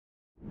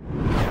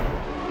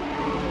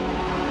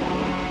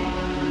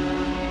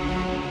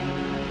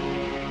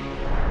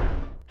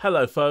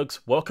Hello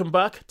folks, welcome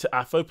back to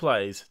Affro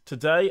Plays.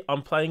 Today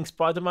I'm playing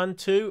Spider-Man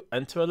 2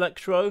 Enter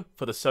Electro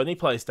for the Sony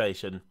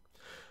PlayStation.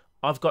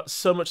 I've got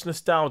so much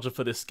nostalgia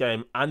for this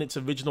game and its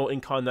original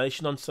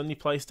incarnation on Sony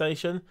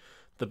PlayStation.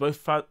 They're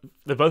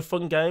both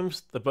fun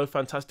games, they're both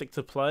fantastic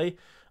to play.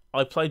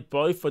 I played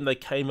both when they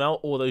came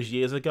out all those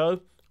years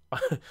ago.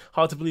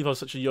 Hard to believe I was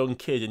such a young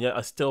kid and yet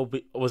I still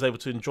was able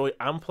to enjoy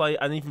and play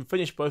and even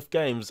finish both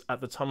games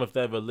at the time of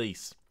their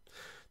release.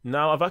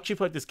 Now, I've actually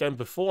played this game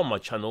before on my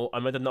channel. I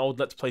made an old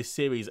Let's Play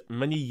series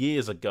many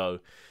years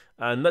ago.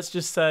 And let's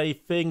just say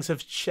things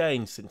have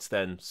changed since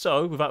then.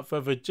 So, without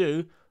further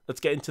ado, let's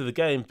get into the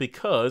game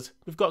because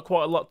we've got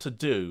quite a lot to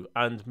do.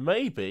 And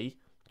maybe,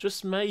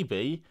 just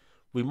maybe,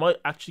 we might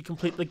actually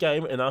complete the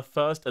game in our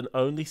first and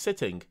only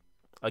sitting.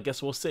 I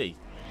guess we'll see.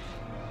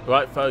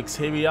 Right, folks,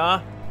 here we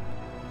are.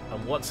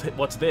 And what's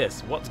this?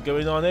 What's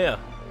going on here?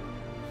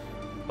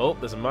 Oh,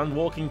 there's a man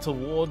walking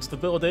towards the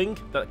building.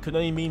 That could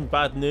only mean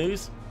bad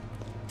news.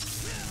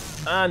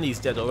 And he's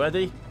dead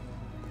already.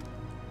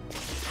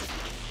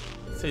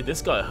 See,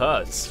 this guy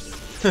hurts.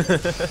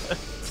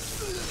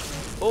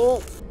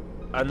 Oh,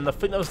 and I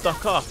think that was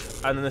Doc Ock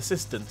and an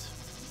assistant.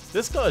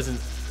 This guy's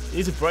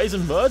he's a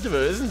brazen murderer,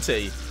 isn't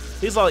he?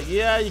 He's like,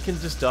 yeah, you can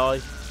just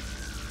die.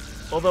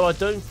 Although I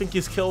don't think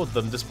he's killed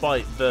them,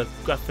 despite the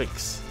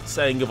graphics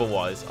saying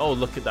otherwise. Oh,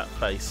 look at that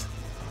face.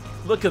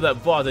 Look at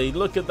that body.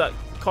 Look at that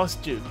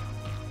costume.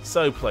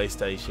 So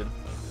PlayStation.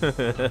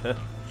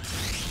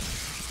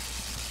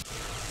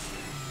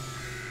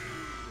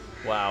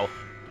 Wow.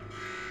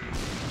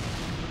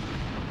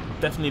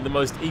 Definitely the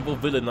most evil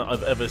villain that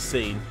I've ever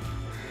seen.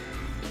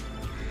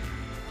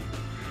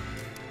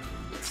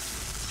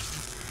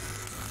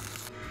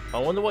 I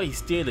wonder what he's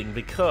stealing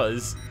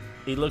because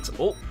he looks...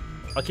 Oh,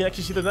 I can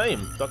actually see the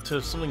name.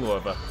 Dr. something or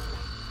other.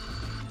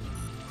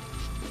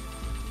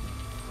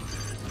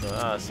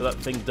 Ah, so that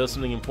thing does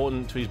something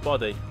important to his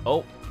body.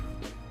 Oh.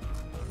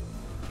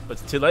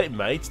 But it's too late,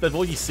 mate. They've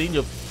already seen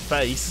your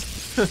face.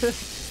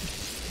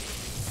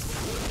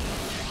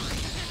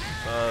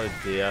 Oh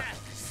dear.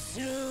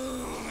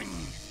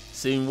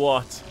 Soon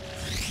what?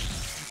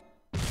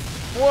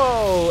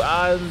 Whoa!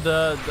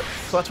 And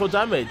collateral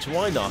damage.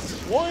 Why not?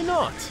 Why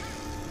not?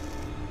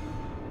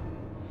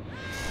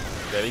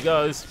 There he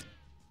goes.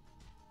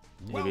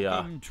 Here we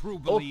are.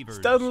 Oh,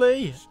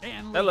 Stanley!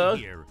 Hello.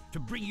 Here to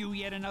bring you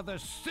yet another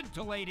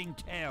scintillating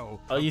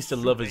tale. I used to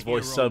love his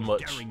voice so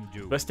much.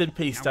 Rest in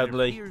peace,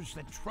 Stanley. It appears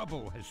that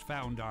trouble has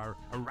found our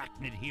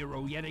arachnid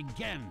hero yet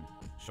again.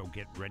 So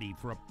get ready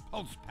for a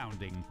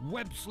pulse-pounding,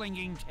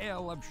 web-slinging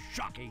tale of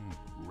shocking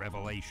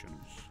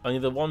revelations. Only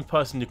the one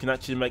person who can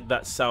actually make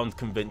that sound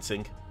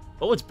convincing.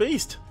 Oh, it's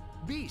Beast.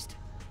 Beast,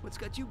 what's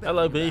got you?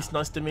 Hello, Beast.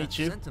 Nice to meet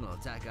you. Sentinel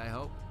attack, I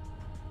hope.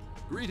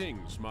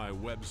 Greetings, my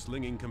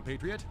web-slinging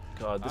compatriot.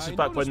 God, this is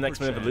back when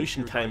X-Men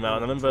Evolution came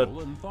out, and I remember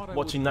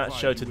watching that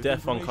show to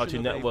death on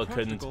Cartoon Network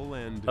and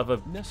other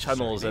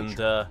channels, and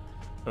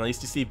I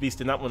used to see Beast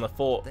in that one. I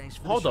thought,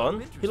 hold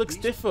on, he looks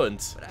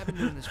different.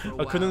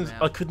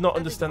 I could not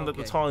understand at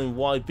the time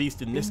why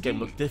Beast in this game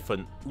looked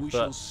different,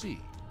 but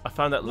I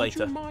found out later.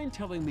 Would you mind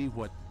telling me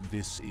what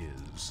this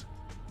is?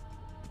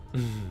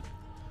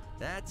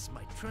 That's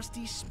my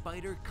trusty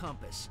spider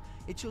compass.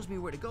 It shows me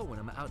where to go when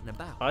I'm out and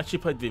about. I actually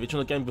played the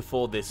original game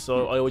before this,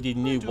 so I already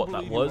knew what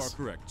that was. You are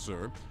correct,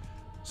 sir.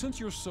 Since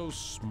you're so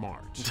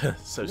smart,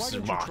 so why smart.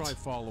 don't you try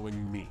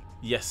following me?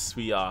 Yes,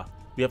 we are.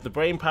 We have the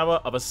brain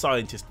power of a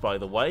scientist, by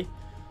the way.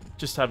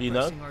 Just to have you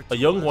know, a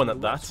young one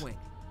at that.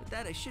 With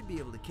that, I should be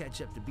able to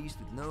catch up to Beast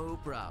with no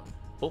problem.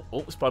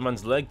 Oh,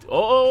 Spider-Man's leg.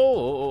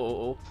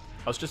 Oh.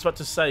 I was just about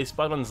to say,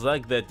 Spider-Man's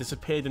leg there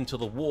disappeared into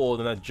the wall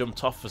and I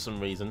jumped off for some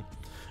reason.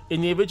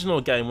 In the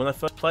original game, when I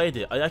first played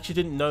it, I actually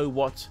didn't know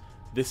what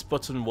this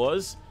button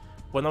was.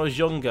 When I was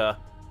younger,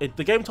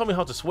 the game told me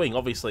how to swing,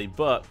 obviously,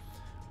 but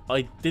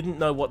I didn't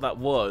know what that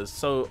was.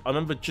 So I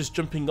remember just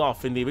jumping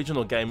off in the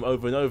original game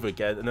over and over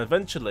again, and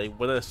eventually,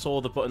 when I saw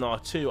the button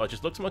R2, I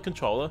just looked at my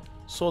controller,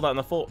 saw that, and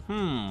I thought,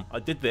 I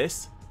did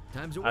this,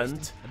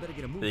 and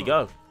there you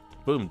go.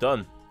 Boom,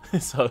 done.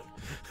 So,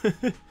 a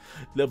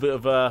little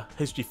bit of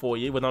history for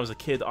you. When I was a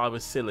kid, I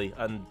was silly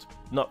and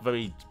not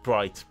very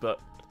bright, but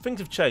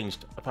things have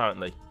changed,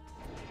 apparently.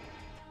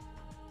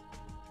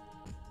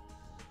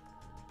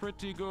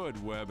 Pretty good,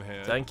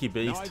 Webhead. Thank you,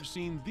 Beast. Now I've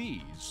seen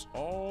these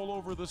all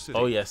over the city.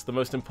 Oh yes, the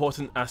most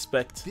important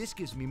aspect. This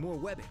gives me more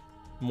webbing.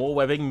 More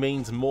webbing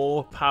means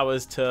more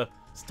powers to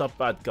stop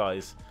bad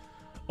guys.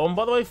 Oh, and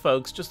by the way,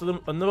 folks, just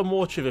another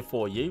more trivia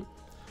for you.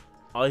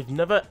 I've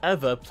never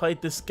ever played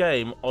this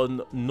game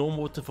on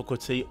normal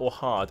difficulty or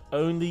hard,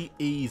 only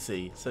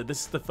easy. So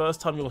this is the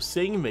first time you're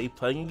seeing me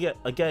playing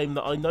a game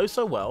that I know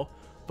so well,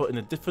 but in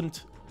a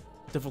different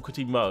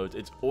difficulty mode.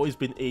 It's always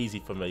been easy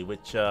for me,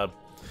 which,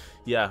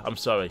 yeah, I'm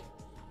sorry.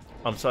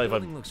 I'm sorry if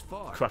I'm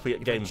crappy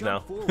at games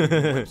now.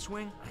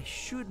 Swing, I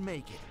should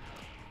make it.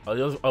 I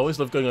always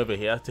love going over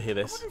here to hear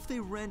this. I wonder if they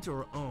rent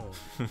or own.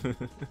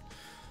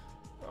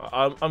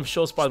 I'm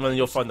sure, Spider-Man,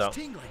 you'll find out.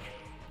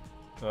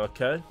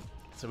 Okay.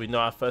 So we know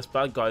our first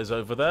bad guy is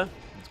over there.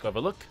 Let's go have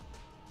a look.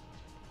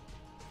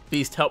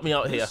 Beast, help me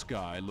out here. This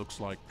guy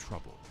looks like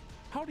trouble.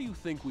 How do you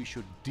think we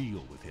should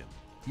deal with him?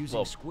 Using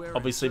Well, square and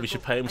obviously we circle,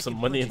 should pay him I some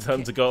can money punch and and tell him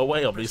kick. to go away,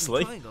 Pressing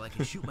obviously. triangle, I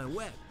can shoot my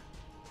web.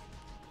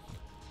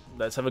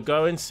 Let's have a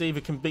go and see if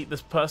we can beat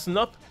this person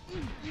up.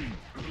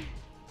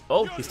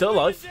 Oh, he's still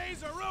alive.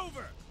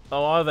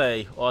 Oh, are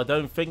they? Oh, I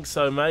don't think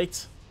so,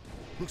 mate.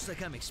 Looks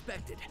like I'm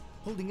expected.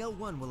 Holding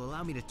L1 will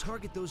allow me to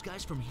target those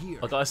guys from here.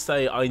 I gotta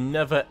say, I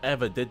never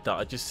ever did that.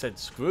 I just said,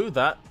 screw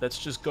that. Let's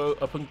just go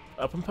up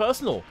and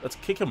personal. Let's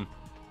kick him.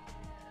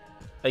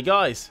 Hey,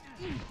 guys.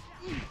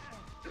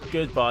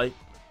 Goodbye.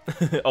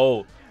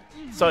 Oh,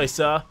 sorry,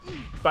 sir.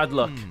 Bad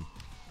luck.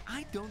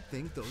 I don't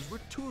think those were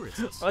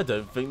tourists. I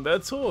don't think they're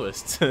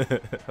tourists.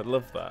 I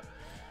love that.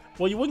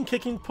 Well, you wouldn't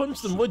kick and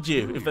punch them, would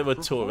you, if they were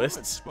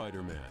tourists?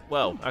 Spider-Man.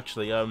 Well,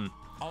 actually, I'll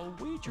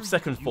wager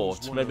second you could thought.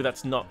 use one Maybe of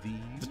that's not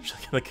these.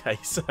 the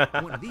case.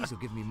 One of these will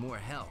give me more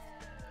health.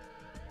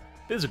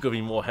 This will give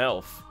me more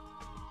health.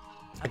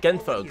 Again, Already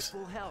at folks,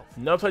 full health.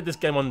 never played this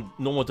game on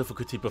normal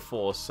difficulty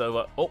before,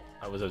 so... oh,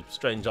 that was a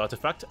strange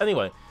artifact.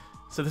 Anyway,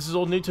 so this is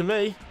all new to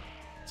me.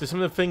 So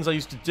some of the things I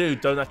used to do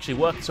don't actually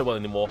work so well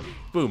anymore.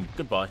 Boom,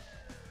 goodbye.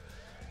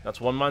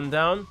 That's one man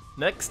down.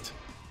 Next.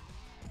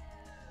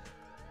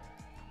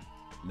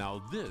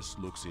 Now this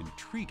looks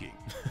intriguing.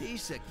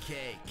 Piece of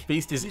cake.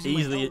 Beast is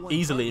Using my L1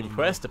 easily button,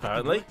 impressed, I can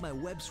apparently. work my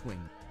web swing.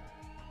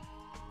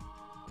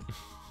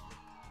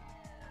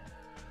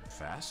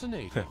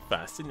 Fascinating.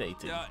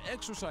 Fascinating.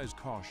 Exercise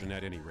caution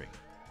at any rate.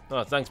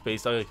 Oh, thanks,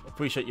 Beast. I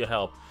appreciate your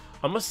help.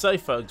 I must say,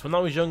 folks, when I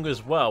was younger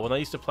as well, when I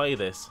used to play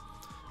this,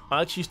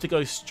 I actually used to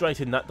go straight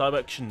in that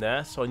direction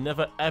there, so I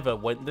never ever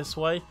went this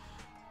way.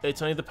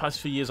 It's only the past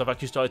few years I've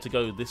actually started to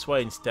go this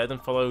way instead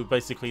and follow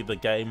basically the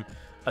game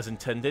as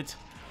intended.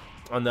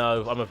 I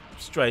know, I'm a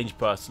strange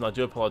person. I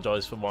do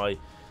apologise for my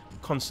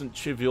constant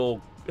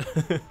trivial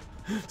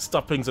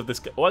stoppings of this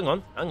game. Oh,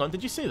 hang on.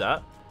 Did you see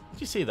that?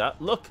 Did you see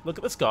that? Look at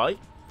the sky.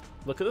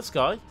 Look at the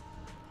sky.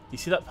 You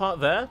see that part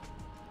there?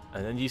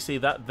 And then you see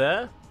that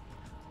there?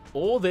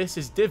 All this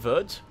is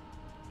divot,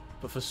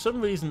 but for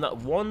some reason that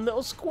one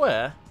little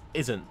square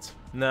isn't.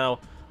 Now,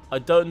 I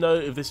don't know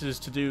if this is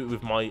to do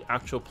with my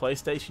actual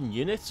PlayStation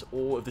unit,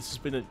 or if this has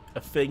been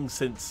a thing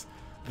since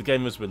the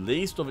game was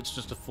released, or if it's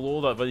just a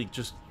flaw that I've only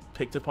just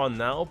picked up on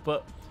now,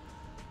 but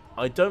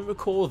I don't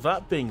recall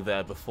that being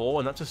there before,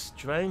 and that's a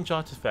strange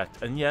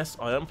artifact. And yes,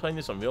 I am playing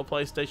this on real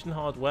PlayStation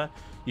hardware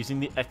using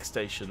the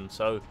xStation,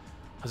 so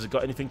has it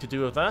got anything to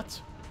do with that?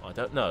 I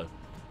don't know.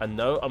 And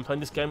no, I'm playing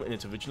this game in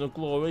its original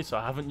glory, so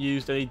I haven't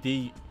used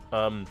any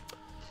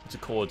what's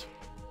it called?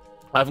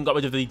 I haven't got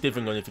rid of the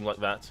diving or anything like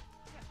that.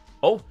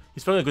 Oh,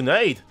 he's throwing a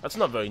grenade. That's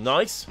not very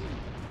nice.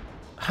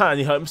 And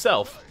he hurt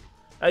himself.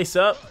 Hey,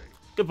 sir.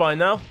 Goodbye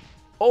now.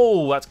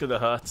 Oh, that's gonna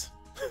hurt.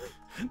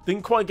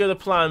 Didn't quite get a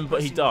plan,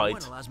 but he Pressing died.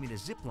 L1 allows me to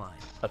zip line.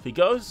 Up he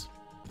goes.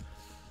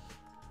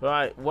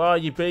 Right, where are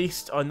you,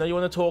 Beast? I know you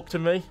want to talk to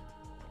me.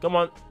 Come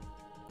on.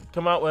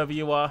 Come out wherever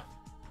you are.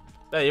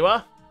 There you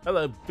are.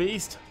 Hello,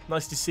 Beast.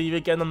 Nice to see you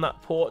again on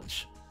that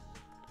porch.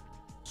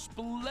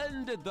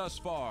 Splendid thus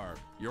far.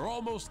 You're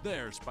almost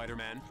there,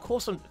 Spider-Man. Of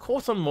course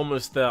I'm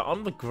almost there.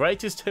 I'm the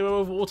greatest hero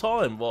of all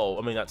time. Well,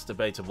 I mean, that's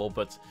debatable,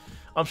 but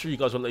I'm sure you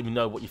guys will let me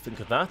know what you think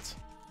of that.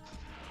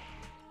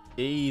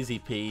 Easy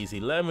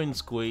peasy, lemon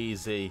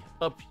squeezy.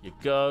 Up you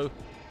go.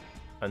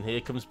 And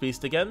here comes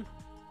Beast again.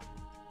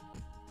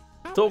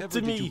 Talk to How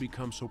did you me.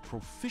 become so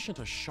proficient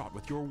a shot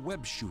with your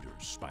web shooters,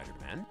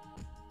 Spider-Man?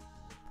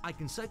 I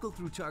can cycle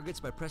through targets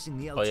by pressing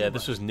the L2 Oh yeah,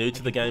 this was button. new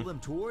to the I can game. pull them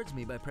towards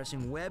me by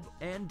pressing web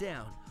and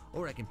down,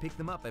 or I can pick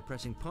them up by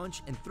pressing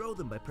punch and throw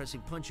them by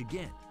pressing punch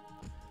again.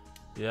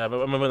 Yeah, but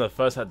I remember when I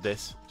first had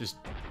this, just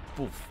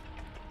poof.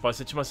 But I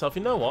said to myself,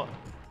 you know what?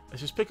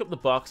 Let's just pick up the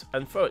box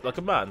and throw it like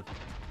a man.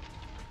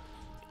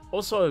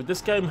 Also,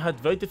 this game had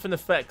very different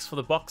effects for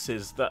the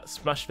boxes that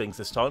smash things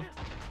this time.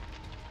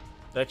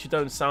 They actually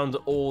don't sound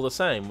all the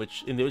same,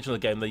 which in the original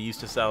game they used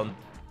to sound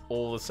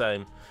all the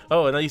same.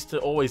 Oh, and I used to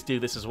always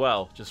do this as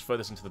well. Just throw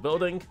this into the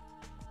building.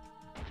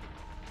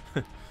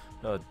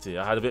 Oh dear,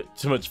 I had a bit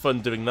too much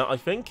fun doing that, I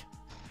think.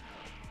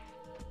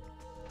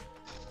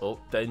 Oh,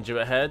 danger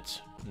ahead.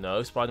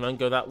 No, Spider-Man,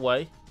 go that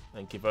way.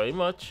 Thank you very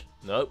much.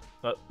 Nope,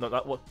 not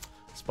that one.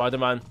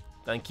 Spider-Man,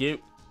 thank you.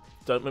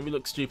 Don't make me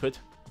look stupid.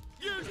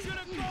 You should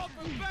have called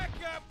for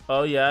backup!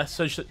 Oh yeah,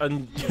 so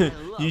and I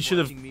love you should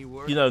have, watching me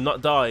work. you know,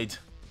 not died.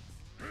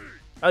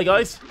 Hey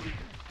guys.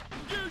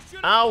 You should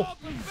have Ow! called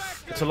for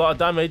backup! It's a lot of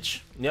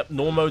damage. Yep,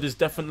 normal mode is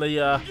definitely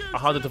a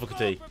harder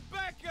difficulty.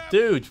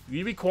 Dude,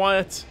 you be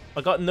quiet.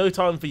 I got no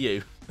time for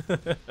you.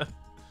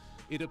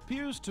 It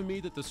appears to me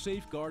that the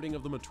safeguarding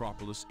of the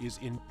metropolis is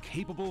in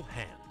capable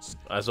hands.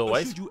 As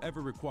always. Should you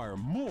ever require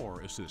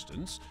more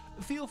assistance,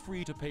 feel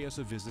free to pay us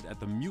a visit at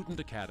the Mutant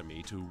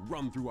Academy to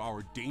run through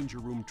our Danger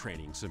Room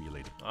training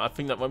simulator. I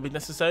think that won't be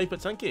necessary,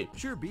 but thank you.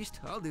 Sure, Beast,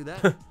 I'll do that.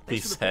 Thanks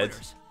Beast's for the head.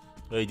 pointers.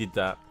 Oh, he did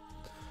that.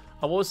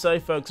 I will say,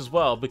 folks, as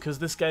well, because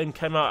this game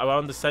came out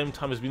around the same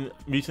time as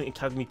Mutant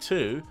Academy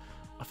 2,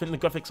 I think the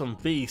graphics on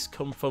Beast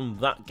come from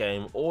that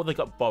game, or they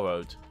got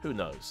borrowed. Who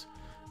knows?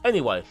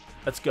 Anyway,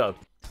 let's go.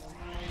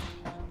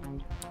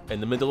 in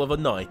the middle of the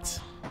night.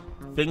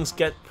 Things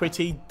get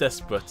pretty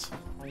desperate.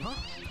 Huh?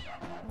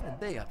 What are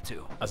they up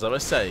to? As I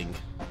was saying.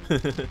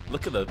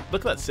 look at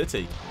that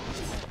city.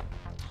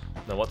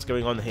 Now what's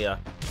going on here?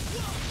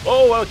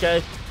 Oh,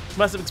 okay.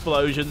 Massive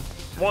explosion.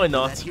 Why That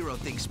not? hero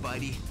thing,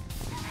 Spidey.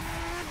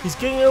 He's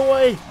getting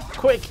away.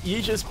 Quick,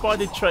 use your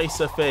spider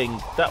tracer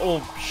thing. That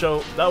will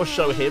show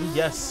him.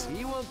 Yes.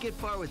 You won't get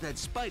far with that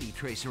Spidey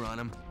tracer on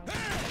him.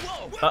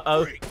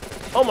 Uh-oh.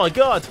 Oh my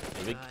god.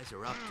 Guys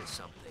are up to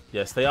something.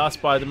 Yes, they are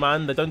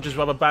Spider-Man. They don't just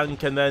rob a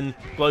bank and then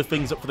blow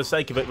things up for the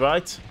sake of it,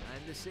 right? Time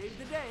to save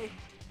the day.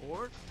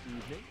 Or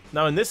evening.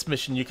 Now in this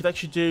mission, you could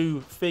actually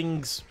do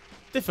things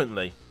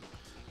differently.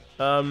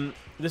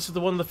 This is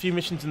one of the few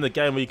missions in the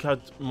game where you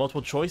had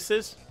multiple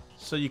choices.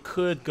 So you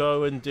could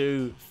go and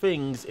do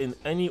things in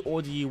any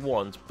order you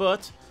want.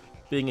 But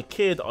being a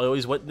kid, I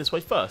always went this way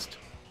first.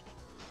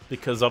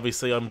 Because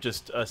obviously I'm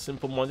just a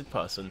simple-minded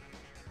person.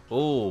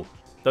 Oh,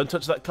 don't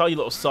touch that car, you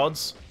little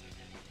sods.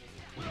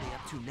 What are they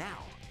up to now?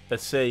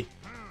 Let's see.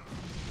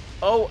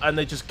 Oh, and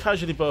they just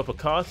casually blow up a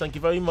car. Thank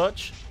you very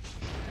much.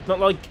 Not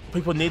like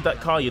people need that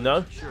car, you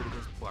know. Sure,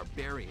 against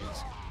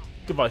barbarians.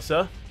 Goodbye,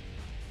 sir.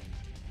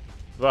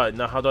 Right,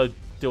 now how do I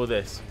deal with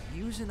this?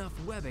 Use enough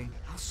webbing,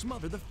 I'll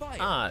smother the fire.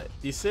 Ah,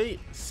 you see?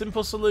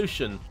 Simple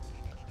solution.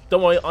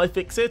 Don't worry, I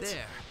fix it.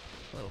 There.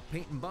 A little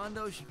paint and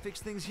Bondo should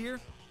fix things here.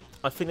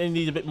 I think they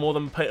need a bit more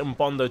than paint and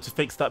Bondo to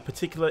fix that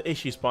particular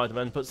issue,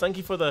 Spider-Man. But thank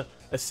you for the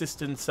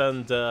assistance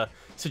and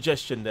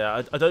suggestion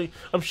there.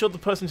 I'm sure the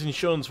person's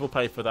insurance will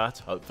pay for that,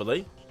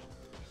 hopefully.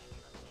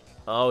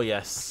 Oh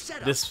yes,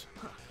 Setup. this.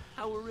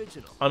 How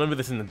original. I remember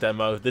this in the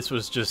demo. This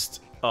was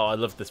just. Oh, I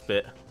love this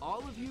bit. All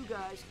of you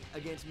guys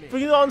against me.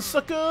 Bring it on,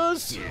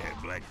 suckers! Yeah,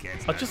 Black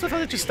Cat's I just love how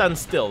they just stand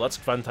still. That's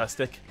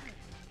fantastic.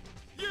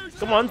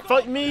 Come on,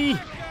 fight me!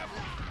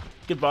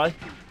 Goodbye.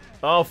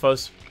 Oh,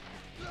 fuzz.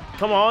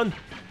 Come on.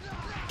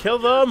 Kill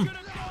them!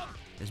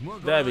 There's more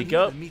There going we on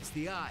go. here than meets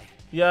the eye.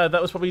 Yeah, that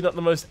was probably not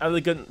the most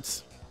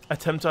elegant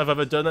attempt I've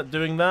ever done at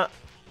doing that.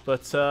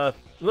 But,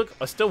 look,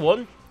 I still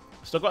won.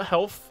 Still got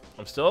health.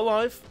 I'm still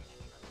alive.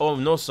 Oh,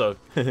 and also,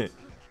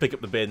 pick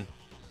up the bin.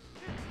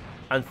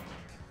 And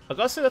I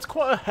gotta say, that's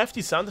quite a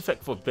hefty sound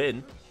effect for a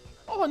bin.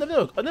 Oh,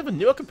 I never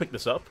knew I could pick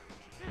this up.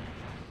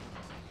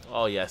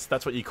 Oh, yes,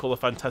 that's what you call a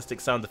fantastic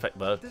sound effect,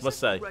 though, Does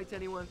must that say. right to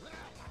anyone?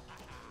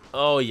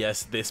 Oh,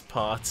 yes, this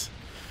part.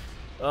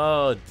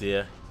 Oh,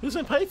 dear. Who's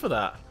going to pay for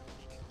that?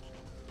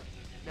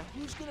 Now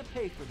who's gonna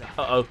pay for that?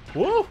 Uh-oh.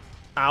 Woo!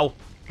 Ow.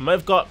 I may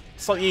have got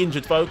slightly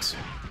injured, folks.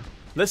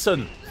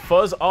 Listen,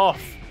 fuzz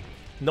off.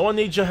 No one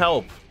needs your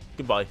help.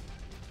 Goodbye.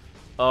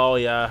 Oh,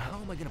 yeah.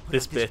 How am I gonna put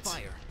This out this bit.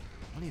 fire?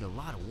 I need a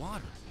lot of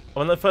water.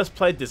 When I first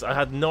played this, I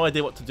had no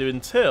idea what to do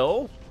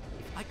until...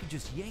 If I could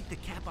just yank the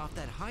cap off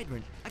that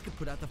hydrant, I could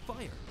put out the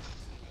fire.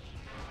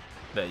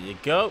 There you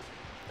go.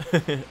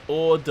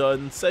 All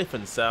done, safe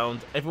and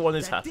sound. Everyone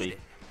is That did happy. it.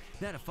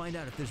 Now to find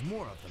out if there's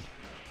more of them.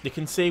 You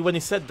can see when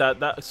he said that,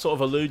 that sort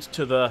of alludes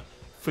to the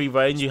free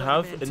reign you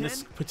have Spider-Man in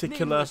this 10,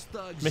 particular Nameless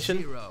Thug mission.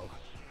 0.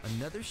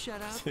 Another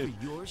shout out for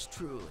yours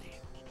truly.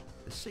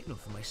 The signal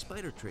for my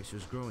spider tracer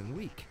is growing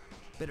weak.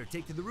 Better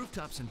take to the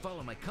rooftops and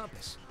follow my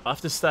compass. I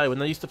have to say,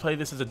 when I used to play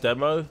this as a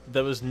demo,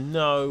 there was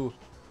no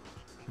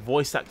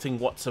voice acting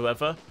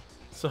whatsoever.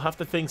 So half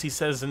the things he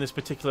says in this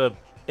particular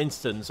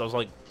instance, I was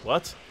like,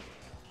 what?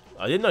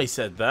 I didn't know he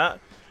said that.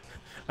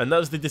 And that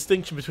was the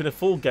distinction between a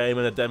full game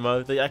and a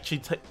demo. They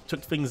actually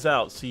took things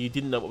out, so you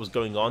didn't know what was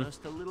going on.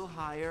 Just a little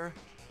higher.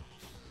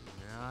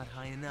 Not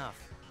high enough.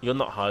 You're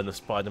not higher than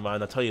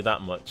Spider-Man, I'll tell you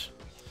that much.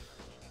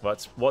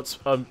 Right, what's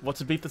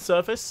beneath the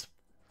surface?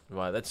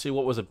 Right, let's see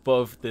what was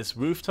above this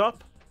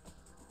rooftop.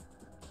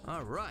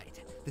 All right.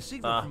 The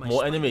signal for my more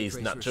spider enemies, tracer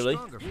is naturally.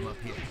 stronger from up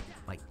here.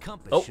 My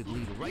compass Oh, should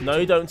lead right no to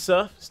you it. don't,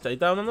 sir. Stay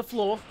down on the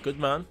floor. Good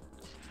man.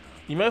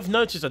 You may have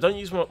noticed I don't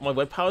use my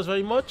web powers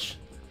very much.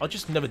 I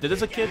just never did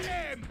as a kid.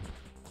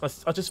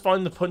 I just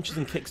find the punches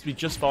and kicks to be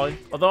just fine.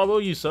 Although I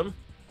will use some.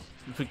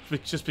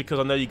 Just because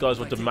I know you guys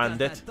will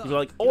demand it. You'll be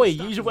like, oi,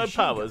 use your web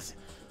powers.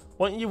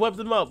 Why don't you web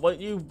them up? Why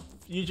don't you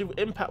use your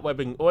impact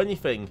webbing or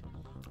anything?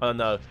 I don't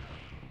know.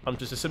 I'm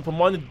just a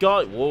simple-minded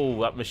guy.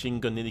 Whoa, that machine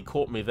gun nearly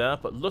caught me there.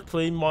 But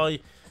luckily, my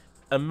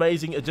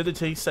amazing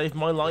agility saved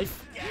my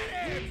life.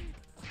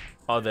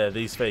 Oh, there,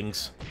 these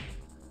things.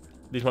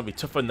 These might be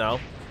tougher now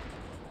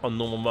on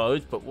normal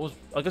mode, but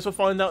I guess we'll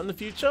find out in the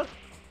future.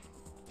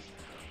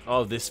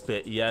 Oh, this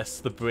bit, yes,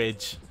 the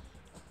bridge.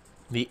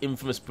 The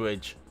infamous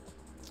bridge.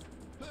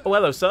 Oh,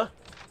 hello, sir.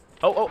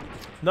 Oh,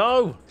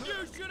 no!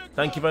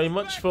 Thank you very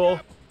much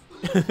for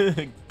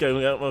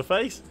going out my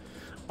face.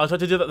 I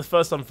tried to do that the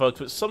first time, folks,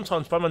 but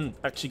sometimes Spider-Man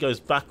actually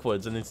goes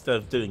backwards and instead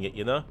of doing it,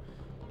 you know?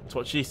 That's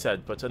what she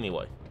said, but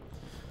anyway.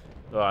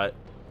 Right,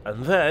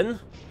 and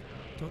then...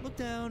 Don't look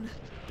down.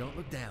 Don't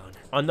look down.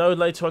 I know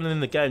later on in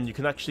the game you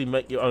can actually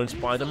make your own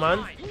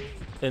Spider-Man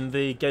in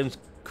the game's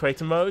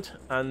creator mode,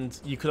 and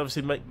you could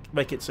obviously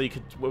make it so you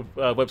could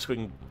web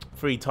swing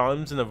 3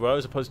 times in a row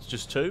as opposed to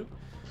just 2.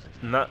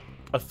 And that,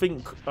 I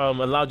think,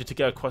 allowed you to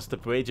go across the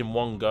bridge in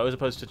one go as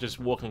opposed to just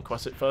walking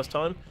across it first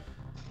time,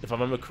 if I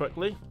remember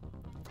correctly.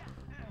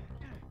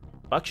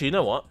 Actually, you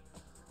know what?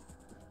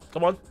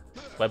 Come on.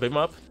 Web him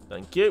up.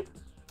 Thank you.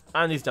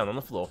 And he's down on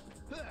the floor.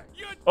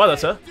 Oh, hello,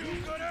 sir.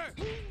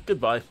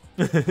 Goodbye.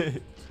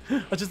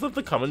 I just love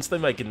the comments they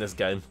make in this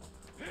game.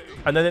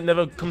 And then it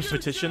never comes to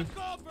fruition.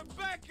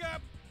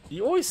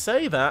 You always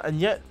say that, and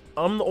yet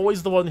I'm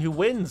always the one who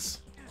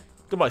wins.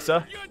 Goodbye,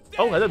 sir.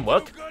 Oh, that didn't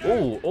work.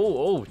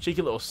 Oh,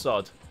 cheeky little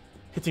sod.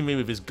 Hitting me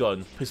with his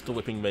gun, pistol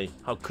whipping me.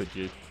 How could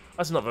you?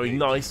 That's not very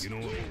nice. You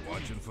know what we're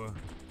watching for?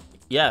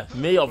 Yeah,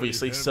 me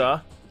obviously,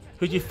 sir.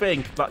 Who do you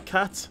think? That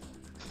cat?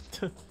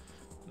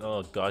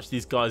 Oh gosh,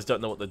 these guys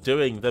don't know what they're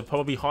doing. They're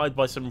probably hired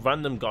by some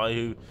random guy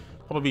who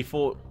probably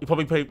thought he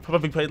probably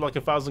paid like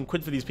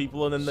 £1,000 for these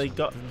people, and then they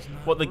got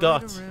what they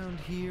got. Around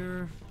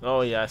here.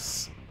 Oh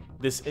yes,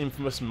 this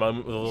infamous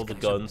moment with all the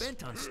These guys are guns.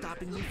 bent on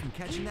stopping me from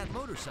catching that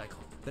motorcycle.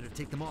 Better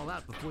take them all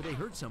out before they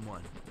hurt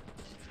someone.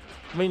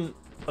 I mean,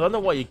 I don't know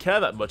why you care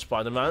that much,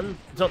 Spider-Man.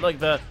 It's not like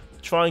they're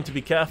trying to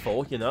be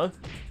careful, you know.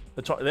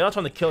 They are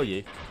trying to kill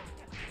you.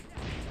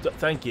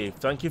 Thank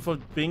you for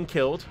being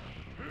killed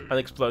and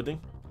exploding.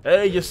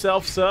 Hey,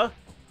 yourself, sir.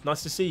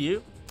 Nice to see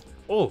you.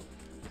 Oh,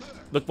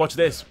 look, watch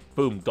this.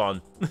 Boom,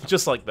 gone.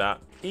 Just like that.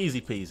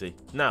 Easy peasy.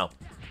 Now,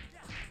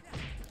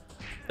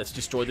 let's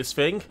destroy this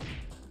thing.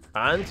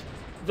 And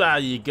there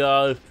you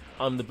go.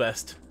 I'm the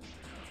best.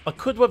 I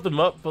could web them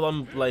up, but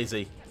I'm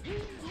lazy.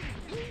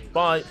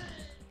 Bye.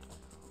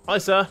 Bye,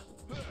 sir.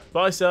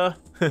 Bye, sir.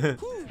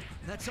 Whew,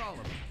 that's all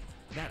of them.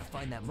 Gotta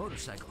find that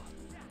motorcycle.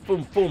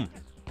 Boom, boom.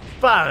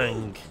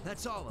 Bang.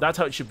 That's all of them. That's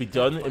how it should be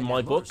done in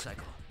my book.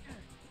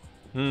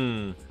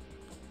 Hello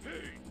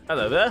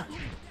there.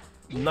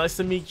 Nice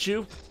to meet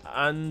you,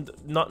 and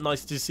not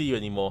nice to see you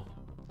anymore.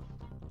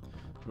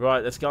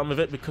 Right, let's get on with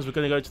it because we're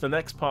going to go to the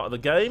next part of the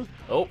game.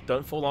 Oh,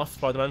 don't fall off,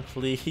 Spider-Man.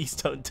 Please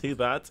don't do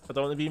that. I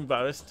don't want to be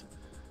embarrassed.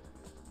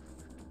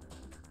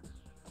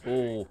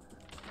 Oh,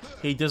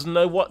 he doesn't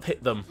know what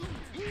hit them.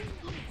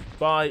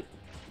 Bye.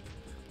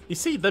 You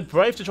see, they're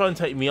brave to try and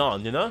take me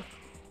on, you know?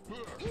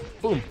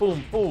 Boom,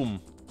 boom,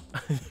 boom.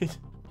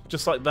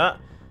 Just like that.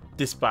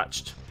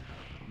 Dispatched.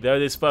 There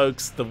it is,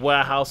 folks. The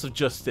warehouse of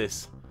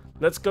justice.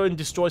 Let's go and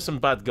destroy some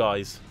bad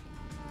guys.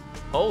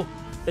 Oh,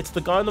 it's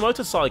the guy on the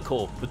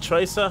motorcycle. The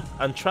tracer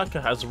and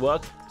tracker has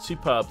worked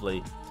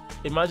superbly.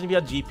 Imagine if he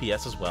had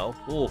GPS as well.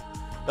 Oh,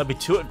 that'd be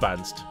too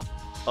advanced.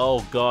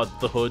 Oh god,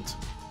 the hood.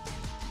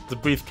 The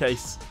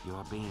briefcase.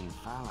 You're being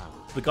followed.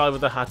 The guy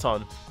with the hat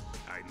on.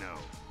 I know.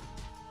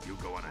 You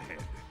go on ahead.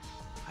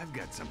 I've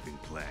got something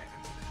planned.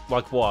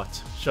 Like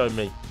what? Show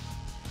me.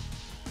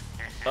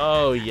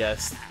 Oh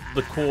yes,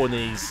 the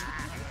cornies.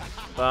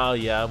 Oh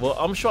yeah, well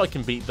I'm sure I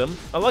can beat them.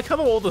 I like how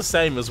they're all the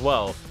same as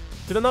well.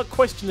 Did I not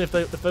question if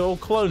they're all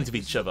clones of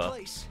each other?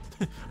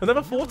 I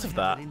never thought of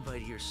that.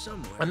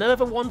 I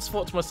never once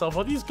thought to myself,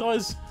 are these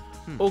guys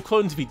all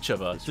clones of each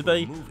other?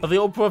 Are they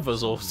all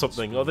brothers or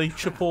something? Are they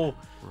triple,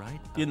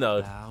 you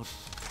know?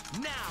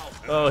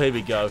 Oh, here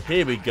we go.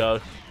 Here we go.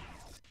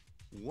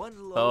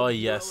 Oh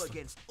yes.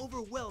 Against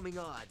overwhelming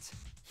odds.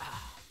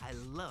 I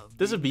love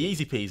this would be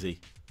easy peasy.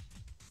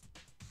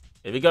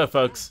 Here we go,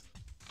 folks.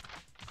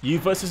 You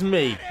versus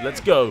me. Let's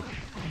go.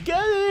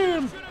 Get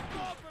him!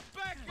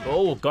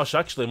 Oh gosh,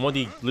 actually, I'm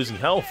already losing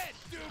health.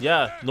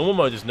 Yeah, normal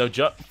mode is no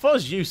joke.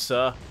 Fuzz you,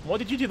 sir. What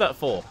did you do that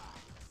for?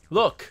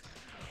 Look,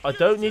 I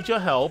don't need your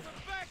help,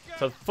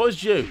 so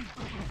fuzz you.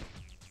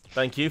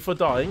 Thank you for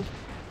dying.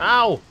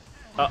 Ow!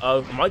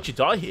 Uh-oh, I might you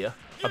die here.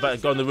 I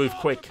better go on the roof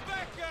quick.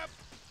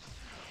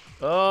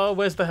 Oh,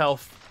 where's the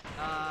health?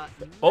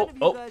 Oh.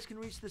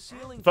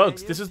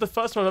 Folks, this is the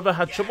first time I've ever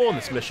had trouble on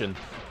this mission.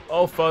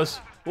 Oh, Fuzz.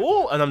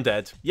 Oh, and I'm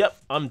dead. Yep,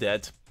 I'm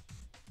dead.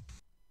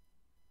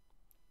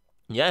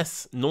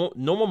 Yes,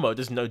 normal mode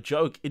is no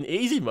joke. In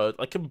easy mode,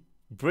 I can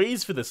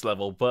breeze through this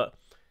level, but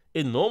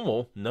in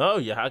normal, no,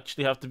 you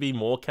actually have to be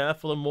more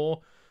careful and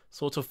more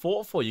sort of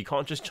thoughtful. You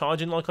can't just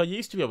charge in like I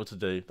used to be able to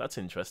do. That's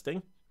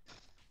interesting.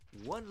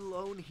 One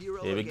lone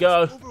hero. Here we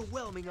go.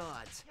 Overwhelming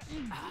odds.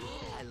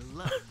 I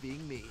love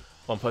being me.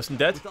 One person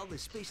dead. With all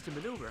this space to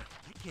maneuver,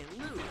 I can't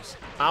lose.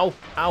 Ow,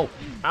 ow,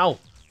 ow.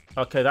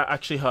 Okay, that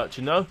actually hurt,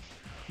 you know?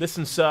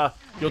 Listen, sir,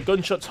 your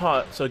gunshots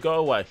hurt, so go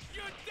away.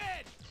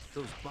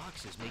 Those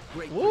boxes make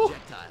great Woo.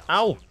 projectiles.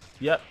 Ow.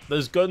 Yep,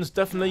 those guns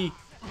definitely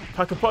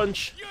pack a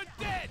punch.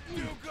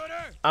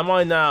 Am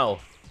I now?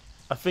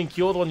 I think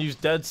you're the one who's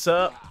dead,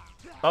 sir.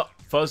 Oh,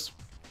 Fuzz.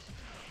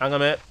 Hang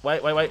on a minute.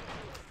 Wait.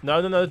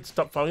 No.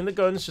 Stop firing the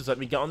guns. Just let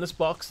me get on this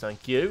box.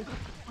 Thank you.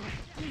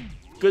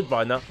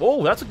 Goodbye now.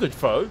 Oh, that's a good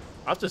throw.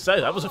 I have to say,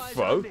 that was a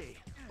throw.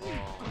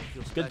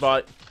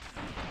 Goodbye.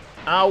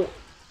 Ow.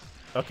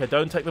 Okay,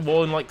 don't take them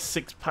all in like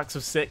 6 packs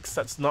of 6.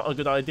 That's not a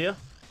good idea.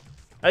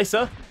 Hey,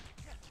 sir.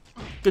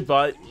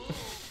 Goodbye.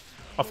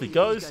 Off he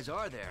goes.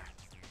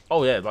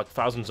 Oh yeah, like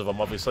thousands of them,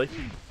 obviously.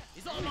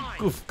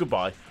 Goof,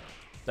 goodbye.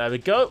 There we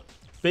go.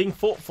 Being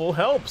thoughtful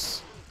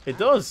helps. It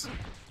does.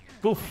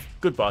 Goof,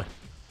 goodbye.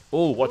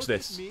 Oh, watch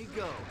this.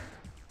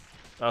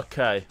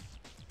 Okay.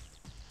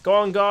 Go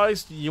on,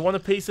 guys. You want a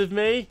piece of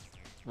me?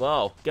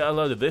 Well, get a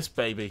load of this,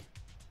 baby.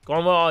 Go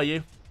on, where are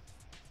you?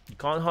 You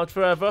can't hide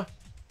forever.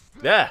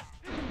 There.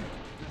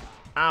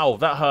 Ow,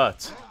 that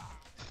hurt.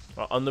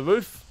 Right, on the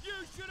roof.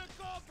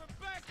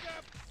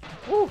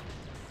 Woo.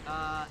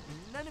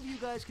 None of you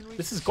guys can reach.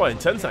 This is quite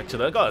intense,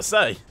 actually, I gotta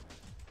say.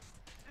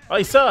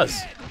 Hey,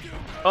 sirs!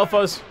 Oh,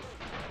 Fuzz.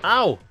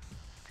 Ow!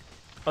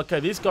 Okay,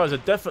 these guys are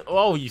definitely.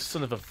 Oh, you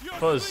son of a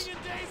fuzz.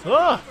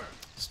 Ah!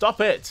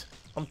 Stop it!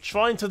 I'm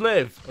trying to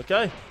live,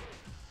 okay?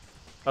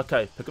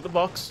 Okay, pick up the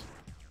box.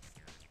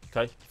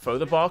 Okay, throw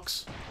the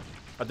box.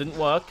 That didn't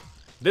work.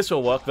 This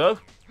will work, though.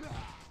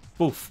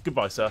 Boof.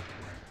 Goodbye, sir.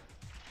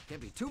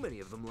 Can't be too many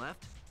of them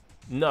left.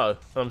 No,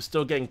 I'm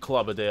still getting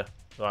clobbered here.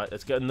 Right,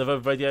 let's get another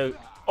radio.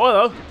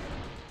 Oh, hello!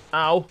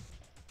 Ow!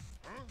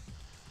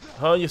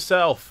 Hurt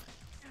yourself.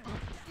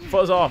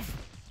 Fuzz off.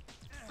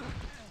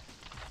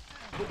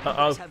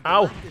 Uh-oh.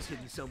 Ow!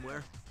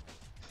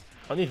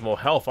 I need more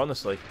health,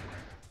 honestly.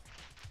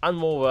 And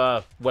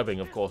more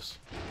webbing, of course.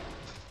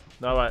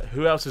 Alright,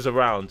 who else is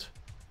around?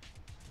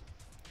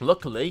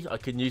 Luckily, I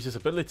can use this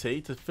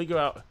ability to figure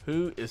out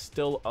who is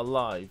still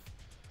alive.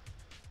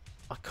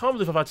 I can't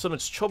believe I've had so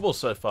much trouble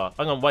so far.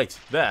 Hang on, wait.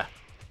 There.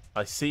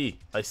 I see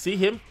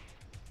him.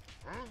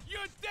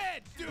 You're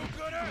dead,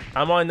 do-gooder!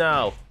 Am I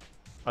now?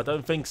 I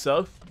don't think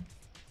so.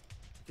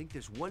 I think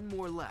there's one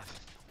more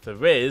left. If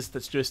there is,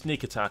 let's do a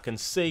sneak attack and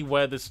see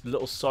where this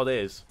little sod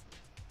is.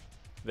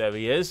 There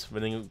he is,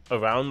 running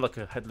around like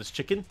a headless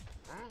chicken.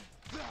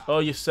 Oh,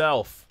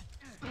 yourself.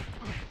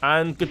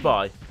 And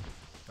goodbye.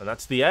 And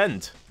that's the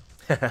end.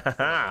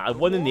 I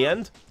won in the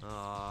end.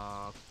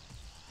 Time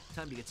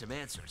to get some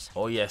answers.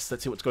 Oh yes,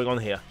 let's see what's going on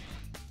here.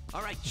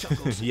 All right,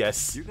 Chuckles.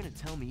 Yes. You're gonna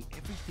tell me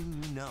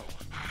everything you know.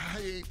 I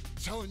ain't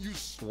telling you.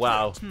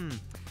 Wow.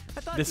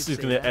 This is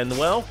going to end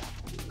well.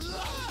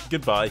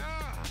 Goodbye.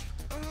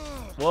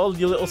 Well,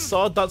 you little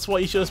sod, that's why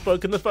you should have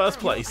spoken in the first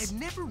place. I've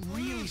never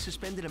really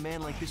suspended a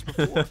man like this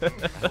before. I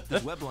hope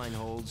this web line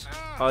holds.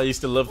 I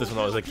used to love this when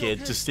I was a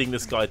kid, just seeing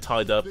this guy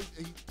tied up,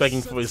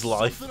 begging for his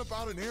life. Something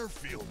about an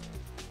airfield.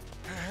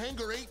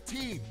 Hangar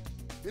 18.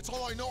 It's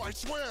all I know, I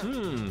swear.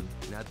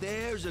 Now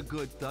there's a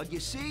good thug. You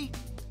see?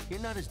 You're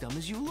not as dumb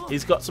as you look.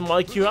 He's got some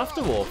IQ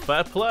after all.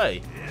 Fair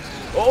play.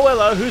 Oh,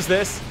 hello. Who's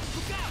this?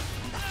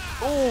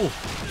 Oh.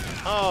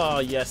 Ah,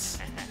 yes.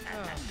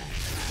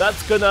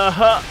 That's gonna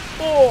hurt.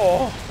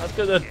 Oh, that's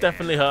gonna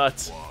definitely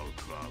hurt. Wall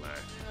crawler.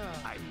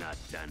 I'm not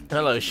done.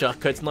 Hello,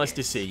 Shaka. It's nice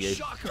to see you.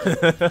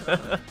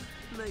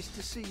 Nice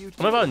to see you. I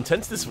remember how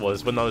intense this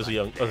was when I was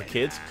a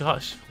kid.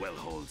 Gosh. Well,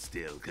 hold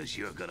still, because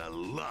you're gonna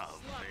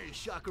love me.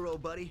 Shocker,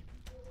 old buddy.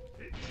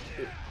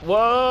 Whoa!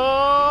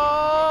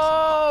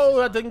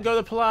 That didn't go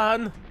to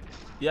plan.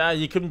 Yeah,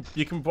 you can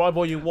bribe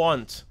all you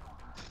want.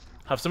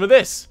 Have some of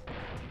this.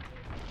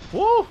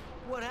 Woo!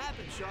 What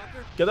happened,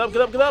 Shocker? Get up,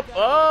 get up, get up!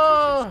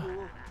 Oh!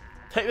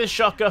 Take this,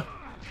 Shocker.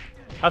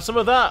 Have some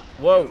of that.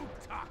 Whoa.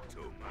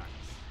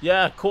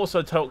 Yeah, of course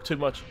I talk too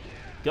much.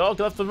 Get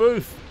off the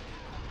roof.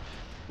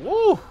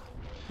 Woo!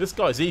 This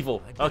guy's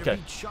evil. Okay.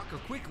 Shocker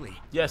quickly.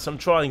 Yes, I'm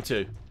trying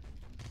to.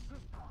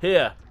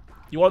 Here.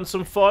 You want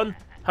some fun?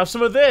 Have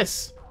some of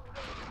this.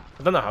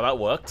 I don't know how that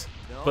worked,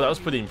 but that was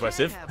pretty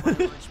impressive.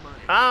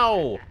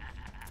 Ow!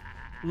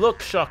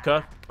 Look,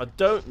 Shocker. I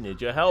don't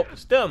need your help.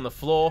 Stay on the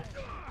floor.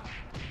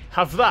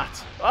 Have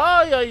that.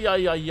 Ay, ay,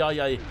 ay, ay, ay,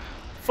 ay.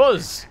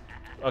 Fuzz.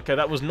 Okay,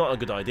 that was not a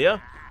good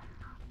idea.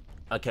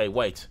 Okay,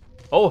 wait.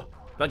 Oh,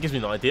 that gives me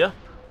an idea.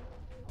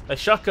 Hey,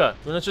 Shocker,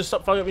 you want to just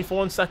stop firing at me for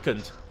 1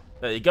 second?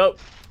 There you go.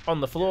 On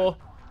the floor.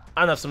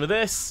 And have some of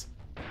this.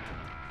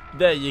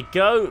 There you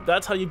go.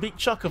 That's how you beat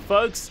Shocker,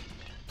 folks.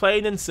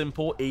 Plain and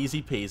simple,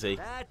 easy peasy.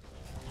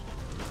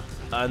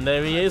 And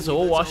there he is,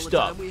 all washed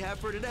up. We have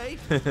for today.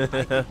 I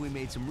think we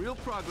made some real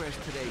progress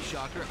today,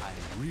 Shocker.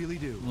 I really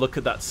do. Look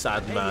at that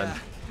sad man.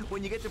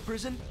 When you get to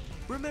prison,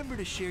 remember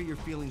to share your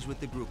feelings with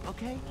the group,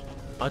 okay?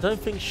 I don't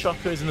think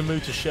Shocker is in the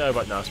mood to share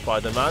right now,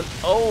 Spider-Man.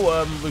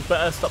 Oh, we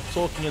better stop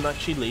talking and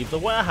actually leave the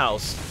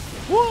warehouse.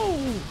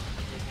 Woo!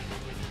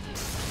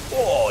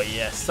 Oh,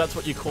 yes, that's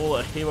what you call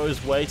a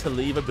hero's way to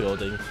leave a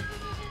building.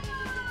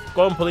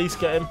 Go on, police,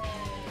 get him.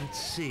 Let's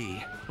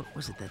see. What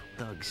was it that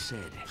Thug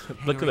said?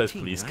 Look at those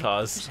 18, police right?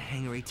 cars. There's a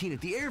Hangar 18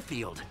 at the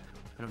airfield.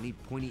 I don't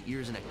need pointy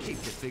ears and a cape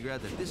to figure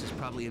out that this is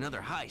probably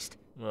another heist.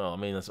 Well, I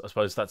mean, I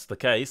suppose that's the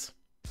case.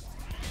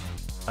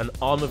 An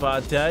arm of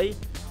our day.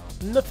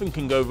 Nothing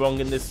can go wrong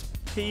in this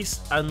peace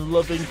and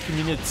loving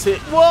community.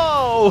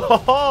 Whoa! Ho,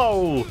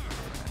 ho!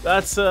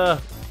 That's a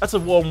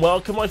warm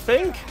welcome, I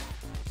think.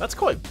 That's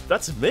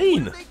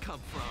mean. Where did they come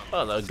from?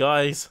 Hello,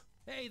 guys.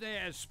 Hey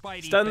there,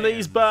 Spidey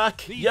Stanley's fans. back.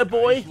 These Yeah,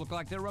 boy. guys look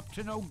like they're up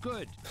to no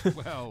good.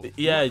 Well,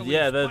 Yeah, luckily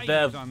yeah, they're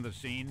Spidey's on the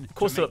scene. Of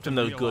course they're up to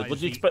no good. What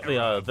do you expect they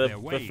are? They're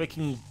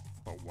freaking.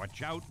 But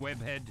watch out,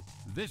 Webhead.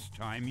 This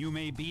time you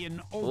may be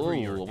in over Oh,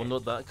 your I head. wonder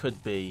what that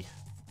could be.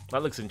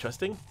 That looks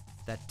interesting.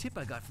 That tip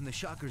I got from the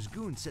Shocker's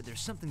goon said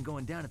there's something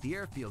going down at the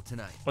airfield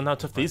tonight. Wonder how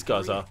tough these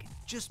guys are.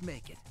 Just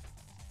make it.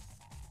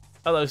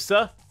 Hello,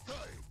 sir.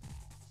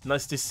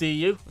 Nice to see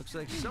you. Looks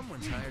like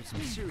someone's hired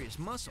some serious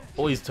muscle.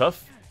 Oh, he's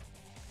tough.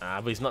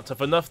 But he's not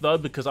tough enough, though,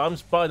 because I'm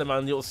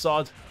Spider-Man, the little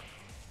sod.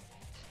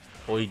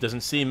 Oh, he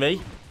doesn't see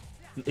me.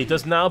 He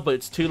does now, but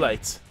it's too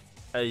late.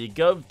 There you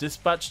go.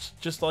 Dispatched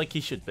just like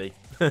he should be.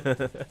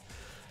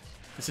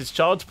 This is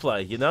child's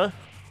play, you know?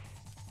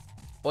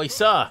 Oi,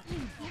 sir!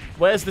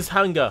 Where's this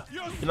hangar?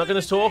 You're not going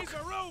to talk?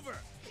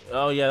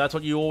 Oh, yeah, that's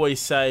what you always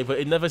say, but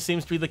it never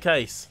seems to be the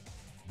case.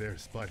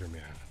 There's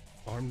Spider-Man.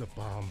 Arm the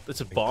bomb.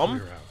 It's a bomb?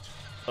 Clear out.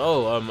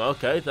 Oh,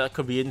 okay, that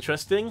could be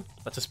interesting.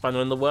 That's a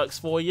spanner in the works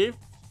for you.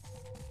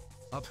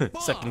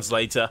 Seconds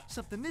later.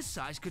 Something this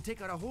size could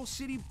take out a whole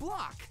city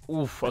block.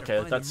 Oof, Better okay,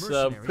 find the that's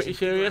mercenaries pretty and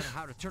figure out serious.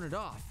 How to turn it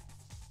off.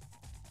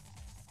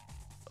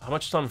 How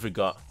much time have we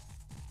got?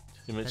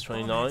 2 minutes That bomb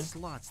 29. had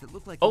slots that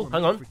look like Oh, they were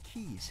hang made on. for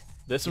keys.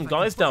 There's some If I can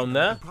guys find down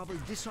them, I there. can probably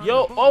disarm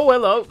Yo, the bomb. oh,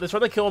 hello. They're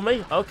trying to kill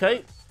me.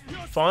 Okay,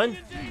 fine.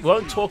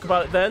 Won't talk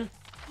about it then.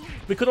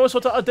 We can always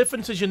sort out our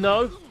differences, you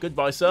know.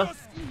 Goodbye, sir.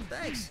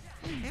 Thanks.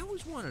 I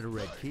always wanted a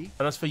red key.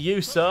 And as for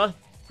you, sir,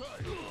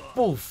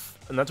 boof.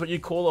 And that's what you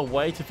call a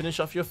way to finish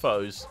off your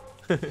foes.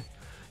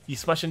 You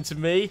smash into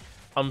me,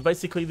 I'm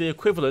basically the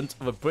equivalent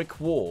of a brick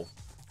wall.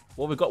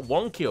 Well, we've got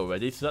 1 key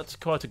already, so that's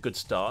quite a good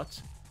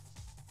start.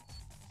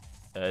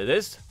 There it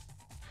is.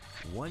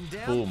 1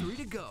 down, Boom. 3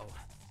 to go.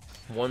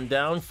 1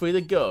 down, 3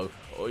 to go.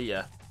 Oh,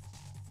 yeah.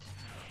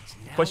 It's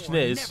now Question or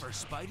is- never,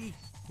 Spidey.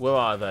 Where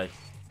are they?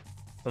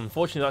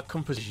 Unfortunately, that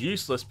compass is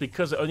useless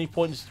because it only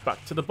points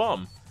back to the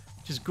bomb.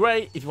 Which is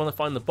great if you want to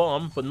find the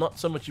bomb, but not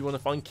so much if you want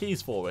to find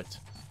keys for it.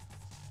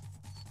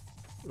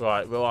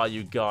 Right, where are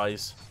you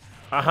guys?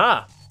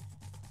 Aha!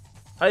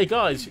 Hey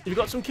guys, you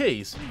got some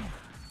keys?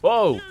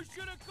 Whoa!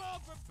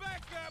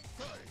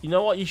 You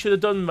know what you should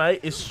have done, mate,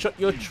 is shut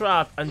your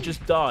trap and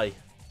just die.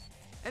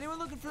 Anyone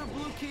looking for a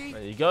blue key?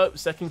 There you go,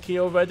 2nd key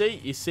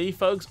already. You see,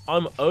 folks,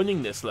 I'm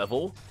owning this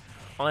level.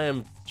 I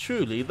am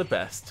truly the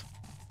best.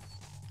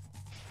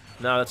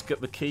 Now let's get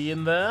the key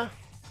in there.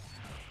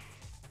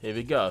 Here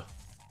we go.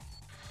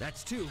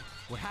 That's 2.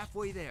 We're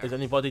halfway there. Is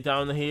anybody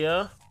down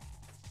here?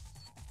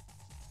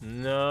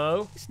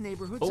 No. This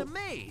neighborhood's Oh. a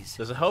maze.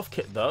 There's a health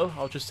kit though.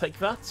 I'll just take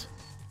that.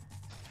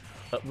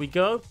 Up we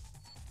go.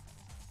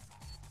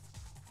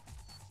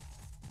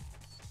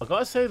 I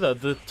gotta say though,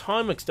 the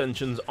time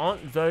extensions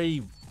aren't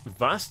very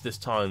vast this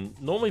time.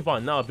 Normally by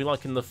now I'd be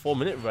like in the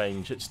 4-minute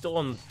range. It's still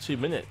on 2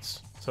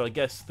 minutes. So I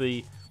guess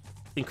the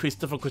increased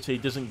difficulty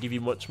doesn't give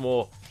you much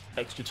more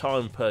extra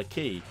time per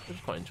key. Which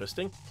is quite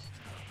interesting.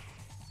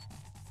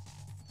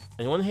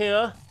 Anyone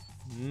here?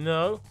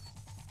 No.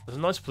 There's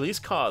a nice police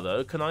car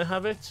though. Can I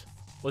have it?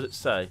 What does it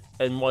say?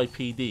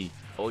 NYPD.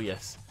 Oh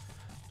yes.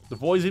 The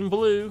boys in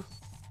blue.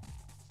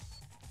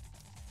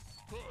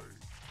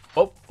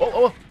 Oh,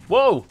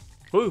 whoa!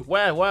 Who?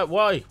 Where?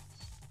 Why?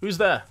 Who's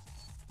there?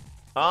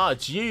 Ah,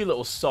 it's you,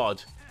 little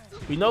sod.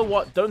 You know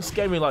what? Don't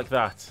scare me like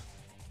that.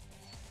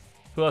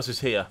 Who else is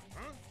here?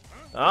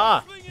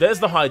 Ah, there's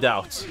the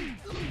hideout.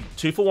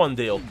 2 for 1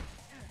 deal.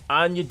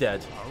 And you're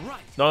dead. All right.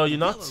 No, you're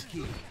Yellow not.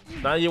 key.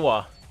 Now you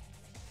are.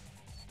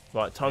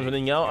 Right, time's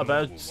running out. I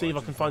better see if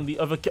I can find the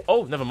other key.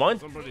 Oh, never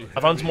mind.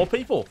 I found some more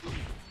people.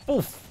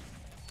 Oof.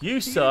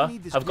 You, sir,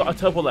 have got a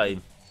turbo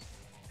lane.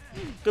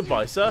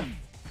 Goodbye, sir.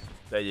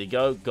 There you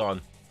go. Gone.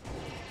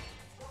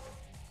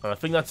 And I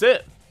think that's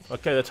it.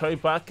 Okay, let's hurry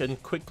back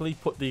and quickly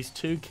put these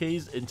 2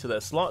 keys into their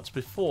slots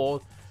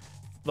before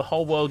the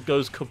whole world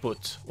goes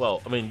kaput.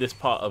 Well, I mean, this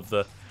part of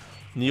the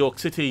New York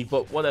City,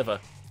 but whatever.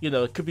 You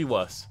know, it could be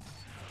worse.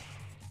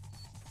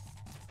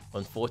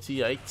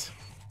 148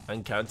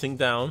 and counting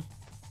down.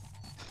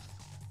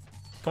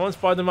 Come on,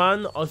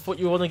 Spider-Man. I thought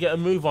you want to get a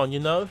move on, you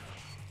know?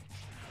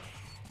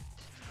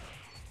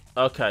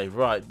 Okay,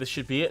 right. This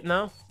should be it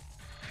now.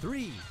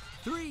 3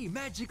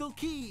 magical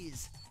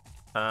keys.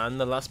 And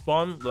the last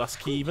bomb, the last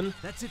key even.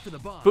 That's it for the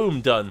bomb. Boom,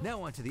 done.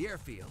 Now onto the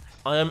airfield.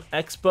 I am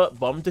expert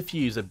bomb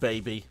diffuser,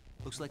 baby.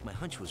 Looks like my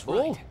hunch was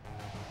Oh. right.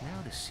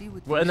 Now to see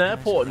what We're in these an guys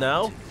airport are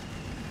now. up to.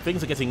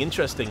 Things are getting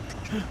interesting.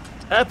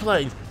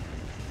 Airplane.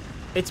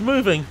 It's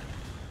moving.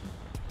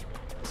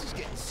 This is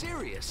getting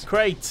serious.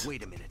 Crate.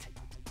 Wait a minute.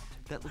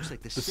 That looks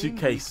like the The same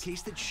suitcase.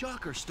 briefcase that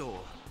Shocker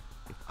stole.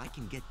 If I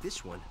can get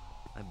this one,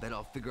 I bet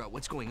I'll figure out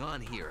what's going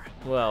on here.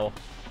 Well,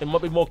 it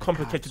might be more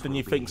complicated than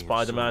you think,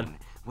 Spider-Man.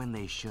 When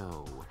they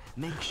show,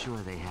 make sure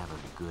they have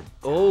a good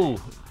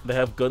Oh, they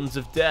have guns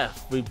of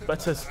death. We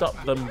better stop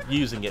them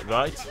using it,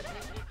 right?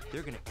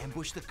 They're gonna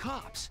ambush the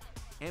cops,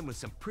 and with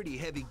some pretty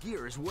heavy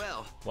gear as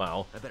well.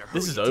 Wow. I better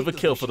This hurry is and take those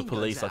overkill for the machine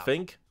police, guns I out.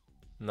 think.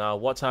 Now,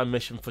 what's our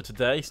mission for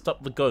today?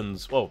 Stop the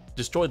guns. Well,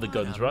 destroy the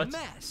guns, What a right?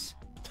 mess.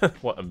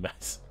 What a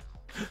mess.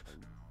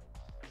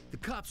 The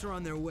cops are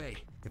on their way.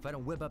 If I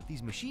don't whip up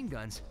these machine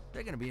guns,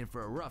 they're gonna be in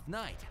for a rough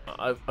night.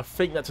 I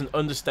think that's an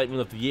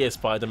understatement of the year,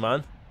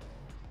 Spider-Man.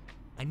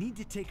 I need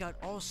to take out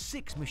all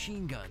 6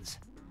 machine guns.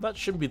 That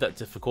shouldn't be that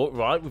difficult,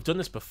 right? We've done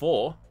this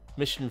before.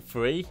 Mission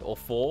 3 or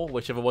 4,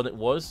 whichever one it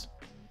was.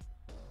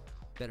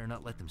 Better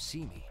not let them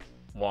see me.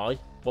 Why?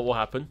 What will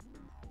happen?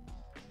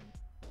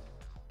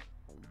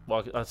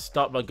 Well, I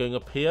start by going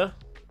up here.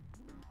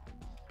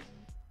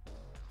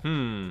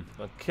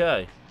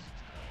 Okay.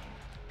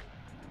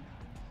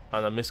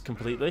 And I missed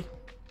completely.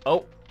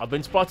 Oh, I've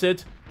been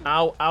spotted.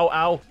 Ow, ow,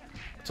 ow.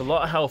 That's a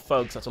lot of health,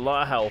 folks. That's a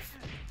lot of health.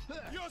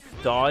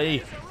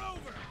 Die.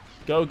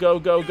 Go, go,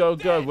 go, go,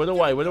 go. Run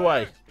away, run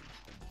away.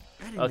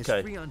 Adding this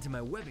freon to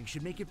my webbing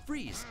should make it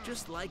freeze,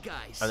 just like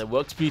ice. And it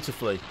works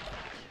beautifully.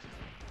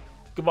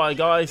 Goodbye,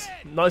 guys.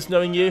 Nice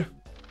knowing you.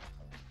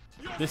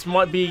 This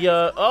might be,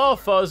 oh,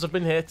 Fuzz, I've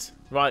been hit.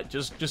 Right,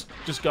 just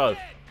go.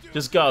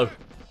 Just go.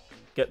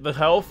 Get the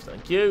health,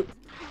 thank you.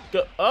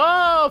 Go.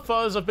 Oh,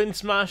 Fuzz, I've been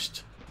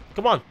smashed.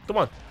 Come on, come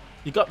on.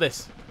 You got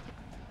this.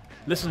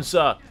 Listen,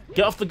 sir.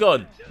 Get off the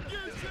gun.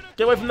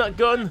 Get away from that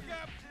gun.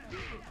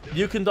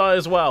 You can die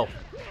as well.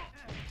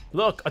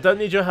 Look, I don't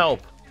need your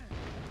help.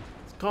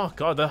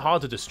 God, they're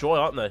hard to destroy,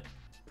 aren't they?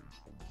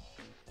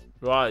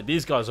 Right,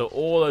 these guys are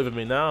all over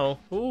me now.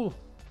 Ooh.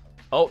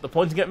 Oh, they're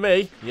pointing at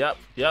me. Yep,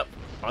 yep.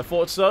 I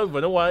thought so.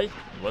 Run away.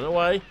 Run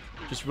away.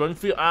 Just run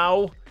for your...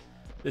 Ow.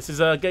 This is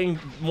getting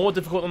more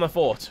difficult than I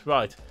thought.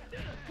 Right.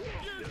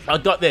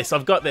 I've got this.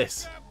 I've got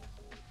this.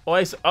 Oh,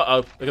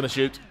 uh-oh. They're going to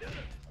shoot.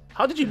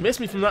 How did you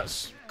miss me from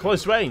that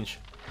close range?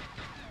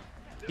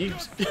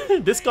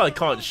 This guy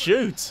can't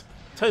shoot.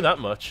 I'll tell you that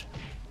much.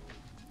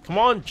 Come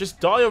on.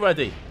 Just die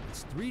already.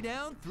 It's 3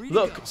 down, 3 to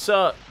Look, go.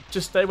 sir.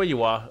 Just stay where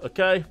you are,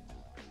 okay?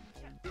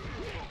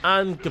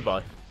 And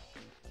goodbye.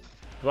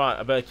 Right,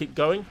 I better keep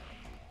going.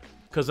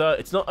 Because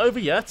it's not over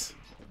yet.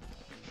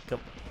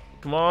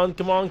 Come on,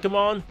 come on, come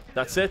on.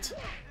 That's it.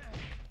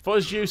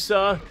 Fuzz you,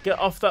 sir. Get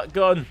off that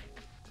gun.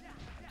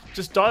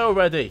 Just die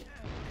already.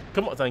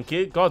 Come on, thank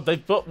you. God,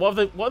 they've got... What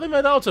are they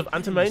made out of?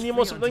 Antimanium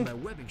or something? My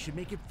webbing should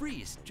make it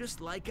freeze, just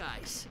like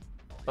ice.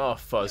 Oh,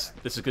 Fuzz.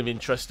 This is going to be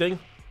interesting.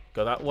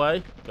 Go that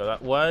way. Go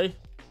that way.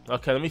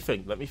 Okay, let me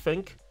think. Let me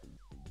think.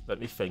 Let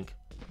me think.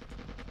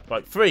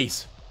 Right,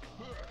 freeze.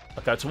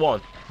 Okay, to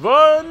 1.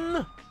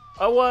 Run!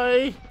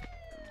 Away!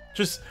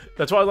 Just,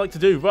 that's what I like to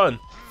do. Run.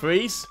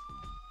 Freeze.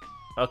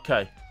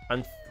 Okay.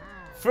 And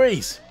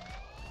freeze.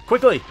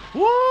 Quickly.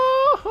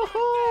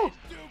 Woo!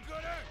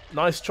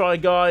 Nice try,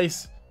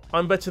 guys.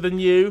 I'm better than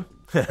you.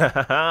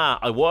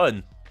 I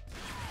won.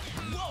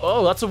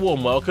 Oh, that's a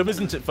warm welcome,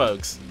 isn't it,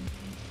 folks?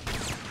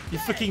 You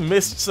freaking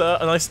missed, sir,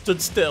 and I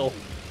stood still.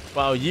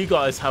 Wow, you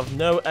guys have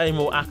no aim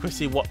or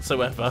accuracy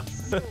whatsoever.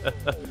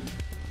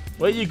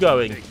 Where are you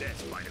going? Take that,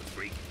 spider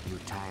freak. You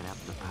tied up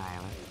the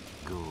pilot?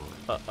 Good.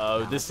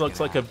 Uh-oh, this looks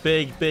like a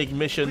big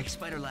mission. Quick,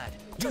 Spider Lad.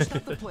 You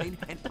stop the plane,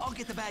 and I'll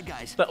get the bad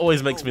guys. That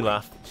always makes me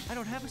laugh. I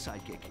don't have a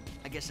sidekick.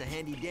 I guess a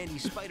handy-dandy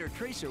spider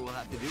tracer will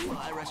have to do while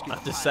I rescue I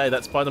have the to say,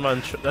 that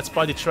that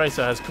Spidey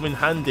Tracer has come in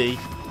handy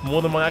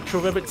more than my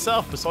actual web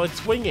itself, besides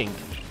swinging.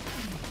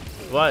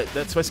 Right,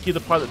 let's rescue the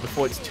pilot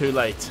before it's too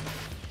late.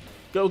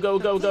 Go, go,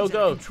 go, go,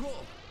 go.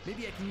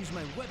 Maybe I can use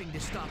my webbing to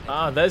stop it.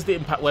 Ah, there's the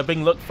impact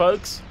webbing. Look,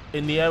 folks,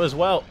 in the air as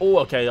well. Oh,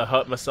 okay, I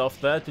hurt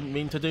myself there. Didn't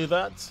mean to do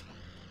that.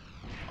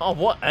 Oh,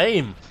 what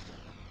aim.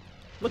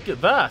 Look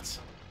at that.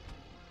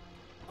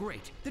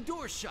 Great, the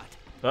door's shut.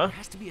 Huh? There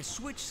has to be a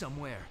switch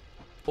somewhere.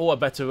 Oh, I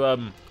better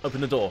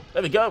open the door.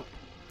 There we go.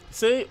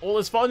 See, all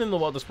is fine in the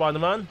world of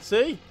Spider-Man.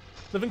 See,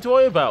 nothing to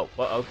worry about.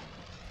 Uh-oh,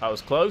 that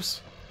was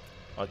close.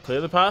 I'll clear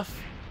the path.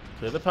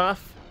 Clear the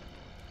path.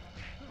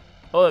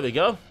 Oh, there we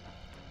go.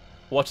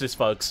 Watch this,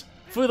 folks.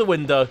 Through the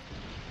window.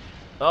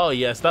 Oh,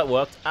 yes, that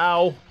worked.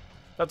 Ow.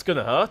 That's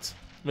gonna hurt.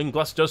 I mean,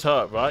 glass does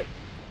hurt, right?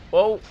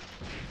 Oh.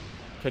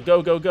 Okay,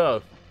 go, go,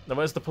 go. Now,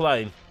 where's the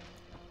plane?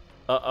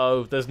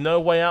 Uh-oh, there's no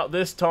way out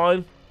this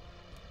time.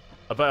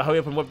 I better hurry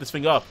up and whip this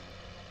thing up.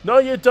 No,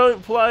 you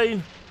don't,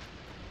 plane.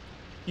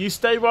 You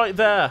stay right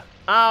there.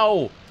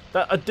 Ow.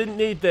 I didn't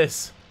need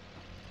this.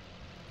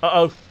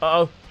 Uh-oh,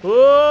 uh-oh.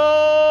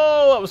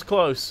 Whoa, that was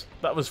close.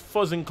 That was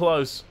fuzzing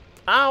close.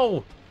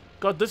 Ow.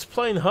 God, this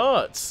plane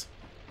hurts.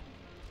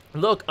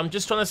 Look, I'm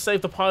just trying to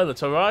save the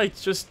pilot, alright?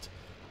 Just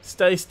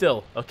stay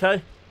still,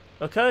 okay?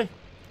 Okay?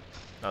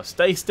 Now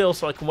stay still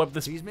so I can web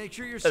this. Please make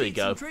sure your There we seats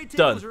go. and tray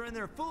Done. tables are in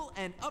their full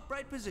and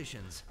upright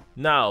positions.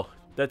 Now,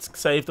 let's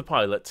save the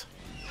pilot.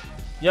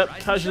 Yep,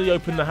 casually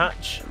open the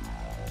hatch.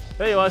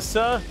 There you are,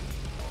 sir.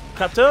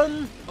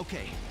 Captain.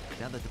 Okay,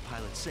 now that the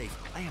pilot's safe,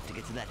 I have to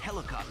get to that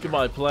helicopter.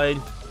 Goodbye,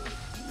 plane.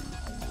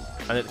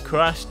 And it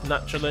crashed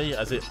naturally,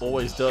 as it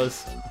always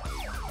does.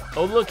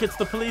 Oh, look, it's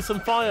the police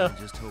on fire.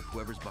 I just hope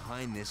whoever's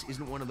behind this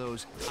isn't one of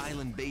those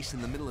island base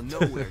in the middle of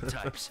nowhere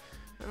types.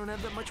 I don't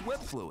have that much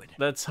web fluid.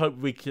 Let's hope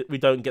we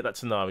don't get that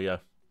scenario.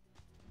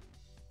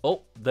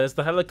 Oh, there's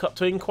the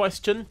helicopter in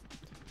question.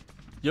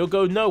 You'll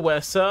go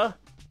nowhere, sir.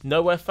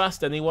 Nowhere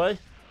fast, anyway.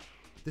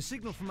 The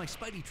signal from my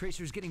Spidey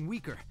tracer is getting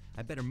weaker.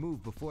 I better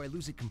move before I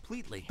lose it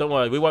completely. Don't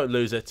worry, we won't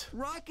lose it.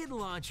 Rocket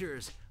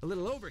launchers! A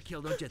little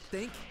overkill, don't you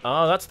think?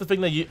 Ah, that's the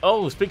thing that you...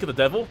 Oh, speak of the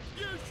devil.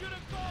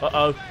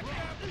 Uh-oh.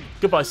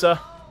 Goodbye, sir.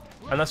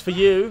 And as for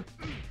you,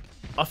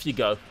 off you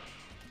go.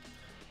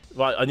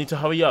 Right, I need to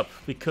hurry up,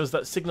 because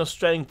that signal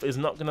strength is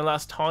not going to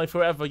last high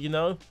forever, you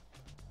know?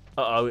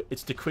 Uh-oh,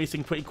 it's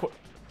decreasing pretty quick.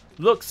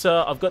 Look,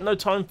 sir, I've got no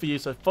time for you,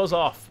 so fuzz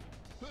off.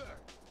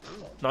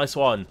 Nice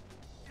one.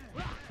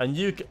 And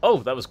you... Oh,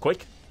 that was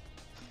quick.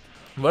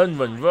 Run,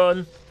 run,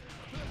 run.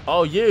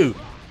 Oh, you.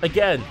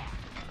 Again.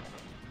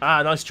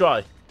 Ah, nice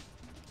try.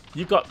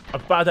 You've got a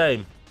bad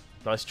aim.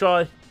 Nice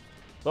try.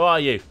 Where are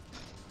you?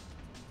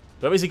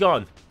 Where is he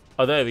gone?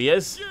 Oh, there he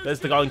is. There's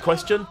the guy in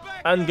question.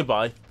 And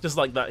goodbye. Just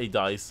like that, he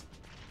dies.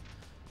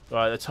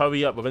 Right, let's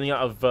hurry up. We're running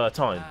out of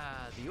time.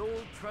 Ah, the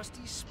old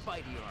trusty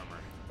Spidey armor.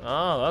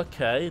 Oh,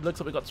 okay. Looks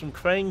like we've got some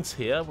cranes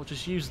here. We'll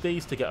just use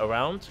these to get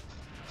around.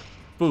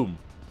 Boom.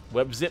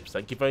 Web zips.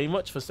 Thank you very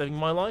much for saving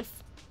my life.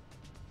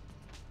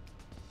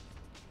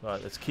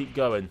 Right, let's keep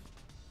going.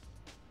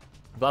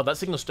 Wow, that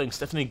signal strength's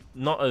definitely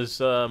not as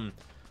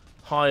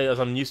high as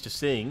I'm used to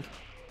seeing.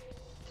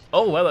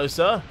 Oh, hello,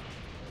 sir.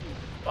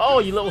 Oh,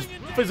 you little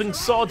fizzing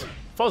sod.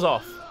 Fuzz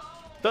off.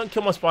 Don't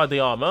kill my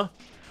Spidey armor.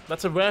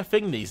 That's a rare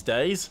thing these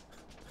days.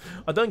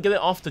 I don't get it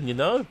often, you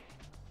know.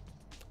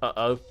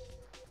 Uh-oh.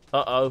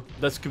 Uh-oh.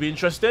 This could be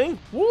interesting.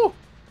 Woo!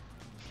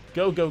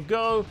 Go, go,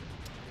 go.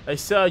 Hey,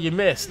 sir, you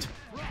missed.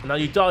 And now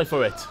you die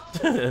for it.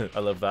 I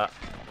love that.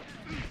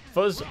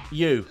 Fuzz,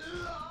 you.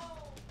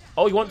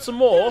 Oh, you want some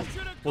more?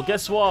 Well,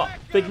 guess what?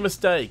 Big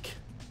mistake.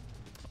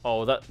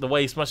 Oh, the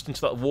way he smashed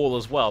into that wall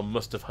as well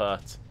must have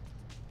hurt.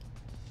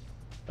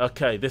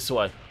 Okay, this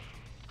way.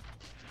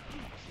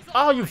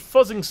 Oh, you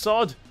fuzzing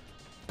sod.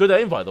 Good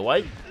aim, by the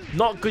way.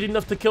 Not good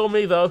enough to kill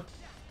me, though.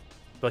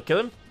 Did I kill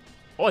him?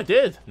 Oh, I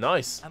did.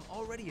 Nice. I'm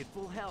already at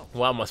full health.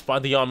 Wow, my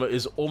Spidey armor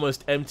is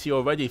almost empty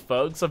already,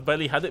 folks. I've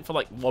barely had it for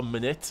like 1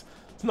 minute.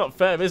 It's not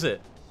fair, is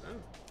it?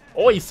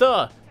 Oi,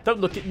 sir.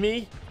 Don't look at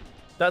me.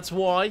 That's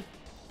why.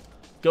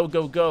 Go,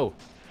 go, go.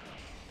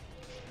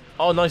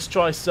 Oh, nice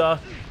try, sir.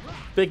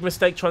 Big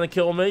mistake trying to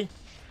kill me.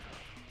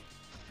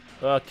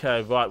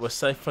 Okay, right. We're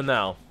safe for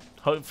now.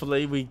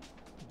 Hopefully, we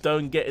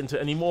don't get into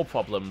any more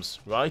problems,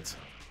 right?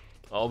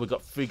 Oh, we've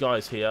got 3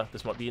 guys here.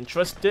 This might be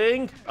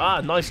interesting. Ah,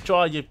 nice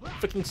try. You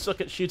freaking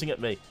suck at shooting at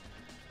me.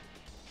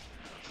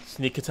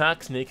 Sneak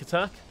attack, sneak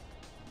attack.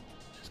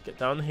 Just get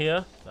down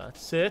here.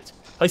 That's it.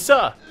 Hey,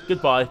 sir.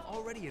 Goodbye.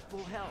 Already at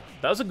full health.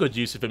 That was a good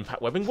use of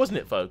impact webbing, wasn't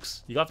it,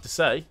 folks? You have to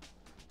say.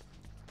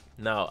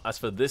 Now, as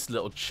for this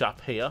little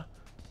chap here.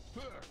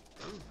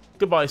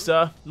 Goodbye,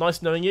 sir.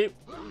 Nice knowing you.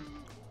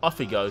 Off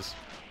he goes.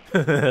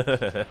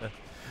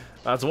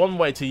 That's one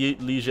way to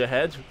lose your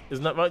head.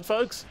 Isn't that right,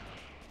 folks?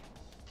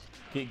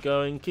 Keep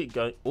going, keep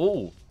going.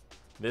 Oh,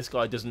 this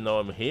guy doesn't know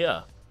I'm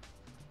here.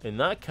 In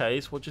that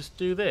case, we'll just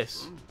do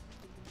this.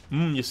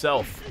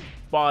 Yourself.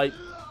 Bye.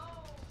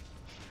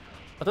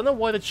 I don't know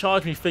why they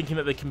charge me thinking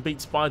that they can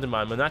beat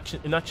Spider-Man when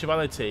in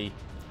actuality,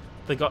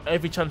 they got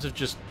every chance of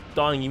just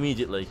dying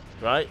immediately,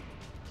 right?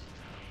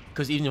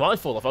 Because even if I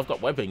fall off, I've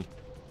got webbing.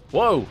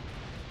 Whoa!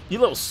 You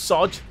little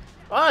sod!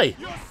 Aye!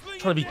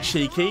 Trying to be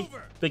cheeky.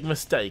 Big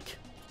mistake.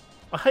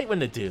 I hate when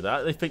they do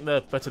that. They think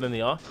they're better than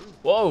they are.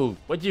 Whoa!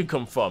 Where'd you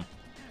come from?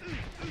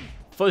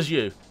 Fuzz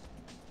you.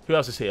 Who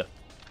else is here?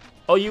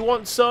 Oh, you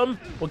want some?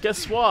 Well,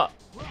 guess what?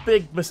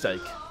 Big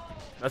mistake.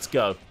 Let's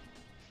go.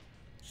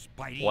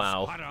 Spidey's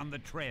Wow. hot on the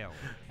trail.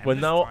 We're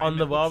this now time on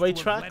the it looks railway to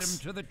have led tracks. him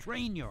to the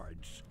train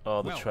yards.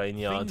 Oh, the Well, train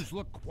yard. things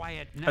look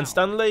quiet now, And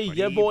Stanley, but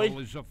yeah, boy. evil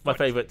is My afoot,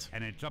 favourite.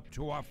 And it's up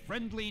to our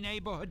friendly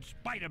neighborhood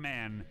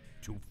Spider-Man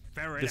to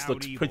ferret This out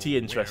looks evil pretty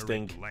where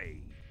interesting. it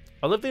lay.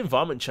 I love the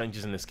environment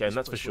changes in this game,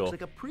 that's for Place sure. looks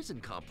like a prison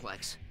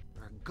complex.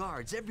 There are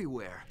guards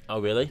everywhere. Oh,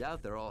 really?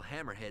 Doubt they're all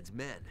Hammerhead's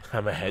men.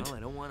 Hammerhead. Well, I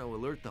don't want to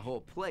alert the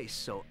whole place,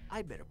 so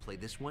I better play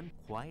this one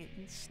quiet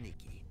and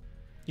sneaky.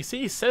 You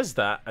see, he says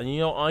that, and you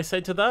know what I say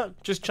to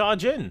that? Just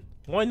charge in.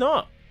 Why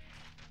not?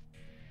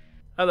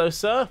 Hello,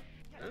 sir.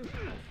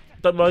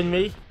 Don't mind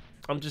me.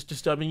 I'm just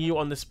disturbing you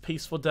on this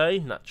peaceful day,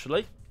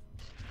 naturally.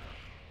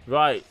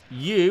 Right,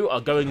 you are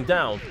going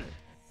down.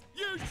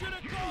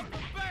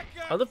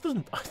 I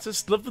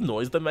just love the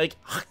noise they make.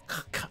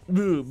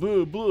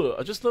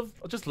 I just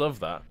love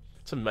that.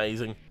 It's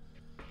amazing.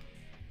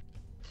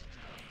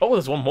 Oh,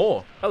 there's one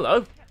more.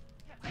 Hello.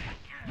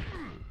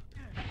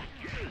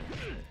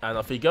 And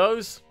off he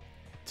goes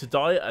to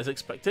die as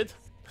expected.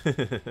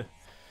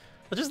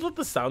 I just love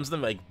the sounds they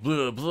make.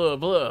 Blah blah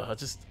blah.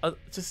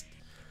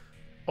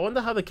 I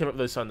wonder how they came up with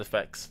those sound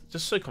effects.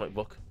 Just so comic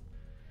book.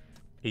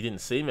 He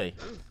didn't see me.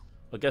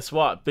 Well, guess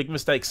what? Big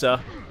mistake,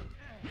 sir.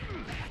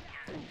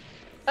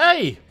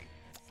 Hey!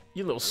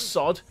 You little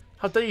sod.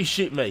 How dare you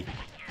shoot me?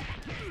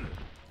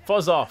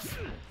 Fuzz off.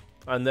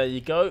 And there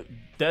you go.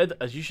 Dead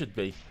as you should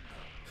be.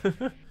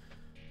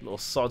 Little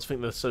sods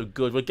think they're so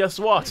good. Well, guess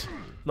what?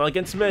 Not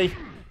against me.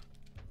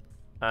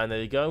 And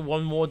there you go.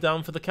 One more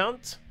down for the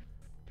count.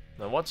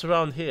 Now, what's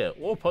around here?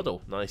 Oh,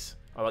 puddle. Nice.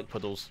 I like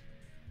puddles.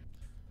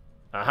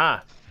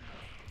 Aha.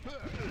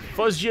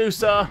 Fuzz you,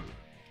 sir.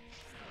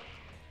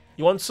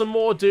 You want some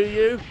more, do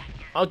you?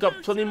 I've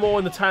got plenty more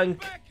in the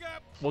tank.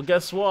 Well,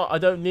 guess what? I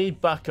don't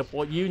need backup.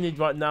 What you need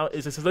right now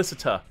is a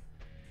solicitor.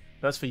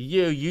 That's for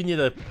you. You need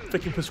a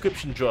freaking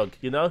prescription drug,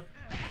 you know?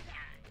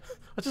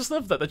 I just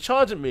love that. They're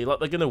charging me like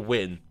they're going to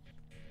win.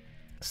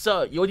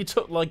 Sir, you already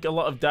took like a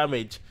lot of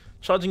damage.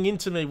 Charging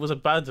into me was a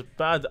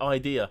bad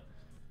idea.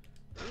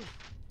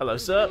 Hello,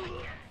 sir.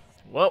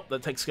 Well,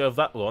 that takes care of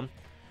that one.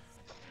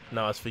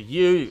 Now, as for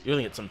you, you're going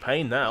to get some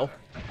pain now.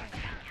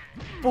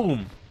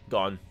 Boom.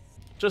 Gone.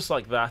 Just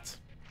like that.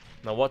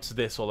 Now, what's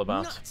this all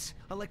about? Nuts!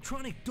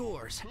 Electronic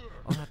doors.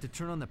 I'll have to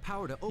turn on the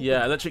power to open.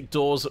 Yeah, electric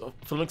doors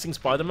for the mixing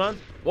Spider-Man.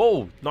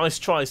 Whoa, nice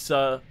try,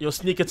 sir. Your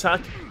sneak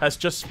attack has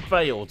just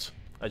failed.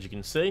 as you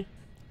can see.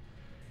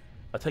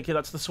 I take it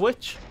that's the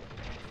switch.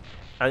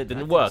 And it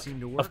didn't That work. seem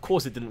to work. Of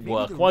course it didn't Maybe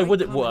work. the Why right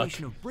would it work?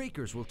 combination of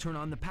breakers will turn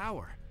on the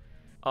power.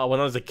 Oh, when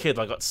I was a kid,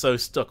 I got so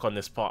stuck on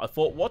this part. I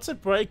thought, what's a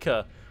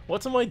breaker?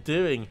 What am I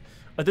doing?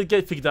 I did get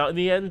it figured out in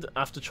the end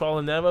after trial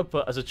and error,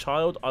 but as a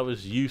child, I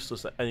was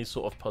useless at any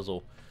sort of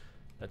puzzle.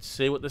 Let's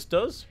see what this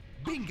does.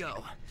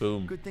 Bingo!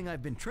 Boom. Good thing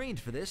I've been trained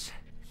for this.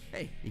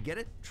 Hey, you get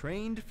it?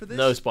 Trained for this?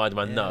 No,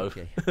 Spider-Man, Yeah, no.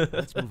 Okay,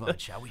 let's move on,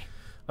 shall we?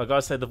 I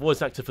gotta say, the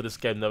voice actor for this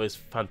game, though, is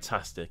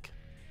fantastic.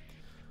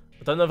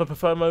 I don't know if I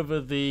prefer him over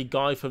the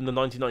guy from the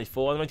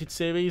 1994 animated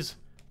series,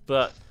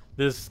 but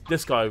there's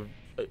this guy.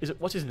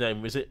 What's his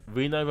name? Is it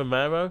Reno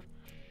Romero?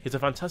 He's a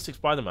fantastic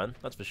Spider-Man,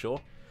 that's for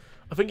sure.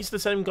 I think it's the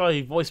same guy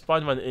who voiced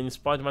Spider-Man in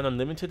Spider-Man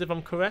Unlimited, if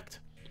I'm correct.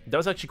 That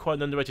was actually quite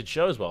an underrated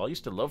show as well. I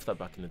used to love that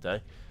back in the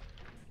day.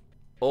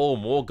 Oh,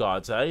 more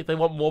guards, eh? They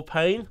want more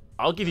pain?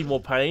 I'll give you more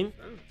pain.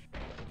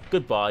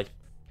 Goodbye.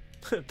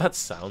 That's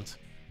sound.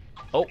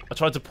 Oh, I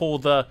tried to pull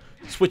the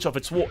switch off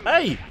its wall.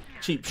 Hey!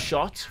 Cheap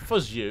shot.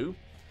 Fuzz you.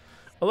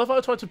 I love how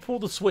I tried to pull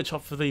the switch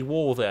off of the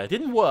wall there. It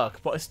didn't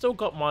work, but I still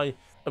got my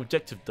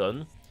objective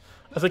done.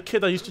 As a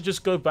kid, I used to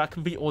just go back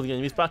and beat all the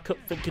enemies back up,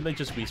 thinking they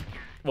just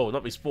well,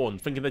 not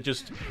respawned, thinking they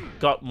just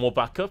got more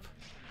backup.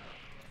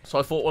 So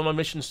I thought one of my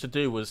missions to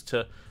do was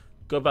to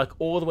go back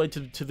all the way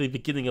to the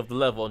beginning of the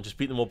level and just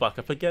beat them all back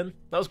up again.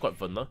 That was quite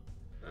fun, though.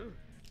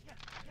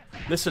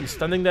 Listen,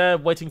 standing there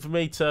waiting for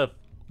me to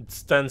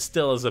stand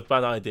still is a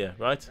bad idea,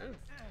 right?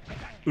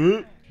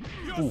 Your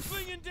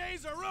swinging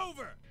days are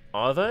over.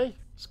 Are they?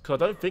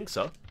 'Cause I don't think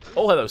so.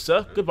 Oh, hello,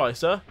 sir. Goodbye,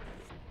 sir.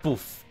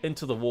 Boof.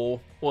 Into the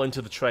wall. Or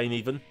into the train,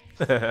 even.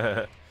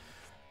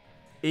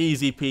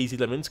 Easy peasy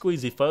lemon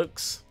squeezy,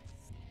 folks.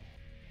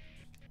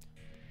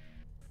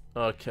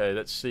 Okay,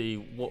 let's see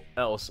what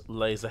else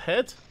lays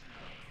ahead.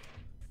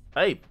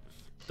 Hey,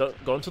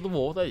 don't go onto the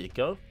wall. There you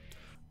go.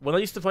 When I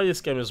used to play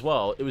this game as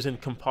well, it was in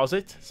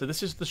composite, so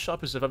this is the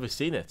sharpest I've ever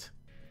seen it.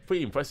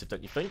 Pretty impressive,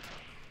 don't you think?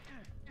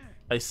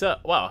 Hey, sir.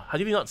 Wow, how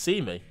did he not see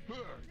me?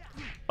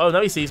 Oh,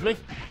 now he sees me.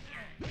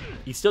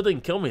 He still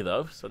didn't kill me,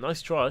 though, so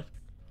nice try.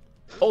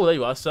 Oh, there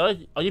you are, sir.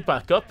 Are you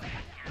back up?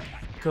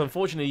 Because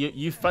unfortunately,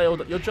 you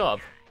failed at your job.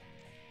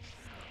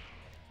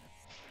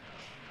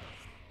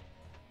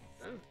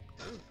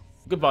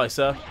 Goodbye,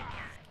 sir.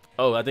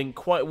 Oh, that didn't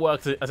quite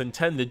work as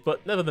intended,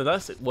 but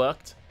nevertheless, it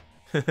worked.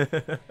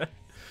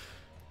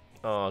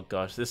 Oh,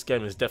 gosh, this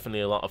game is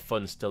definitely a lot of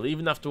fun still,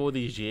 even after all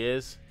these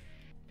years.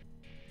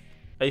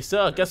 Hey,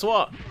 sir, guess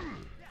what?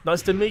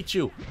 Nice to meet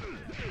you.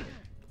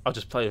 I'll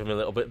just play with him a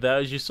little bit there,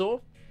 as you saw.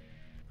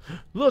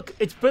 Look,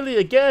 it's Billy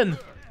again.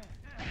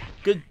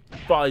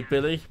 Goodbye,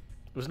 Billy.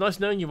 It was nice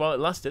knowing you while it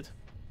lasted.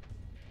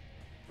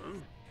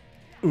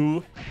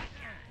 Ooh.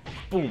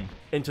 Boom.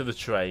 Into the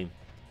train.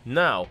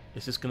 Now,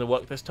 is this going to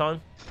work this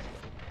time?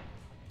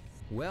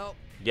 Well,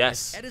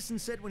 yes. as Edison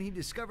said when he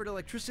discovered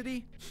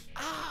electricity,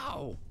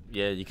 ow!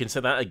 Yeah, you can say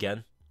that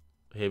again.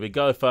 Here we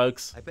go,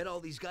 folks. I bet all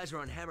these guys are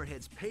on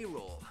Hammerhead's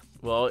payroll.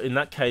 Well, in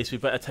that case, we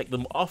better take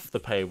them off the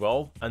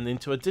payroll and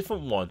into a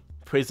different one.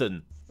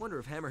 Prison. Wonder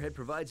if Hammerhead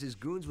provides his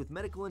goons with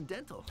medical and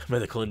dental.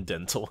 Medical and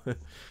dental. Can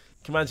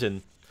you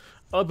imagine?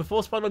 Oh,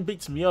 before Spider-Man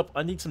beats me up,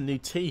 I need some new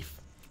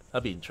teeth.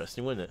 That'd be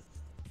interesting, wouldn't it?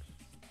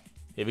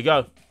 Here we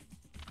go.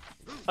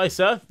 Hi,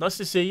 sir. Nice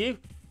to see you.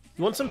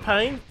 You want some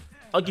pain?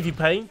 I'll give you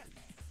pain.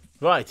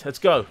 Right, let's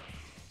go.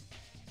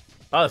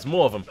 Ah, there's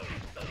more of them.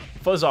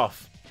 Fuzz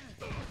off.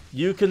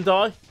 You can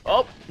die.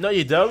 Oh, no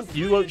you don't.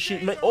 You won't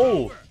shoot me.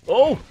 Oh,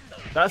 oh,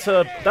 that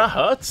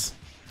hurts.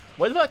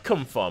 Where did that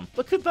come from?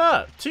 Look at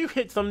that. 2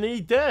 hits, I'm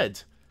nearly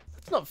dead.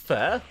 That's not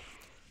fair.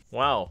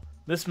 Wow,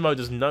 this mode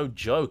is no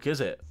joke,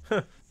 is it?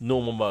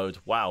 Normal mode.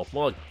 Wow,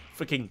 more like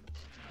freaking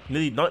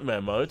nearly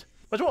nightmare mode.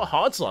 Imagine what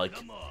hard's like.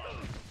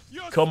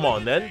 Come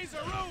on, then.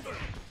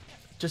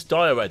 Just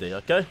die already,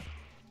 okay?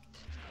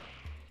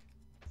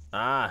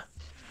 Ah,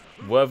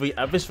 worthy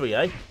adversary,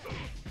 eh?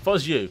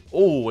 Fuzz you.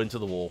 Oh, into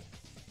the wall.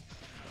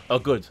 Oh,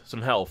 good.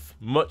 Some health.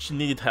 Much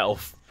needed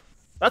health.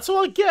 That's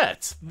all I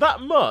get.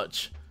 That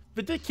much.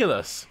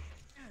 Ridiculous.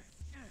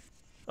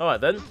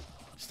 Alright then.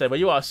 Stay where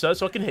you are, sir,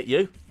 so I can hit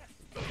you.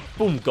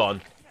 Boom,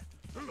 gone.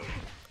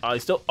 I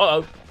still...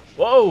 Uh-oh.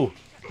 Whoa.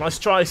 Nice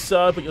try,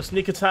 sir, but your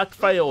sneak attack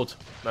failed.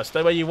 Now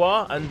stay where you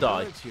are and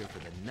die. It's here for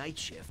the night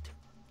shift.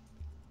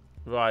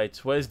 Right,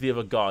 where's the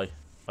other guy?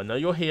 I know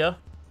you're here.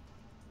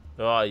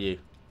 Where are you?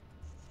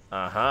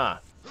 Aha.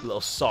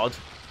 Little sod.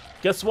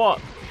 Guess what?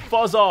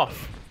 Fuzz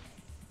off.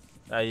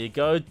 There you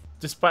go.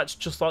 Dispatch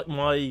just like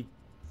my...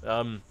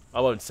 I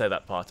won't say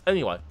that part.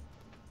 Anyway.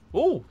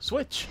 Ooh,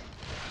 switch.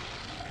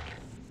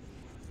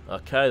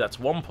 Okay, that's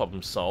one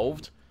problem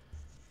solved.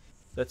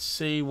 Let's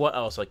see what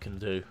else I can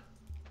do.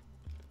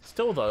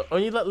 Still though,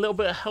 only that little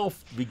bit of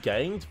health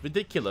regained.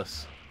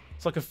 Ridiculous.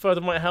 It's like a third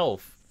of my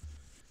health.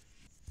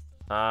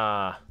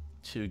 Ah,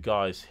 2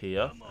 guys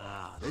here.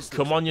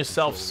 Come on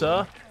yourself,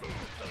 sir.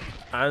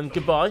 And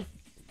goodbye.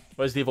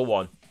 Where's the other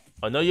one?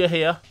 I know you're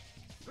here.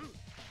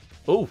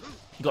 Ooh,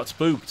 you got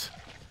spooked.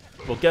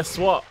 Well, guess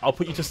what? I'll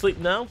put you to sleep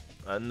now.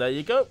 And there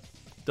you go.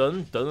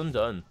 Done, done, and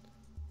done.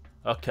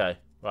 Okay,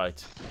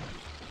 Right.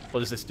 What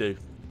does this do?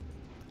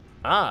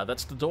 Ah,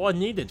 that's the door I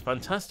needed.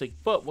 Fantastic.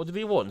 But what do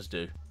the other ones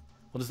do?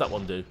 What does that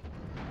one do?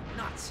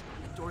 Nuts.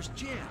 The door's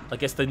jammed. I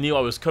guess they knew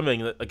I was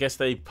coming. I guess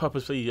they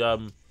purposely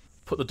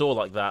put the door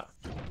like that.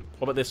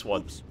 What about this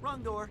one? Oops,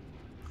 wrong door.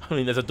 I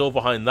mean, there's a door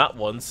behind that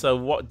one, so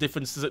what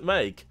difference does it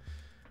make?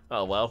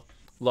 Oh well.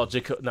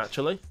 Logic,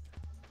 naturally.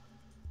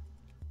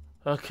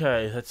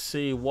 Okay, let's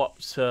see what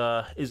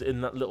is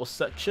in that little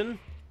section.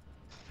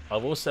 I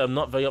will say I'm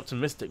not very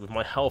optimistic with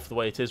my health the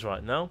way it is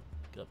right now.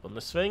 Get up on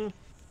this thing.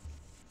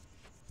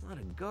 A lot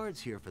of guards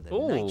here for the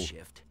Ooh. night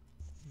shift.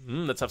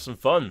 Let's have some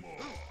fun.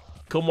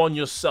 Come on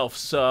yourself,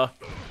 sir.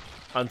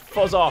 And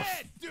fuzz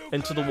off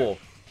into the wall.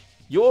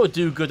 You're a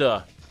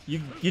do-gooder.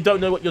 You don't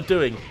know what you're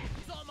doing.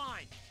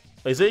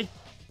 Is he?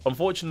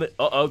 Unfortunately...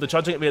 Uh-oh, they're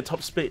trying to get me at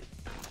top speed.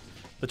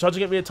 They're trying to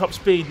get me at top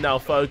speed now,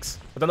 folks.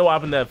 I don't know what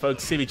happened there,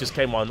 folks. Siri just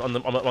came on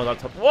my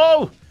laptop.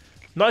 Whoa!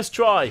 Nice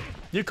try.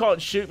 You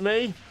can't shoot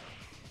me.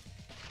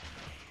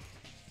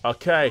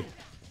 Okay.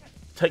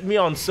 Take me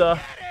on, sir.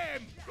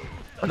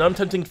 I know I'm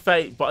tempting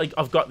fate, but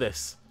I've got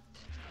this.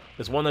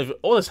 There's one over...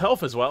 Oh, there's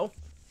health as well.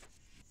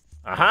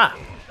 Aha!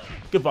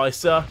 Goodbye,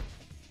 sir.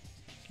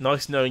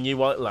 Nice knowing you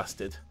while it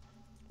lasted.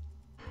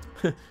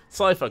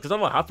 Cypher, because I don't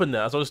know what happened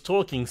there. As I was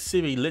talking,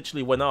 Siri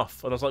literally went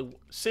off. And I was like,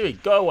 Siri,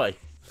 go away.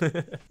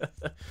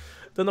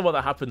 Don't know what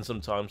that happens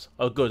sometimes.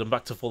 Oh, good. I'm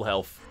back to full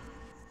health.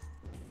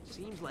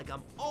 Seems like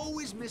I'm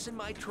always missing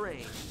my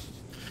train.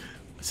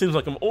 Seems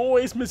like I'm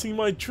always missing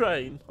my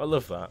train. I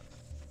love that.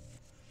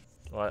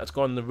 Alright, let's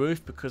go on the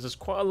roof because there's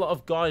quite a lot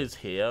of guys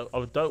here.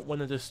 I don't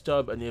want to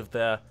disturb any of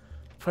their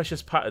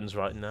precious patterns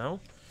right now.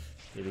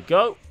 Here we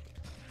go.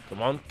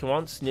 Come on, come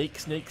on. Sneak,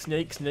 sneak,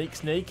 sneak, sneak,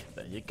 sneak.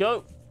 There you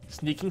go.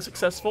 Sneaking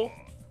successful.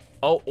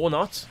 Oh, or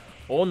not.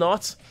 Or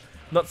not.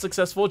 Not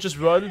successful. Just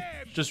run.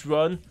 Just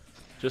run.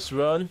 Just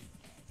run.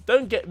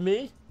 Don't get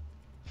me.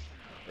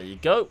 There you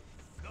go.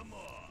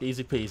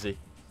 Easy peasy.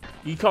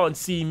 You can't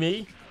see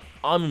me.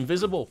 I'm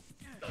invisible.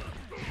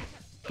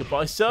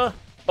 Goodbye, sir.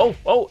 Oh,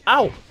 oh,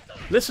 ow.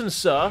 Listen,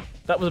 sir.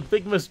 That was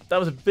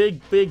a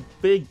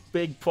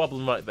big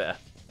problem right there.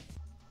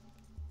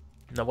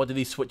 Now, what do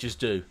these switches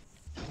do?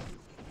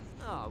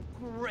 Oh,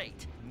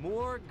 great.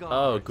 More guards.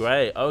 Oh,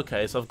 great.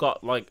 Okay, so I've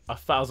got like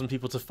 1,000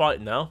 people to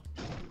fight now.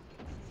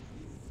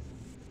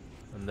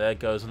 And there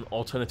goes an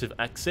alternative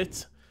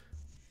exit.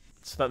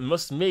 So that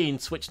must mean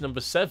switch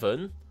number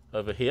 7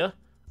 over here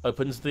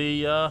opens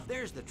the...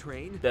 There's the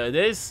train. There it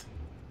is.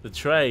 The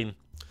train.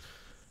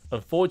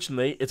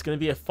 Unfortunately, it's going to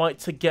be a fight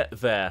to get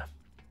there.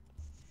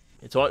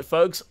 It's alright,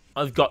 folks.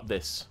 I've got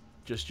this.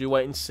 Just you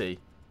wait and see.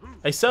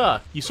 Hey,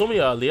 sir. You saw me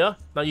earlier.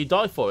 Now you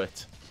die for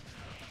it.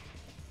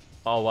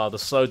 Oh, wow. The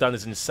slowdown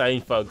is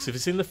insane, folks. Have you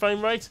seen the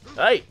frame rate?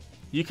 Hey,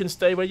 you can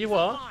stay where you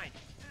are.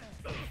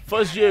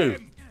 Fuzz you.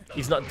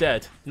 He's not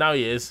dead. Now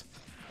he is.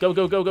 Go,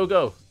 go, go, go,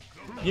 go.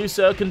 You,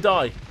 sir, can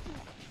die.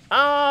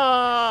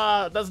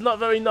 Ah, that's not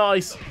very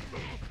nice.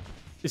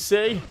 You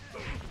see?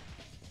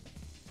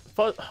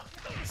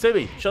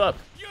 Siri, shut up.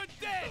 You're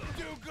dead,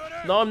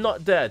 do-gooder. No, I'm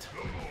not dead.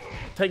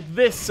 Take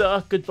this,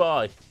 sir.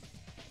 Goodbye.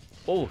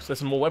 Oh, so there's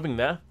some more webbing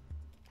there.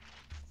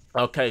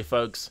 Okay,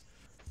 folks.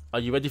 Are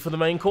you ready for the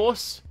main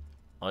course?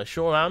 I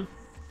sure am.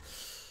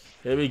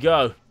 Here we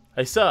go.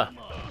 Hey, sir.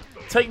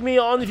 Take me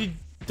on if you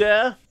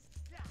dare.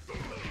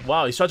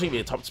 Wow, he's trying to get me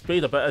at top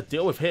speed. I better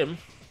deal with him.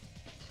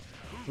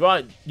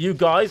 Right, you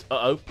guys.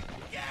 Uh-oh.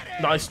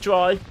 Nice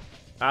try.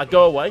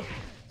 Go away.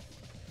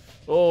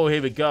 Oh,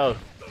 here we go.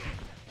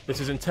 This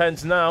is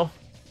intense now.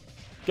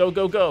 Go,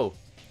 go, go.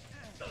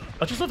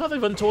 I just love how they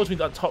run towards me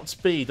at top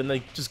speed and they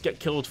just get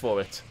killed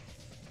for it.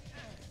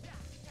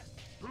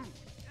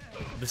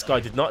 This guy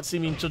did not see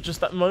me until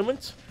just that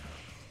moment.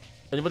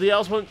 Anybody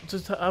else want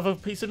to have a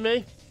piece of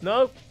me?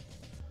 No?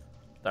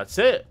 That's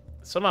it.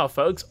 Somehow,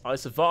 folks, I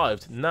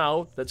survived.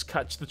 Now, let's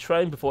catch the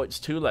train before it's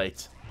too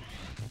late.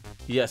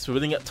 Yes, we're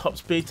running at top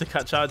speed to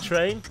catch our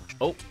train.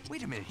 Oh.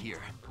 Wait a minute here.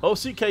 Oh,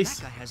 suitcase.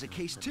 That guy has a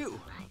case too.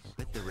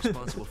 Bet they're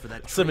responsible for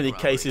that. So many train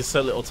robbery. cases,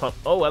 so little time.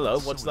 Oh, hello.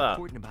 What's So that?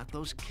 important about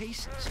those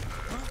cases.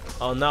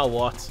 Oh, now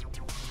what?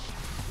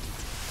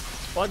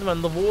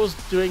 Spider-Man, the war's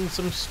doing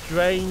some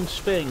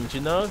strange things,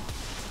 you know?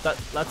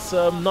 That's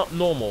not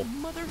normal.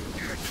 Mother.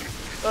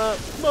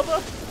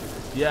 Mother?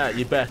 Yeah,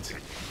 you bet.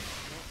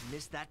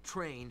 Miss that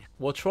train.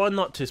 We'll try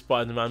not to,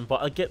 Spider-Man,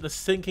 but I get the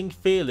sinking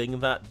feeling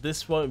that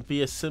this won't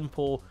be as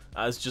simple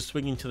as just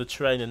swinging to the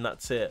train and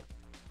that's it.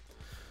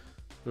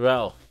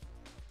 Well,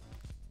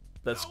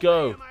 let's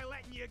go.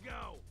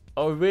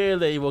 Oh,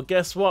 really? Well,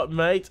 guess what,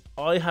 mate?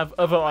 I have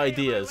other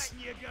ideas.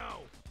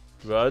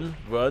 Run,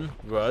 run,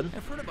 run.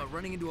 I've heard about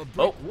running into a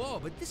brick wall,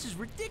 but this is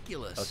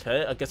ridiculous.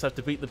 Okay, I guess I have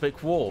to beat the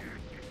brick wall.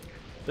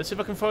 Let's see if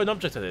I can throw an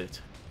object at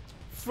it.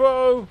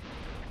 Throw!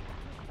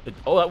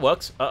 Oh, that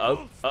works.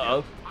 Uh-oh.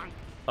 Uh-oh.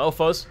 Oh,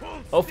 fuzz.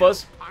 Oh,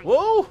 fuzz.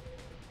 Whoa!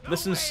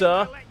 Listen,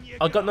 sir.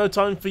 I've got no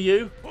time for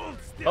you.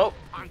 Oh,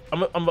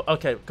 I'm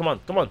okay. Come on,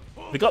 come on.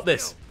 We got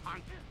this.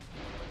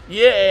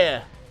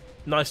 Yeah!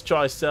 Nice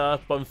try, sir.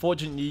 But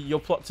unfortunately, your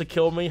plot to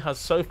kill me has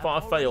so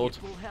far failed.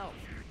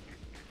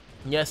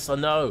 Yes, I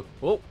know.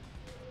 Oh,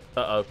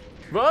 Uh-oh.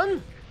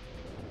 Run!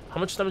 How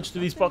much damage do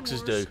these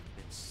boxes do?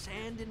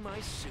 Sand in my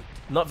suit.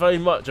 Not very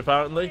much,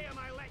 apparently.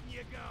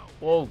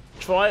 Well,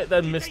 try it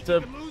then,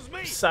 Mr.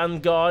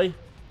 Sand Guy.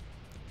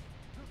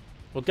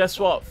 Well, guess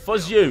what?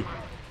 Fuzz you.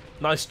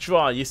 Nice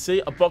try. You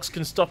see, a box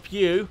can stop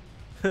you.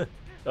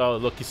 Oh,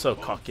 look, he's so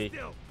cocky.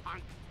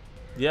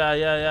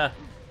 Yeah.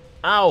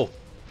 Ow!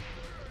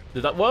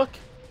 Did that work?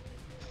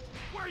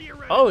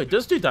 Oh, it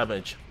does do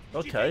damage.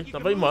 Okay,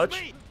 not very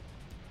much.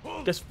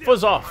 Just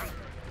fuzz off.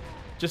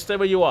 Just stay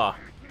where you are.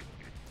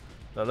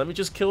 Now, let me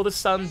just kill this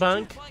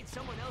sandbank.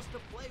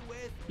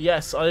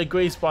 Yes, I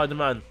agree,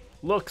 Spider-Man.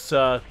 Look,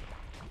 sir.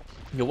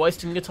 You're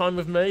wasting your time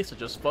with me, so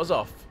just fuzz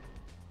off.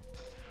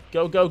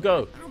 Go, go,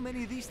 go. How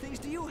many of these things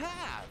do you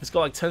have? He's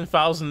got like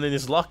 10,000 in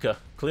his locker,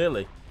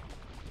 clearly.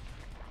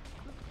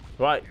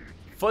 Right,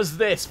 fuzz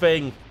this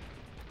thing.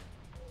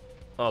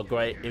 Oh,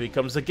 great. Here he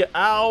comes again.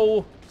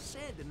 Ow!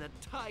 Sand in the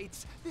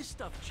tights. This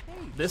stuff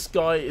changed. This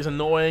guy is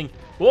annoying.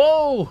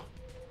 Whoa!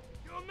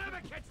 You'll never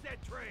catch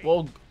that train.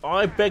 Well,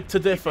 I beg to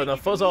differ. Now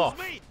fuzz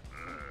off.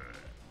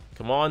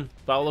 Come on,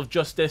 battle of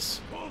justice.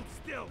 Hold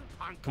still,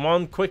 punk. Come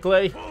on,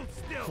 quickly. Hold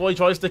still. Before he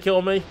tries to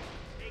kill me.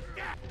 Take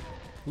that.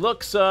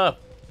 Look, sir.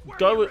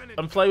 Go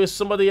and play with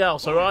somebody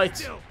else, alright?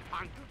 Still,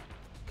 punk.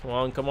 Come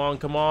on, come on,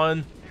 come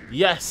on.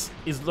 Yes,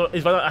 he's run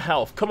out of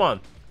health. Come on.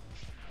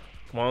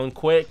 Come on,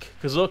 quick.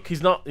 Because look,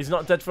 he's not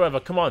dead forever.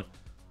 Come on.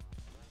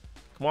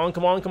 Come on,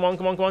 come on, come on,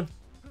 come on, come on.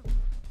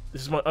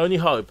 This is my only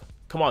hope.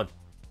 Come on.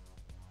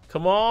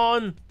 Come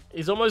on.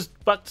 He's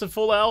almost back to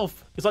full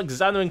health. He's like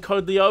Xana and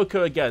Code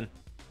Lyoko again.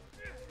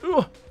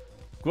 Ooh.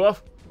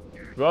 Gruff.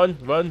 Run,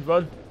 run,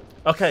 run.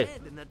 Okay.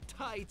 Sand in the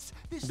tights.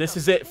 This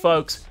is it,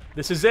 folks.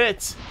 This is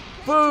it.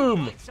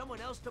 Boom.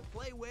 Someone else to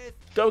play with.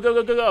 Go, go,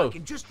 go, go, go.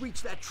 Can just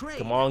reach that train.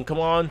 Come on, come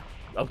on.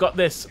 I've got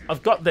this.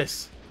 I've got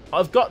this.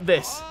 I've got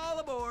this. All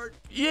aboard.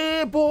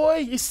 Yeah, boy.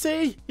 You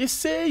see? You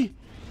see?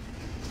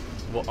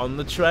 We're on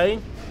the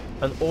train,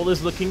 and all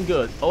is looking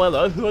good. Oh,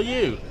 hello. Who are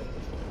you?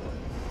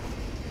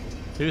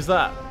 Who's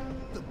that?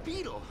 The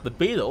Beetle. The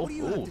Beetle? What do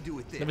you have to do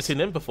with this? Never seen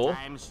him before.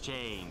 Times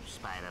change,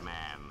 Spider-Man.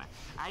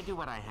 I do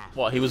what I have.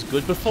 What, he was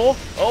good before?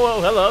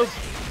 Oh, hello.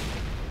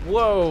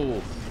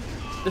 Whoa.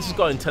 This has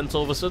got intense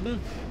all of a sudden.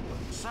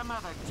 Some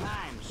other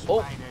time,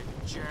 Oh. Spider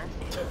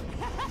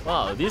jerk.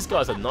 Wow, these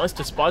guys are nice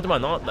to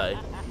Spider-Man, aren't they?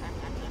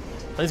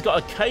 And he's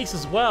got a case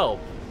as well.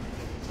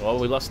 Well,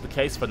 we lost the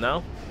case for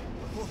now.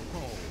 Oh,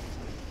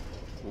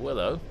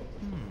 hello.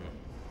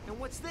 And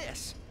what's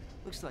this?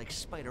 Looks like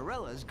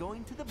Spiderella's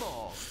going to the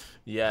ball.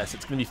 Yes,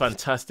 it's going to be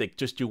fantastic.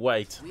 Just you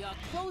wait. We are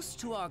close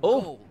to our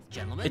Oh, goal,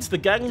 gentlemen. it's the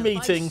gang The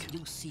meeting. device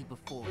you see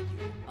before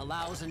you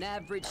allows an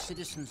average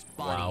citizen's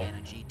body Wow.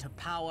 energy to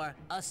power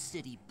a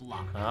city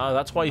block. Ah,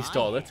 that's why you In my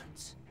stole it.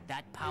 hands,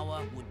 that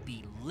power would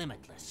be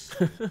limitless.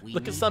 We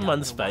Look at need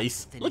Sandman's Dr. White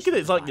face. to finish Look at it, the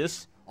it's like device.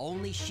 this.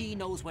 Only she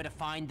knows where to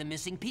find the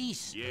missing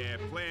piece. Yeah,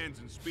 plans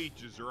and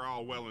speeches are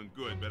all well and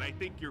good, but I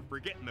think you're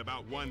forgetting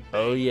about one thing.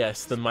 Oh,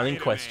 yes, the man in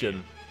Spider-Man.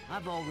 question.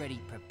 I've already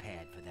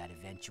prepared for that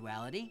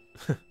eventuality.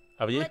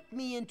 Have you? Let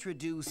me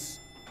introduce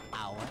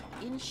our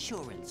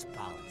insurance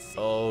policy.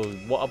 Oh,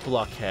 what a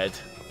blockhead.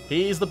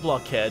 He's the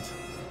blockhead.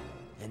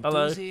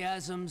 Hello.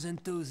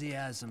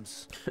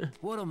 Enthusiasms.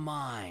 What are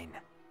mine?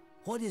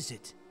 What is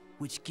it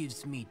which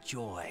gives me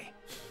joy?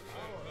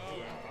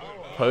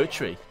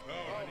 Poetry.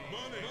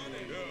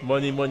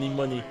 Money, money,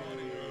 money.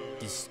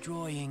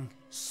 Destroying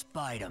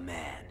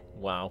Spider-Man.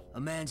 Wow. A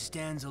man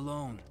stands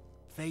alone,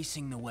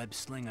 facing the web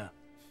slinger.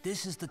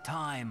 This is the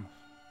time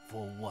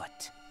for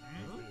what?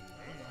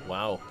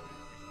 Wow.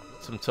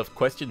 Some tough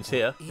questions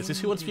here. Is this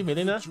Who Wants to Be a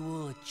Millionaire?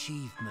 Individual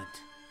achievement.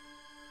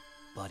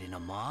 But in a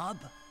mob?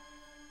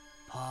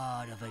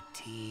 Part of a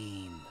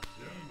team.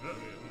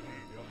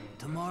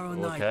 Tomorrow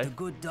night, Okay. the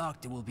good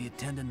doctor will be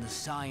attending the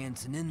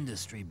Science and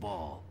Industry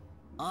Ball.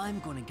 I'm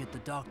gonna get the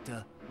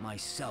doctor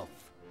myself.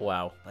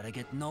 Wow. But I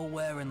get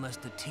nowhere unless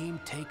the team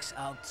takes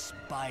out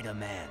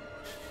Spider-Man.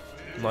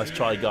 Nice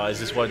try, guys.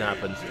 This won't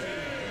happen.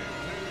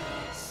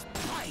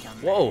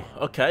 Spider-Man! Whoa,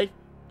 okay.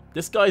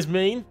 This guy's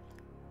mean.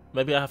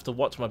 Maybe I have to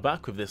watch my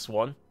back with this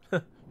one.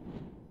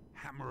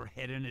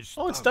 Hammerhead and his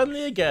Oh, it's thugs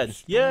Stanley again.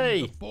 stormed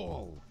Yay. The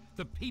ball.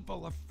 The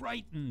people are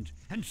frightened,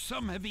 and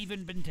some have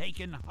even been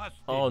taken hostage.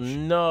 Oh,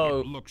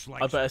 no. It looks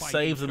like I better Spidey's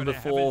save them gonna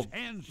have before his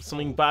hands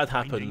something full bad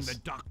finding happens. the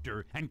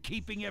doctor and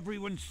keeping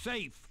everyone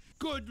safe.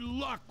 Good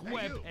luck,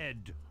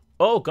 Webhead.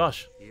 Oh,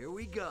 gosh. Here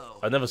we go.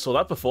 I never saw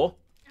that before.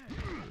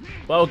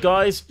 Well,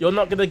 guys, you're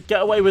not going to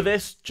get away with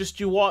this. Just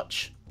you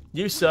watch.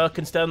 You, sir,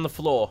 can stay on the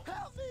floor.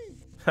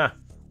 Ha.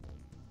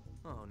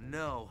 Oh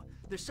no.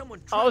 There's someone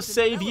trapped I'll in the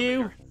save you.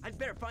 elevator. I'd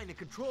better find the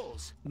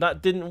controls.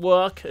 That didn't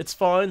work. It's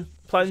fine.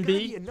 Plan There's gotta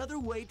be B. another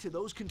way to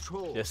those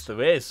controls. Yes,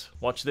 there is.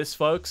 Watch this,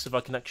 folks, if I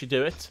can actually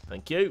do it.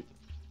 Thank you.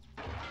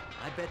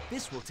 I bet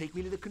this will take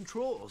me to the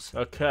controls.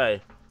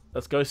 Okay.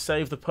 Let's go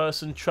save the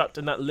person trapped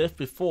in that lift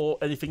before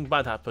anything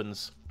bad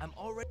happens. I'm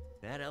already.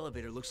 That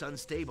elevator looks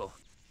unstable.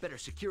 Better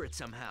secure it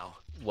somehow.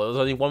 Well, there's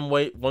only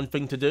one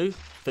thing to do.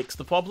 Fix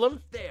the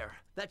problem. There.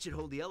 That should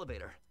hold the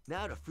elevator.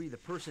 Now to free the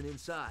person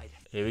inside.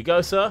 Here we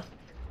go, sir.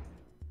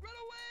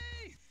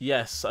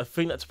 Yes, I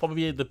think that's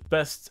probably the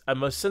best and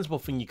most sensible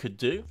thing you could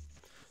do.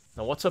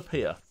 Now, what's up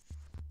here?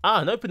 Ah,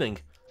 an opening.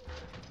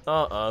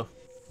 Uh-oh.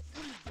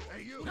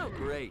 Oh,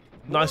 great.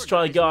 Nice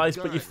try, guys,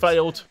 but you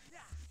failed.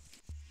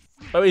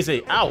 Where is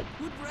he? Ow!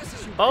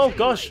 Oh,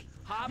 gosh.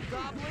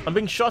 I'm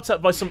being shot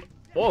at by some...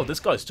 Whoa, this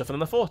guy's tougher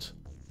than I thought.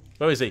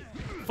 Where is he?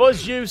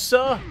 Fuzz you,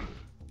 sir!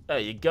 There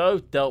you go.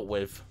 Dealt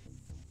with.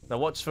 Now,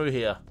 what's through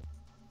here?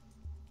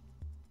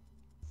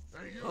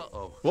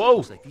 Uh-oh. Whoa!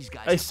 Looks like these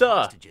guys Hey, have sir!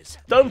 hostages.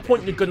 Don't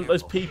point your gun at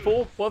those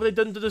people. What have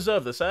they done to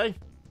deserve this, eh?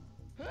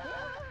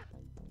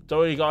 Don't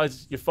worry,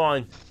 guys. You're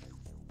fine.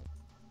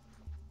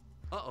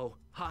 Uh-oh.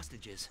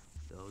 Hostages.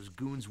 Those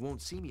goons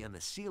won't see me on the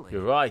ceiling.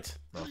 You're right.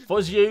 Now,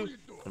 fuzz you.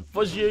 And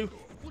fuzz you.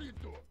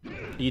 Are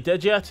you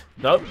dead yet?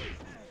 Nope.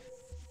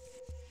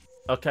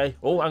 Okay.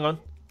 Oh, hang on.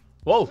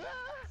 Whoa.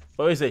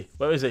 Where is he?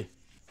 Where is he?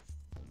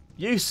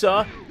 You,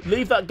 sir.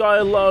 Leave that guy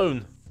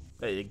alone.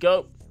 There you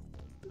go.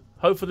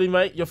 Hopefully,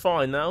 mate, you're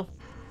fine now.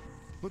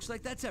 Looks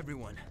like that's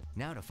everyone.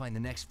 Now to find the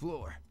next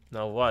floor.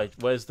 Now, right.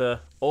 Where's the...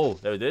 Oh,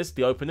 there it is.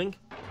 The opening.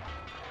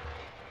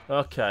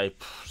 Okay.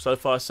 So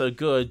far, so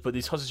good. But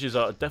these hostages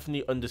are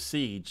definitely under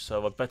siege.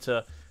 So I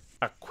better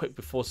act quick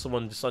before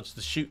someone decides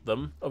to shoot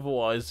them.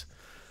 Otherwise,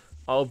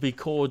 I'll be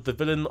called the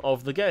villain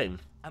of the game.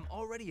 I'm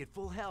already at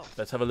full health.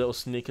 Let's have a little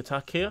sneak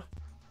attack here.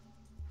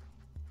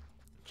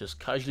 Just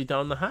casually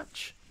down the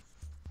hatch.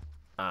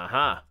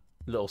 Aha.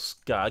 Little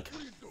skag.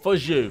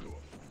 Fuzz you.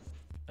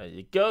 There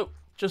you go.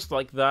 Just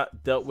like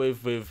that. Dealt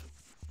with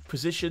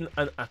precision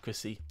and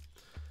accuracy.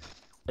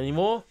 Any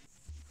more?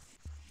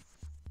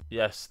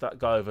 Yes, that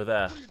guy over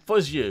there.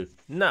 Fuzz you.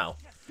 Now.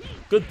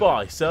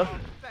 Goodbye, sir.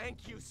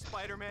 Thank you,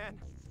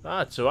 Spider-Man.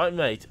 That's alright,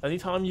 mate.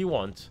 Anytime you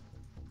want.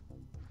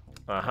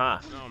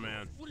 Aha. Oh,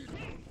 man.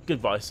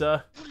 Goodbye,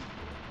 sir.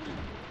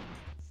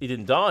 He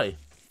didn't die.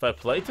 Fair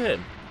play to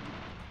him.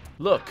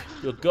 Look,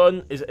 your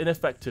gun is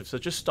ineffective, so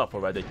just stop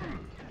already.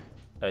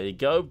 There you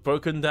go.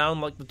 Broken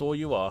down like the door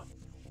you are.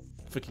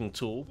 Freaking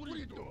tool.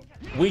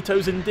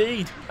 Weetos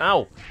indeed.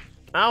 Ow.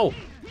 Ow.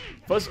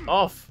 Fuzz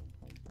off.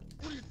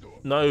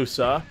 No,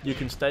 sir. You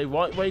can stay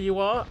right where you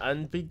are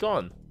and be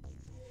gone.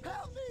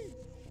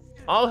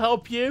 I'll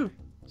help you.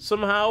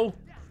 Somehow.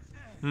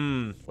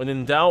 When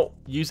in doubt,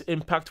 use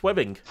impact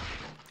webbing.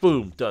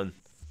 Boom. Done.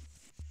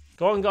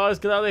 Go on, guys.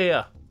 Get out of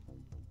here.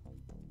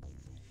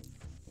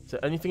 Is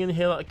there anything in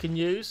here that I can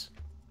use?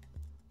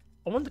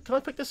 I wonder, can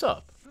I pick this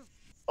up?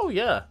 Oh,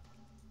 yeah.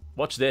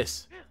 Watch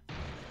this.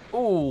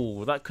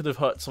 Oh, that could have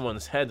hurt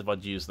someone's head if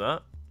I'd used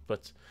that.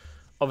 But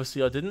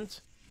obviously I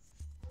didn't.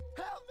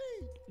 Help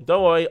me.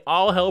 Don't worry,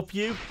 I'll help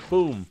you.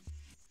 Boom.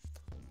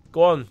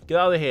 Go on, get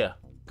out of here.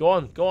 Go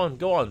on, go on,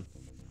 go on.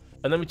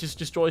 And let me just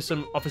destroy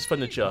some office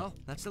furniture. Well,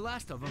 that's the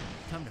last of them.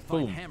 Time to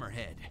find Boom.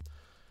 Hammerhead.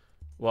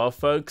 Well,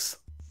 folks,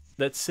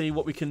 let's see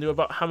what we can do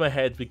about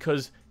Hammerhead,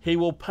 because he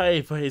will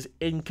pay for his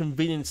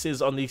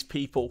inconveniences on these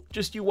people.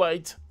 Just you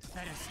wait.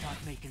 Better start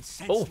making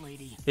sense, Oh,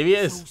 lady. here he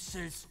is. Who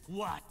says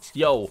what?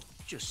 Yo.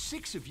 Just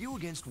 6 of you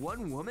against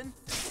 1 woman?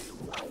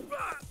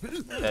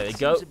 There you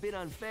go. Seems a bit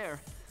unfair.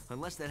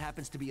 Unless that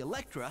happens to be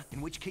Electra,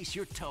 in which case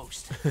you're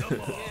toast.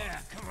 Yeah,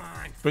 come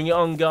on. Bring it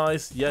on,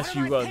 guys. Yes, What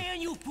you am I run.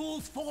 paying you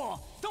fools for?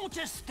 Don't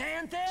just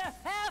stand there.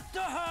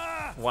 After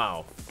her.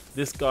 Wow.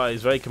 This guy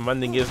is very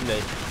commanding, isn't he?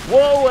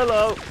 Whoa,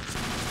 hello.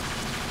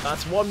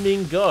 That's one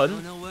mean gun.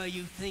 Don't know where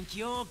you think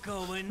you're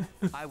going.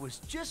 I was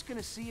just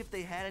gonna see if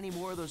they had any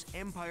more of those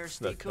Empire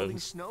State Snow Building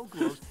cones. snow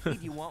globes. Hey, do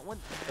you want one?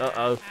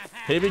 Uh-oh.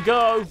 Here we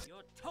go.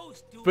 You're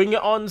toast, dude. Bring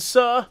it on,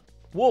 sir.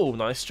 Whoa,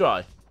 nice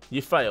try.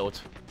 You failed.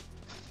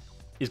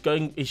 He's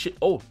going... He should...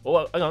 Oh,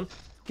 hang on.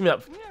 Give me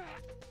that.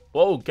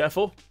 Whoa,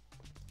 careful.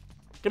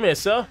 Come here,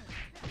 sir.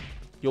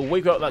 You'll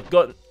wake up that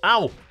gun.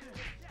 Ow.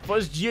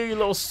 Fuzzed you, you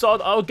little sod.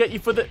 I'll get you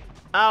for the...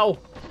 Ow.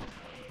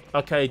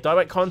 Okay,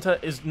 direct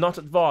contact is not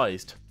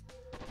advised.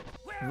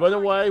 Run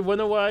away,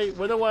 run away,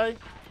 run away.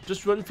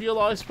 Just run for your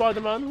life,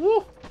 Spider-Man.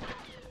 Woo.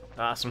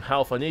 Ah, some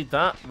health. I need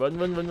that. Run,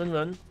 run, run, run,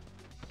 run.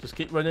 Just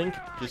keep running.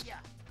 Just...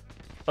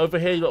 Over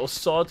here, you little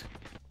sod.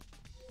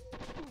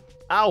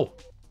 Ow.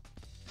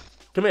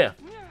 Come here.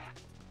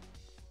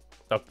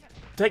 Now,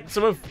 take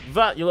some of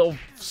that, you little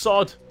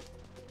sod.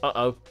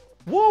 Uh-oh.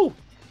 Woo!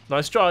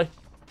 Nice try.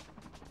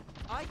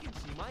 I can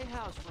see my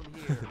house from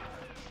here.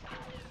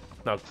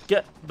 Now,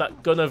 get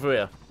that gun over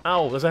here.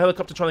 Ow, there's a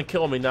helicopter trying to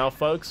kill me now,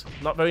 folks.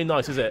 Not very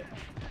nice, is it?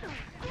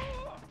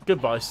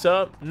 Goodbye,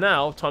 sir.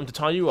 Now, time to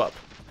tie you up.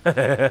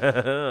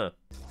 There.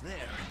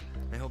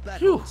 I hope that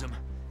Phew. holds him.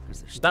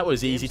 'Cause there's That was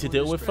still a easy to damsel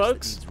in deal with, distress that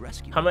folks. needs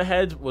rescuing.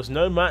 Hammerhead was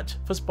no match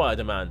for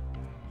Spider-Man.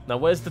 Now,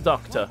 where's the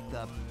doctor?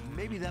 What the-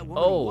 Maybe that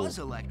woman Oh. was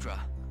Electra.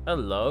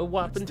 Hello,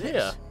 what What's happened this?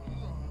 here?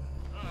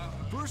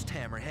 First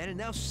Hammerhead and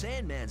now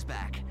Sandman's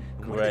back.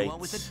 And what do they want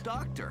with the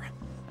doctor?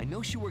 I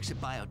know she works at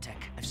biotech.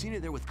 I've seen her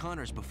there with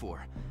Connors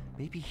before.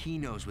 Maybe he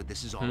knows what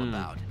this is all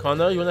about.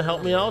 Connor, you want to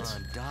help me out?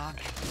 Come on,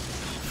 Doc.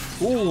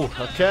 Ooh,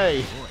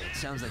 okay. Boy, it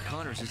sounds like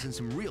Connors is in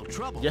some real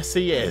trouble. Yes,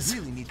 he is. I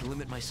really need to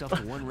limit myself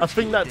to one I rescue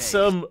think a that's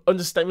day.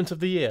 understatement of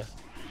the year.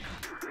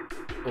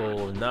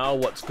 Oh, now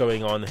what's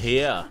going on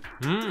here?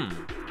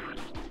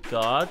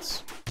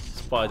 Guards.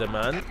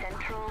 Spider-Man.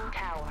 Central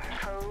tower,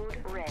 code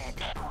red.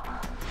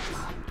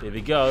 Here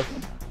we go.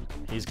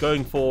 He's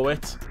going for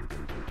it.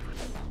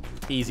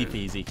 Easy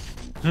peasy.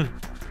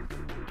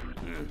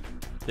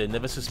 They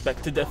never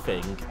suspected a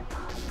thing.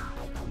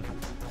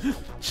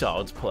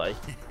 Child's play.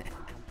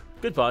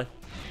 Goodbye.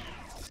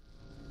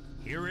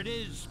 Here it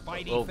is,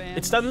 Spidey Oh, fans.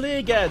 it's Stanley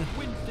again.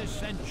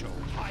 Quintessential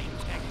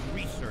high-tech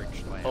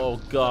research lab. Oh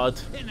God.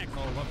 The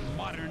pinnacle of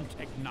modern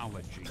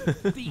technology.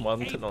 The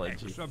Modern apex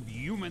technology. of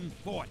human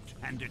thought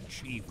and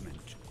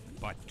achievement.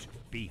 But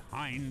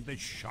behind the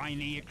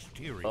shiny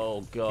exterior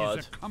Oh God.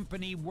 is a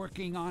company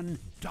working on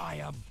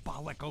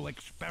diabolical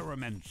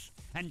experiments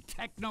and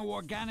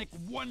techno-organic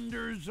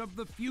wonders of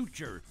the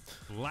future.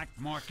 Black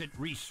market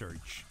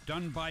research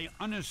done by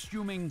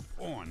unassuming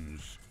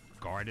pawns,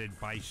 guarded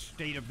by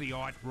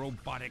state-of-the-art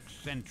robotic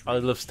sentries. I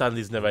love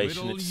Stanley's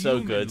narration. Little It's so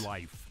human good.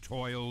 life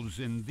toils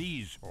in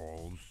these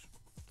halls.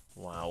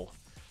 Wow.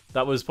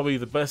 That was probably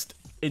the best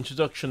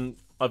introduction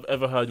I've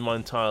ever heard in my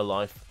entire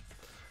life.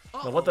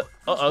 Now what the...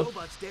 Those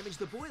robots damaged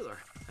the boiler.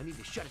 I need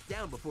to shut it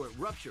down before it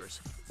ruptures.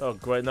 Oh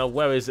great, now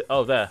where is it?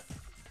 Oh, there.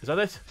 Is that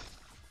it?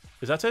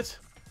 Is that it?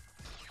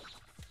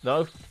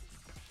 No?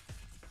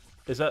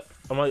 Is that...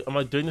 Am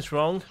I doing this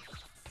wrong?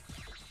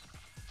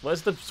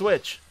 Where's the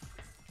switch?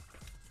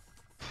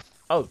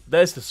 Oh,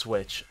 there's the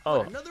switch.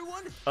 Oh. Another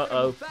one?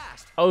 Uh-oh.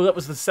 Fast. Oh, that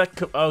was the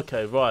second...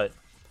 Okay, right.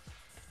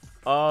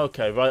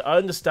 Okay, right. I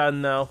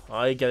understand now.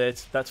 I get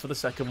it. That's for the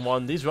second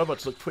one. These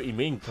robots look pretty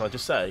mean, can I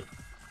just say?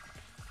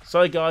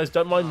 Sorry, guys.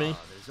 Don't mind me.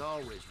 There's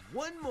always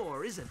one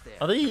more, isn't there?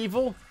 Are they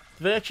evil?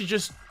 Do they actually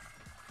just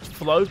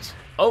float?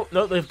 Oh,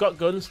 no, they've got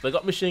guns. They've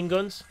got machine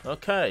guns.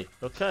 Okay,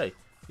 okay.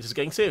 This is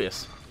getting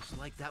serious. Looks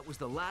like that was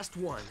the last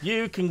one.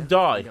 You can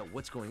die. Find out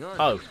what's going on.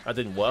 Oh, that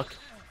didn't work.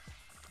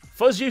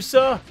 Fuzz you,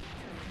 sir.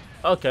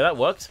 Okay, that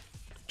worked.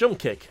 Jump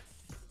kick.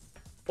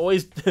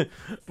 Always,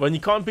 when you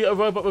can't beat a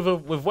robot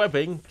with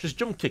webbing, just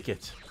jump kick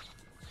it.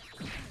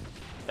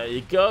 There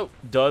you go.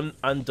 Done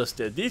and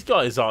dusted. These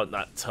guys aren't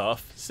that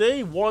tough.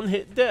 See? One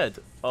hit dead.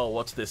 Oh,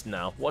 what's this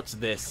now? What's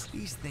this?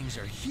 These things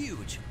are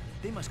huge.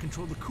 They must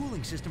control the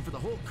cooling system for the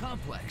whole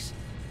complex.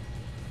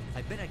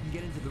 I bet I can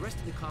get into the rest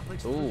of the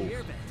complex through the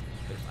air vent.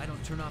 But if I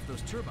don't turn off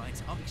those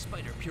turbines, I'll be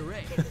spider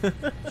puree. It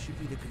should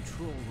be the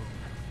control room.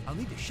 I'll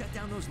need to shut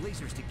down those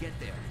lasers to get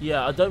there.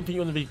 Yeah, I don't think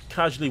you want to be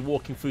casually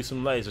walking through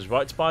some lasers,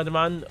 right,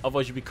 Spider-Man?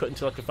 Otherwise you'll be cut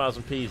into like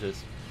 1,000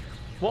 pieces.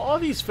 What are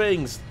these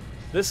things?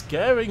 They're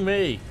scaring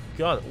me.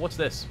 God, what's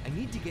this? I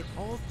need to get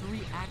all 3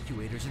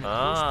 actuators in a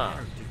close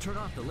pattern to turn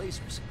off the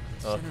lasers.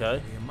 The center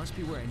area must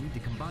be where I need to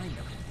combine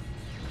them.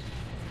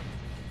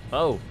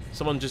 Oh,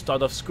 someone just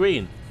died off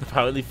screen,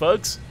 apparently,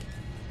 folks.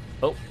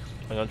 Oh,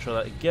 I'm going to try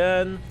that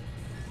again.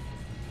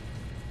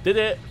 Did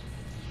it!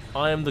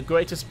 I am the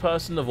greatest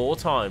person of all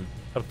time,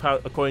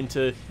 according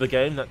to the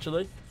game,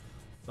 naturally.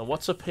 Now,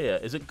 what's up here?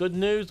 Is it good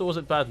news or is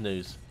it bad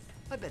news?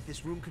 I bet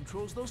this room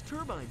controls those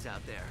turbines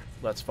out there.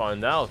 Let's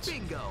find out.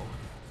 Bingo!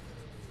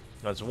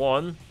 That's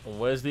one. And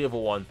where's the other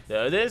one?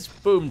 There it is.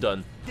 Boom,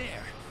 done.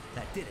 There!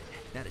 That did it.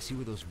 Now to see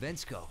where those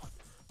vents go.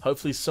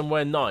 Hopefully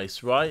somewhere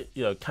nice, right?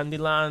 You know,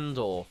 Candyland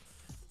or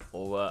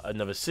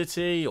another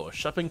city or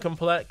shopping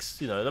complex.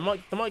 You know,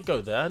 they might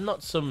go there.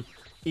 Not some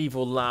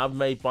evil lab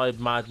made by a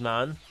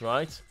madman,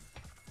 right?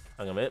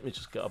 Hang on a minute. Let me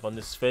just get up on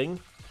this thing.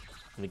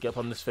 Let me get up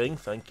on this thing.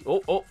 Thank you.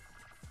 Oh, oh.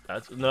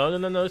 That's,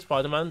 no,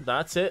 Spider-Man.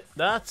 That's it.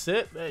 That's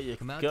it. There you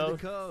Come out go. to the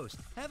coast.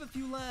 Have a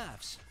few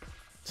laughs.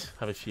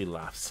 Have a few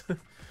laughs.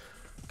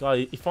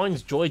 Guy, he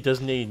finds joy,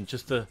 doesn't he? In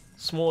just the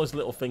smallest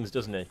little things,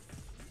 doesn't he?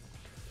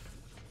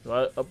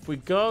 Right, up we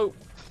go.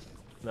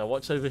 Now,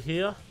 what's over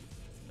here?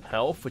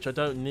 Health, which I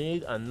don't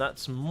need, and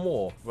that's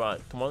more. Right,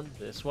 come on,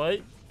 this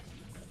way.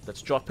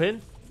 Let's drop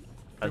in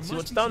and see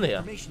what's down here.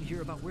 Information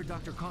here about where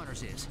Dr.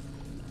 Connors is.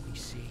 Let me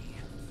see.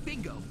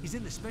 Bingo! He's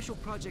in the Special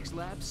Projects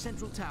Lab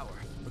Central Tower.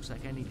 Looks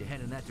like I need to head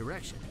in that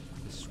direction.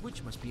 The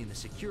switch must be in the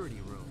security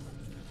room.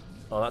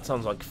 Oh, that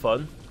sounds like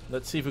fun.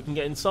 Let's see if we can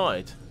get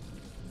inside.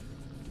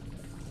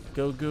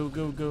 Go, go,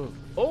 go, go.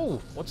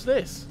 Oh, what's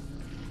this?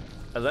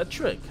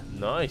 Electric.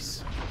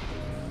 Nice.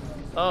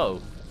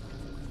 Oh.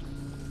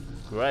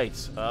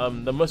 Great.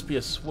 There must be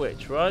a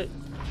switch, right?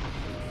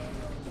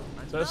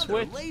 Is there a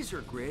switch?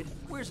 Laser grid?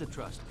 Where's the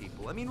trust,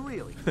 people? I mean,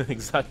 really?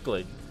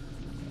 Exactly.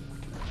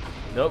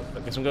 Nope. I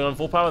guess I'm going on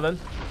full power then.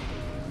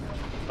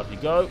 Up you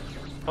go.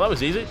 Oh, that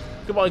was easy.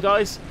 Goodbye,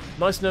 guys.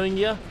 Nice knowing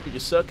you, but your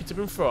circuits have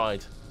been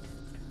fried.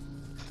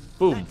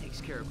 Boom. That takes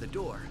care of the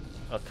door.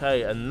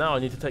 Okay, and now I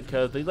need to take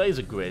care of the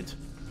laser grid.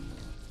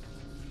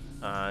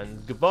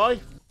 And goodbye.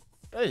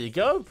 There you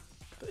go.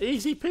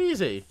 Easy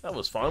peasy. That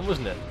was fine,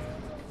 wasn't it?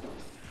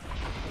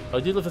 I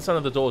do love the sound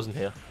of the doors in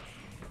here.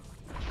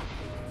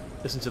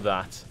 Listen to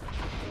that.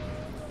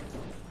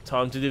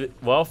 Time to do it.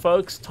 Well,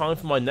 folks, time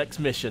for my next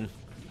mission.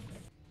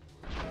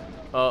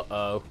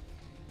 Uh-oh.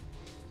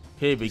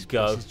 Here we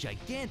go. This is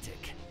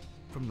gigantic.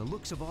 From the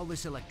looks of all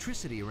this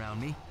electricity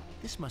around me,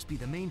 this must be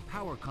the main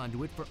power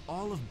conduit for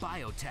all of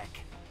biotech.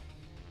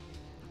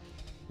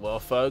 Well,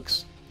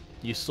 folks,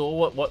 you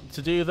saw what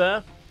to do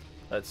there.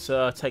 Let's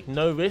take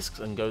no risks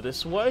and go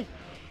this way.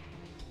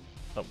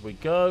 Up we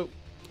go.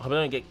 I hope I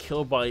don't get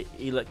killed by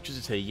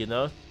electricity, you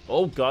know.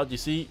 Oh god, you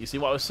see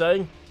what I was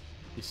saying?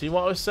 You see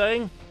what I was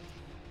saying?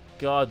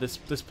 God, this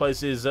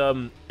place is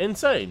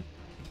insane.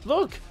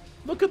 Look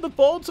at the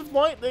bolts of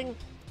lightning.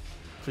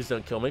 Please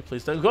don't kill me.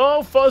 Please don't.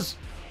 Oh, Fuzz!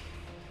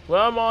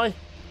 Where am I?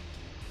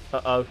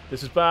 Uh-oh,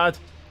 this is bad.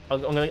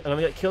 I'm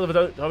gonna get killed if I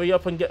don't hurry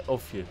up and get... Oh,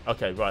 phew.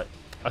 Okay, right.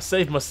 I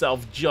saved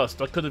myself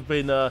just. I could have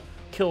been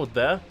killed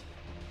there.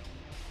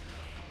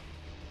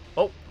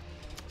 Oh,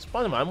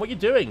 Spider-Man, what are you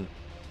doing?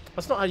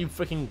 That's not how you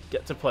freaking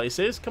get to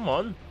places. Come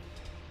on.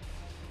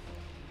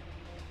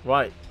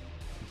 Right.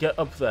 Get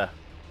up there.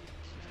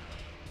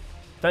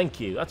 Thank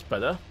you. That's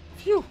better.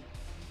 Phew.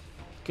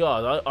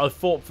 God, I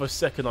thought for a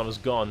second I was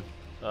gone.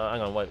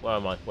 Hang on, wait. Where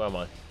am I? Where am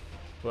I?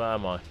 Where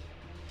am I?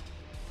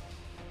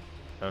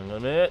 Hang on a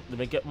minute. Let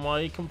me get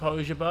my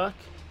composure back.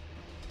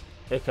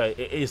 Okay,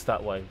 it is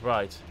that way.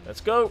 Right.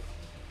 Let's go.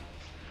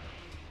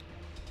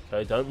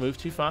 Okay, don't move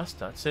too fast.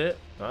 That's it.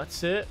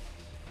 That's it.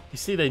 You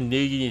see, they knew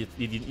you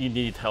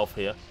needed help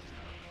here.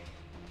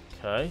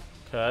 Okay.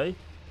 Okay.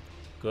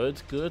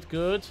 Good, good,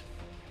 good.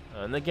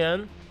 And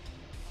again.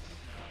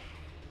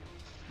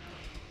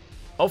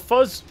 Oh,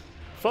 Fuzz!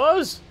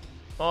 Fuzz!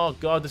 Oh,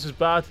 God, this is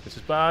bad. This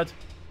is bad.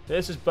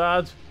 This is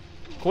bad.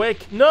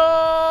 Quick.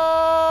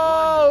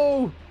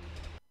 No!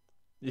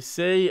 You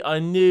see, I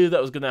knew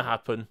that was going to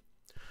happen.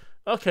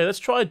 Okay, let's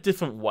try a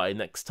different way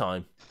next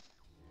time.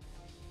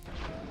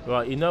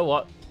 Right, you know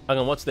what? Hang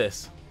on, what's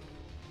this?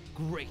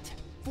 Great.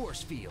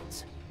 Force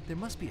fields. There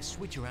must be a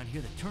switch around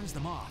here that turns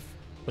them off.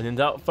 When in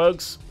doubt,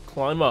 folks,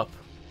 climb up.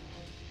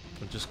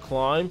 And just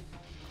climb.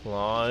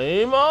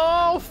 Climb.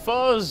 Oh,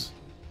 Fuzz!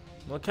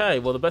 Okay,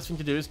 well, the best thing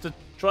to do is to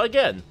try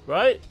again,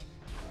 right?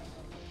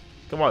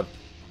 Come on.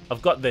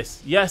 I've got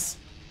this. Yes.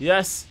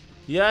 Yes.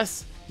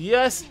 Yes.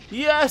 Yes.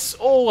 Yes.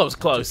 Oh, that was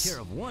close. Took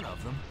care of one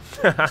of them.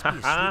 There must be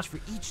a switch for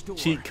each door.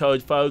 Cheat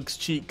code, folks.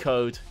 Cheat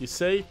code. You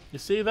see? You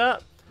see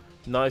that?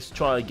 Nice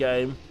try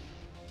game.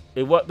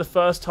 It worked the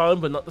first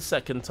time, but not the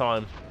second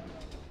time.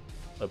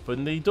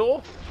 Open the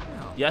door.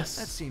 Well, yes.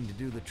 That seemed to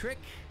do the trick.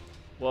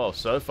 Well,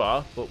 so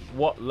far. But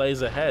what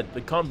lays ahead?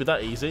 It can't be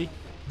that easy.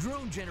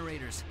 Drone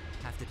generators.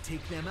 Have to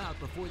take them out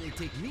before they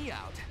take me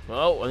out.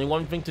 Well, only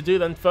one thing to do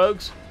then,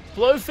 folks.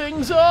 Blow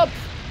things up!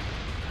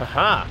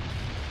 Haha.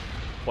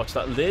 Watch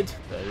that lid.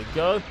 There we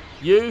go.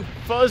 You,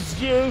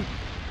 Fuzz, you.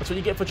 That's what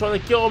you get for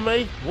trying to kill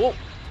me. Whoa.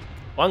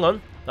 Hang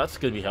on. That's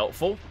going to be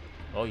helpful.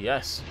 Oh,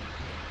 yes.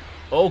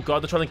 Oh,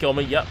 God, they're trying to kill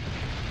me. Yep.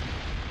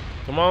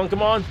 Come on,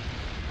 come on.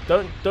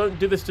 Don't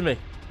do this to me.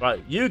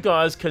 Right, you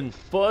guys can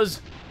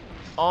buzz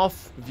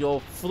off with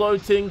your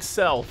floating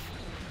self.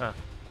 Huh.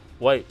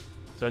 Wait,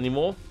 is there any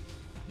more?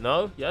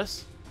 No?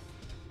 Yes?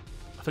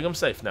 I think I'm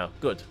safe now.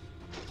 Good.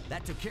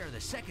 That took care of the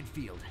second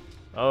field.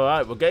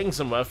 Alright, we're getting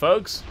somewhere,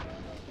 folks.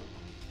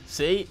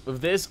 See,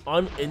 with this,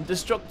 I'm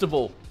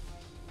indestructible.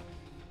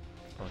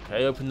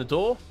 Okay, open the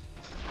door.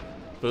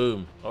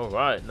 Boom.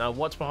 Alright, now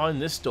what's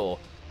behind this door?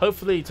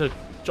 Hopefully it's a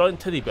giant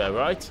teddy bear,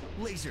 right?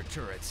 Laser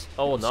turrets.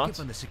 Oh, or not.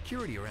 Skip on the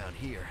security around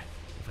here.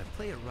 If I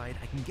play it right,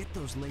 I can get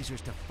those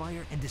lasers to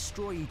fire and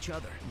destroy each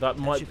other. That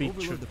might be true.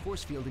 Overload the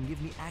force field and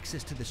give me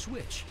access to the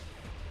switch.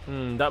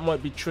 That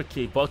might be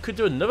tricky, but I could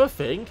do another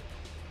thing.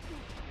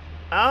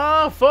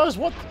 Ah, Fuzz,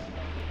 what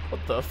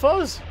the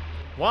Fuzz?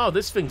 Wow,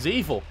 this thing's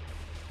evil.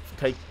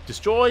 Okay,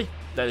 destroy.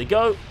 There we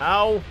go.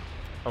 Ow.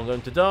 I'm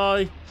going to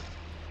die.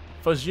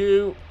 Fuzz,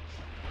 you.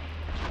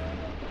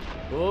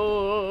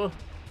 Oh.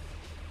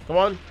 Come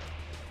on.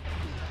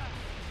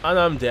 And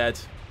I'm dead.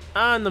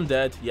 And I'm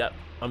dead. Yep,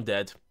 I'm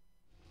dead.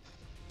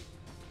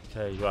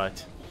 Okay,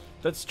 right.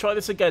 Let's try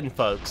this again,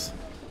 folks.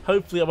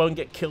 Hopefully I won't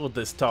get killed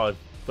this time.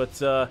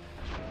 But,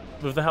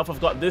 with the help I've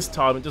got this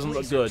time, it doesn't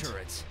look good.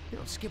 Turrets. They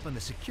don't skip on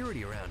the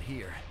security around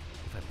here.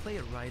 If I play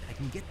it right, I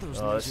can get those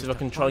lasers. Let's see if I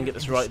can try and get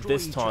this right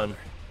this time.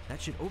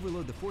 That should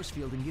overload the force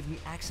field and give me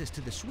access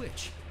to the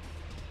switch.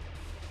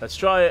 Let's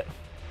try it.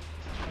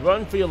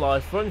 Run for your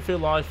life. Run for your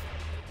life.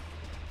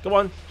 Come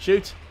on,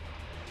 shoot.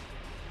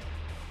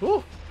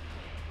 Woo.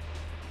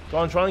 Go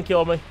on, try and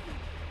kill me.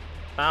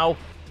 Ow.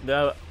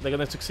 They're going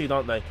to succeed,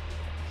 aren't they?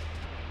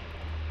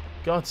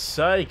 God's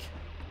sake.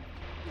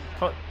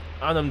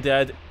 And I'm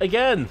dead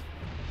again.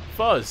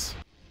 Fuzz.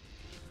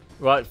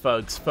 Right,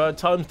 folks. Third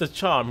time's the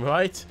charm,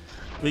 right?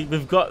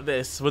 We've got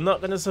this. We're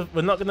not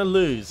gonna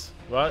lose,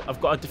 right?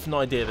 I've got a different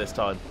idea this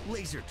time.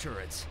 Laser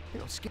turrets. They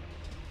don't skip.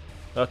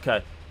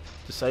 Okay.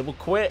 Disable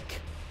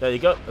quick. There you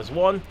go. There's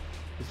one.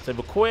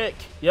 Disable quick.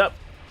 Yep.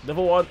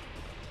 Another one.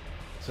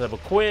 Disable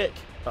quick.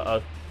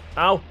 Uh-oh.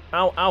 Ow.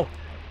 Ow. Ow.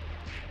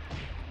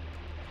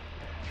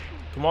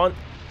 Come on.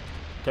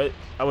 Okay.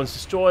 That one's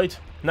destroyed.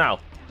 Now.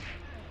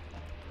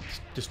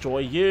 Destroy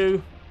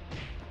you.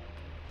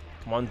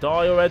 Come on,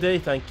 die already.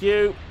 Thank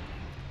you.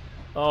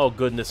 Oh,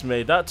 goodness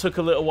me. That took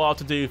a little while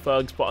to do,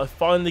 folks, but I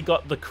finally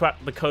got the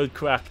code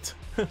cracked.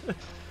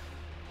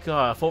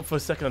 God, I thought for a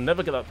second I'd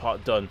never get that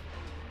part done.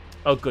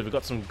 Oh, good. We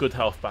got some good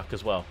health back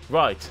as well.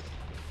 Right.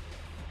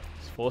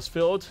 Force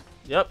field.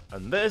 Yep.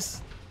 And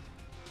this.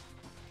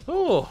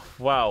 Oh,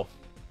 wow.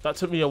 That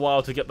took me a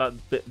while to get that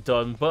bit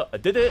done, but I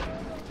did it.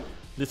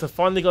 At least I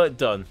finally got it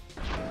done.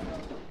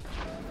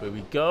 Here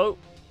we go.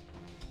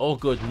 Oh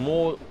good,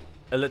 more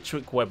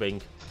electric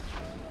webbing.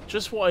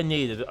 Just what I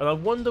needed. And I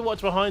wonder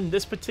what's behind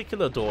this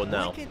particular door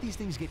now. Why can't these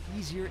things get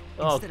easier?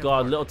 Oh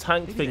god, little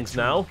tank Maybe things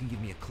that now. Can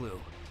give me a clue.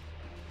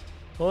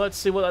 Well, let's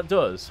see what that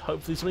does.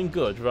 Hopefully something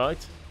good,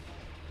 right?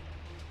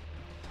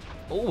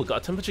 Oh, we got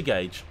a temperature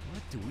gauge.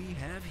 What do we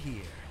have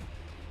here?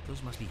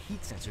 Those must be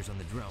heat sensors on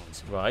the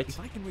drones. Right. If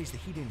I can raise the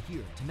heat in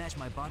here to match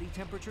my body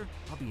temperature,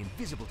 I'll be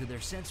invisible to their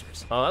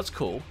sensors. Oh, that's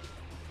cool.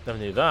 Never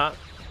knew that.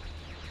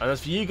 And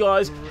as for you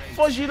guys,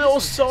 fudgy little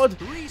sod,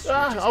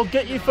 I'll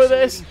get you for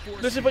this.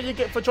 This is what you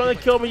get for trying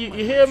to kill me. You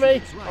hear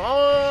me?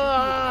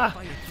 Ah,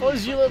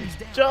 fudgy little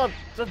job.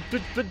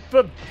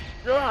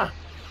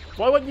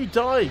 Why won't you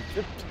die?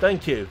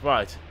 Thank you.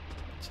 Right.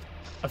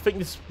 I think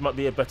this might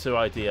be a better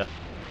idea.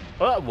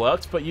 Well, that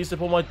worked, but used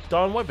up all my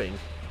darn webbing.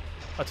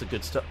 That's a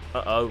good start.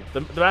 Uh-oh.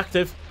 They're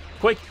active.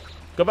 Quick.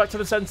 Go back to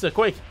the sensor.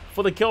 Quick.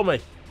 Before they kill me.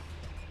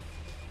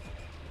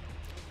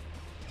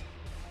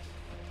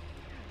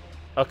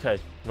 Okay.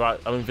 Right.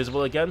 I'm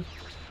invisible again.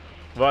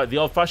 Right. The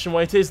old-fashioned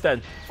way it is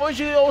then. Fudgy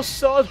little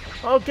sod.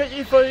 I'll get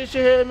you for it.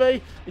 You hear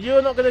me?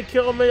 You're not going to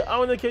kill me.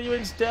 I'm going to kill you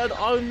instead.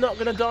 I'm not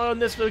going to die on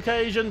this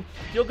occasion.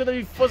 You're going to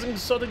be fuzzing,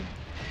 sodding.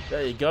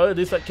 There you go. At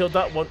least that killed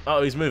that one.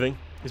 Oh, he's moving.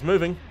 He's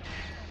moving.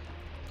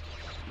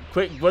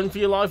 Quick. Run for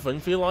your life. Run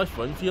for your life.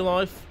 Run for your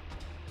life.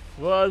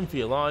 Run for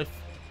your life.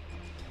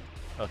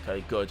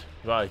 Okay, good.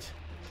 Right.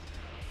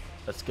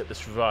 Let's get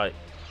this right.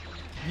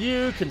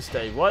 You can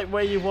stay right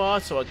where you are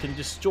so I can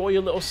destroy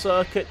your little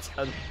circuit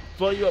and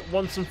blow you up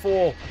once and for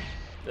all.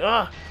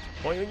 Ah!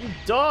 Why don't you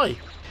die?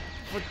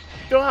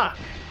 Ah!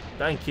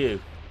 Thank you.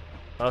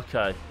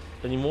 Okay.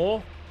 Any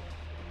more?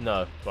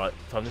 No. Right.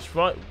 Time this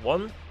right.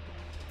 1.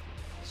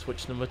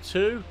 Switch number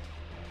 2.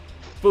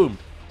 Boom.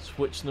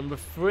 Switch number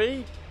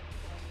 3.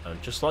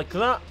 And just like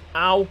that.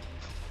 Ow.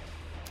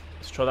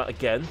 Let's try that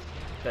again.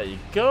 There you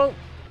go.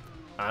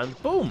 And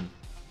boom.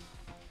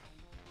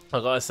 I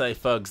gotta say,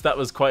 folks, that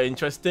was quite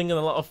interesting and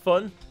a lot of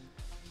fun.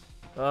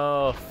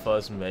 Oh,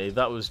 fuzz me.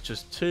 That was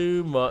just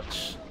too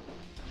much.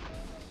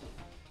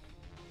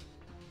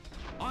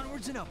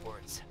 Onwards and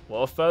upwards.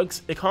 Well,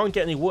 folks, it can't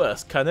get any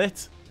worse, can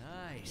it?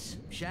 Nice.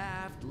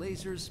 Shaft,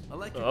 lasers,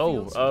 electric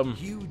Oh, fields,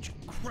 huge,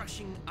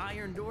 crushing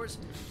iron doors.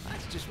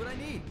 That's just what I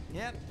need.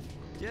 Yep,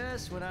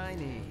 just what I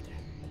need.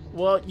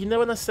 Well, you know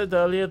when I said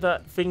earlier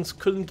that things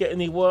couldn't get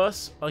any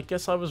worse? I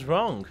guess I was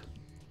wrong.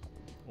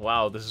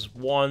 Wow, this is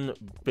one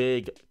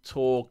big,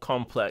 tall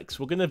complex.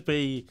 We're going to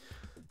be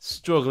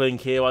struggling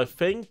here, I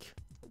think.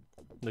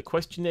 The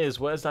question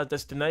is, where's our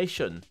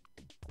destination?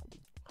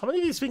 How many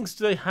of these things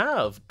do they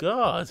have?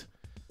 God.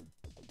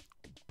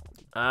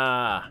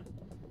 Ah.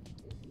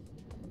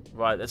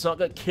 Right, let's not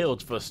get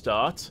killed for a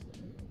start.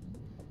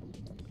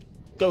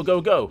 Go,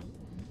 go, go.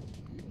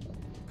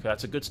 Okay,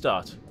 that's a good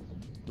start.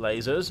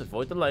 Lasers,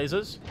 avoid the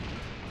lasers.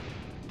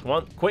 Come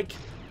on, quick.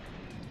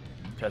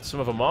 Get some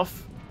of them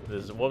off.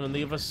 There's one on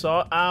the other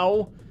side.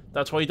 Ow!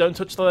 That's why you don't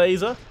touch the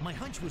laser. My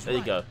hunch was there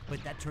you go.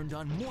 But that turned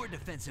on more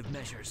defensive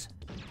measures.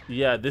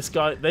 Yeah, this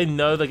guy, they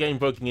know they're getting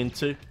broken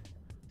into.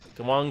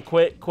 Come on,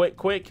 quick, quick,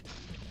 quick.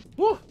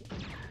 Woo!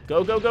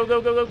 Go, go, go,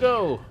 go, go, go,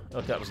 go.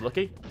 Okay, that was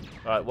lucky.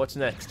 Alright, what's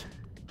next?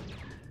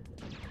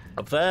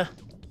 Up there.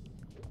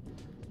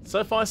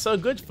 So far, so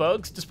good,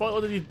 folks.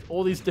 Despite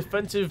all these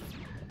defensive,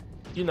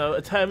 you know,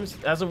 attempts,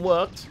 it hasn't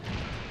worked.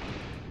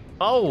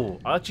 Oh,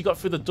 I actually got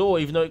through the door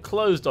even though it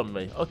closed on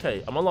me.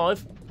 Okay, I'm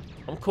alive.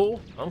 I'm cool.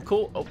 I'm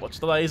cool. Oh,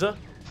 watch the laser.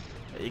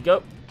 There you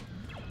go.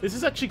 This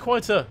is actually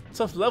quite a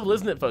tough level,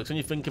 isn't it, folks, when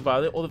you think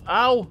about it?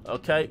 Ow!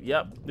 Okay,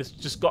 yep. This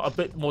just got a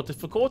bit more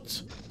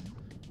difficult.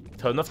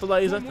 Turn off the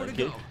laser. Thank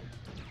you.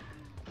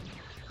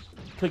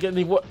 Can I get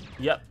any what?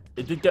 Yep,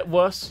 it did get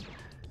worse.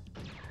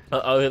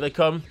 Uh-oh, here they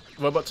come.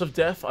 Robots of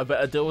death. I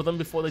better deal with them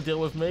before they deal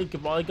with me.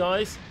 Goodbye,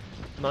 guys.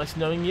 Nice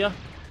knowing you.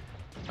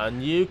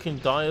 And you can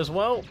die as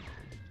well.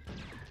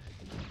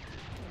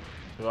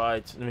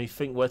 Right, let me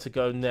think where to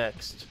go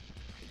next.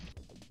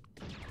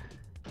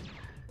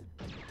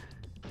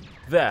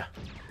 There.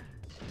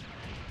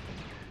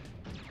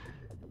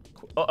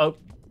 Uh-oh.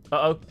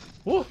 Uh-oh.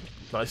 Woo!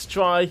 Nice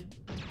try.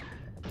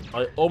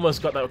 I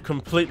almost got that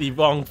completely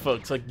wrong,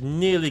 folks. I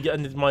nearly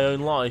ended my own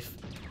life.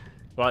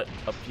 Right,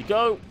 up you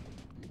go.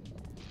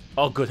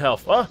 Oh, good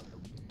health. Ah!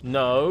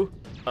 No.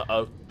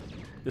 Uh-oh.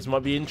 This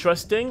might be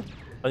interesting.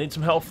 I need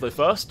some health, though,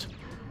 first.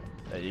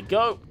 There you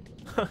go.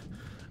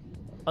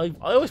 I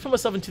always put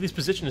myself into these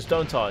positions,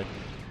 don't I?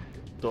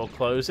 Door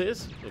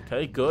closes.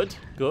 Okay, good,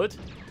 good.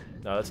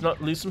 Now, let's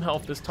not lose some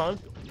health this time.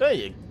 There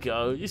you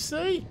go. You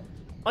see?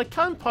 I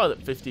can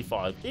pilot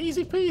 55.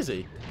 Easy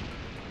peasy.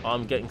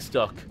 I'm getting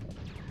stuck.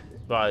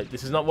 Right,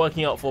 this is not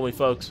working out for me,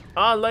 folks.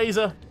 Ah,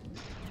 laser.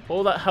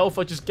 All that health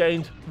I just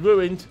gained.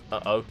 Ruined.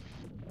 Uh-oh.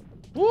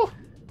 Woo!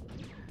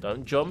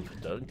 Don't jump.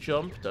 Don't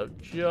jump. Don't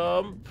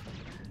jump.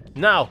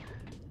 Now.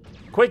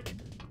 Quick.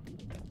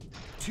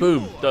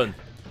 Boom. Done.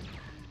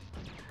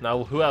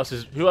 Now, who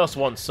else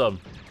wants some?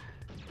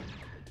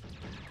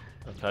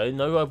 Okay,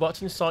 no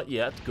robots in sight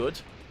yet. Good.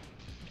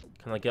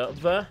 Can I get up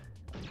there?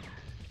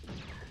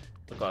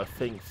 I've got to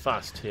think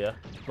fast here.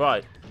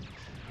 Right.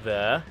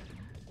 There.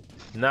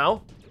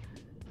 Now.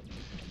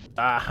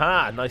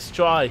 Aha! Nice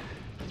try.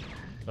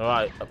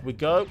 Alright, up we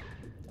go.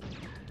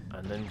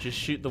 And then just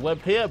shoot the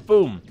web here.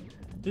 Boom.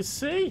 You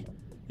see?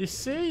 You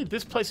see?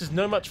 This place is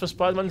no match for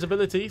Spider-Man's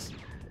abilities.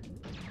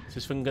 Is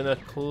this thing gonna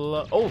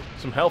oh,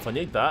 some health. I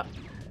need that.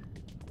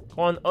 Come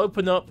on,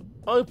 open up.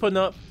 Open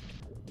up.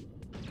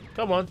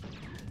 Come on.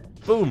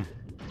 Boom.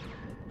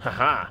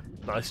 Haha.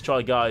 Nice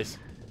try, guys.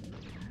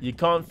 You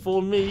can't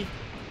fool me.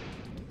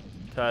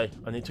 Okay,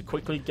 I need to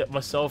quickly get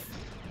myself...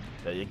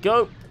 There you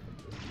go.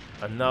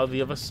 And now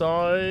the other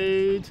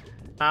side.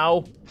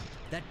 Ow.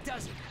 That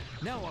does it.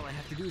 Now all I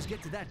have to do is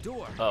get to that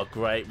door. Oh,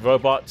 great.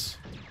 Robots.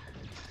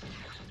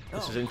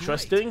 This is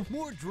interesting. Great.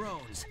 More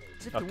drones.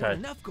 As if there weren't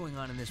enough going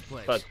on in this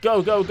place. But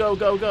go, go, go,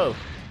 go, go.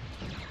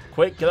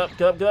 Quick, get up,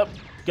 get up, get up.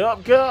 Get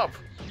up, get up.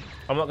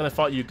 I'm not going to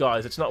fight you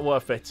guys. It's not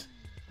worth it.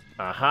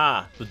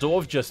 Aha. The door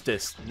of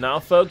justice. Now,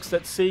 folks,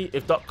 let's see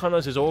if Doc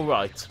Connors is all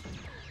right.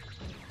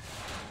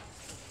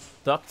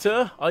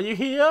 Doctor, are you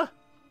here?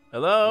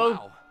 Hello?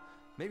 Wow.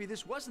 Maybe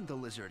this wasn't the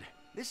lizard.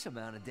 This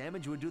amount of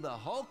damage would do the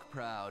Hulk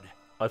proud.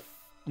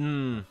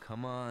 Come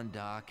on,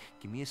 Doc.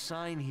 Give me a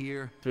sign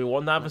here. Do we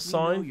want to have a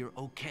sign? Know you're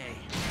okay.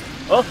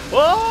 Oh!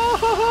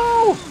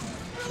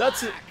 Whoa!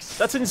 That's it.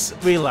 That's in.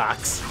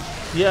 Relax.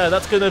 Yeah,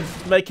 that's gonna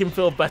make him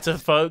feel better,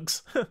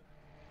 folks.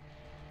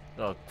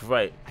 Oh,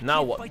 great.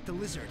 Now what? Fight the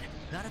lizard.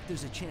 Not if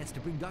there's a chance to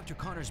bring Dr.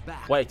 Connors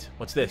back. Wait,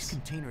 what's this? These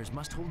containers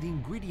must hold the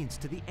ingredients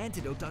to the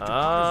antidote Dr.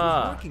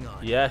 Connors was working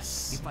on.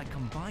 Yes. If I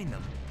combine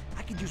them,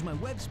 I could use my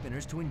web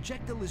spinners to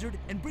inject the lizard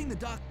and bring the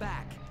doc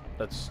back.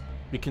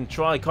 We can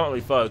try, can't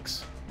we,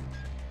 folks?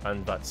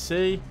 And let's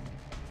see.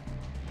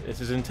 This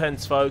is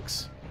intense,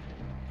 folks.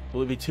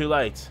 Will it be too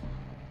late?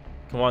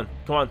 Come on,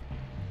 come on,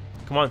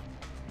 come on.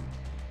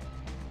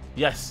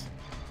 Yes.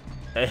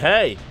 Hey,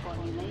 hey.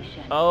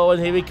 Oh,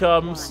 and here he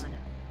comes.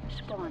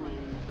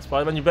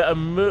 Spider-Man, you better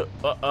move.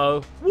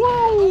 Uh-oh. Whoa!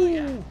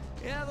 Oh,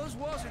 yeah, those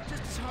walls are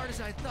just as hard as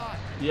I thought.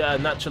 Yeah,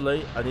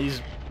 naturally. And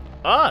he's...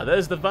 Ah,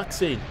 there's the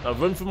vaccine. Now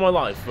run for my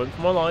life. Run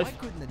for my life. Why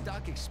couldn't the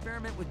doc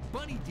experiment with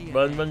bunny DNA?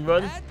 Run, run,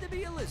 run. Had to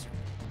be a lizard.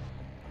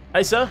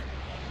 Hey, sir.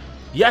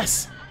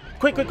 Yes.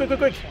 Quick, quick, quick, quick,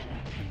 quick.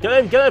 Get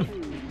him, get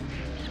him.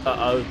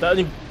 Uh-oh. That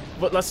only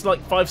lasted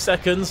like 5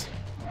 seconds.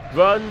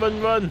 Run,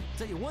 run, run.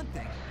 Tell you one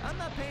thing. I'm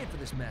not paying for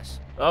this mess.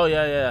 Oh,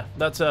 yeah, yeah.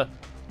 That's a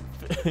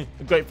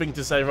great thing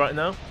to say right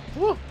now.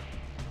 Woo.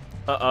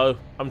 Uh-oh.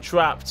 I'm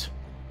trapped.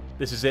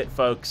 This is it,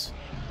 folks.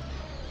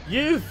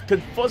 You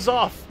can fuzz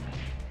off.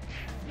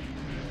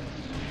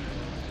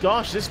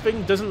 Gosh, this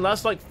thing doesn't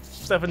last like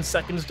 7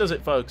 seconds, does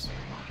it, folks?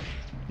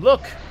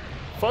 Look!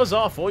 Fuzz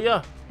off, will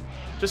ya?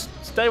 Just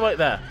stay right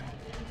there.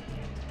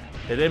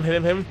 Hit him, hit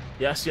him, hit him.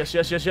 Yes, yes,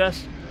 yes, yes,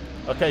 yes.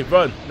 Okay,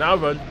 run. Now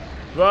run.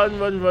 Run,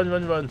 run, run,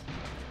 run, run.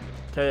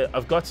 Okay,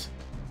 I've got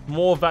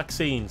more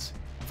vaccines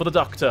for the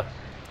doctor.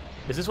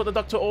 Is this what the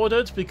doctor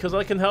ordered? Because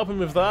I can help him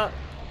with that.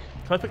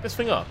 Can I pick this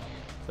thing up?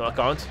 No, I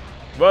can't.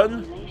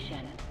 Run.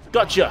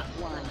 Gotcha.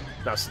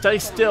 Now stay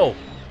still.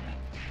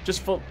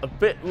 Just for a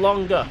bit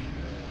longer.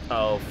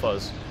 Oh,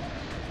 fuzz.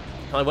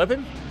 Can I web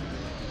him?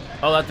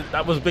 Oh,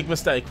 that was a big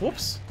mistake.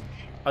 Whoops.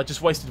 I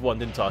just wasted one,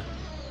 didn't I?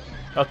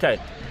 Okay.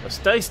 Now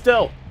stay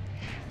still.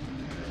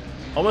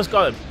 Almost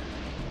got him.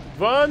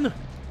 Run.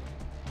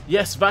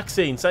 Yes,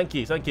 vaccine. Thank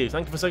you. Thank you.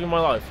 Thank you for saving my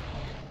life.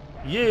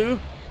 You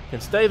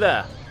can stay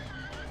there.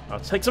 I'll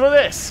take some of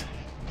this.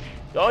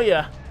 Oh,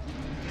 yeah.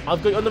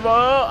 I've got you on the road.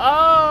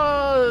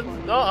 Oh.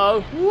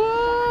 Uh-oh.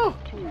 Whoa.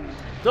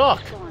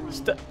 Doc.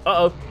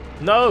 Uh-oh.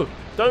 No.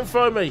 Don't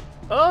throw me.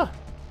 Oh.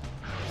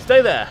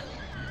 Stay there.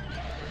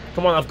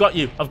 Come on, I've got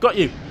you. I've got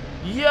you.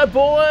 Yeah,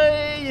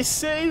 boy. You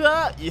see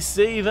that? You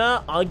see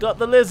that? I got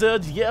the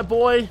lizard. Yeah,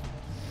 boy.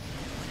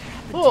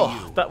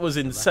 Oh, that was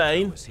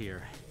insane. Electro was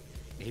here.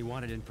 He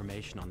wanted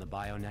information on the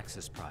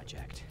BioNexus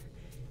project.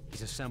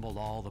 He's assembled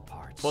all the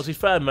parts. Was he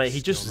fair, mate?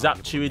 He just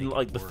zapped you in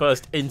like the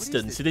first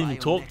instance. He didn't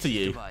even talk to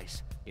you.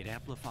 It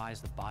amplifies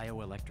the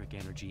bioelectric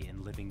energy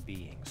in living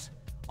beings.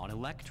 On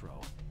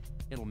Electro,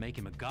 it'll make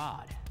him a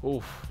god.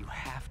 Oof. You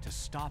have to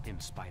stop him,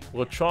 Spider-Man.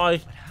 We'll try.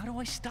 But how do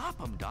I stop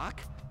him,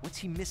 Doc? What's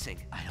he missing?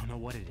 I don't know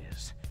what it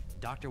is.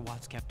 Dr.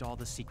 Watts kept all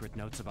the secret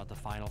notes about the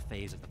final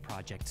phase of the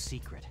project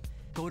secret.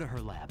 Go to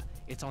her lab.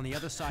 It's on the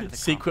other side of the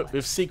secret complex.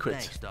 with secret.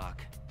 Thanks,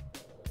 Doc.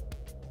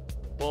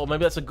 Well,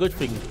 maybe that's a good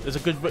thing. There's a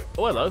good...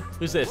 Oh, hello.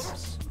 Who's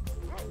this?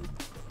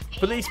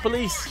 Police,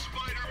 police.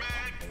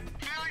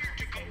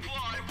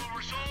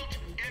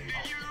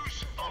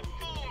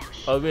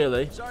 Oh,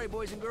 really? Sorry,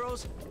 boys and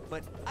girls,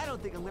 but I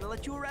don't think I'm going to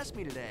let you arrest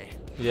me today.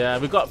 Yeah,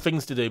 we've got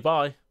things to do.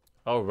 Bye.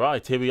 All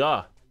right, here we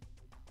are.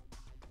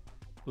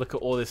 Look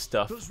at all this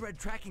stuff. Those red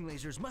tracking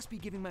lasers must be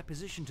giving my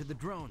position to the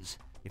drones.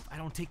 If I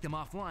don't take them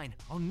offline,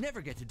 I'll never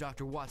get to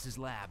Dr. Watts'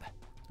 lab.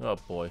 Oh,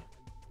 boy.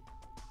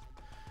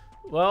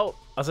 Well,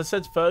 as I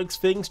said, folks,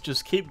 things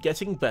just keep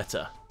getting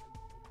better.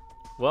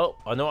 Well,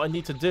 I know what I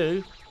need to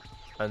do.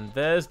 And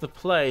there's the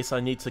place I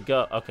need to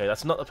go. Okay,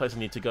 that's not the place I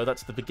need to go.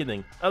 That's the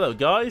beginning. Hello,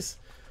 guys.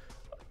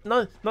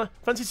 No,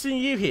 fancy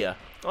seeing you here.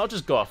 I'll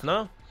just go off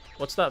now.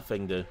 What's that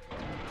thing do?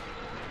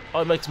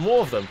 Oh, it makes more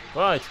of them.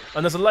 Right.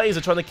 And there's a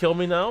laser trying to kill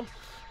me now.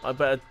 I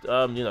better,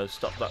 you know,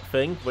 stop that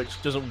thing,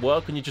 which doesn't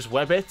work when you just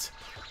web it.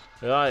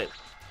 Right.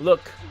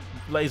 Look,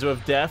 laser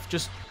of death.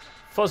 Just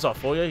fuzz off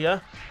for you,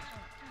 yeah?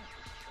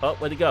 Oh,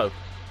 where'd he go?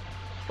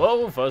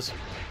 Oh, fuzz.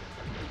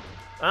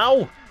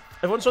 Ow!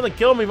 Everyone's trying to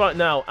kill me right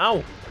now.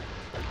 Ow!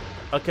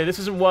 Okay, this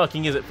isn't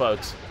working, is it,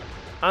 folks?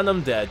 And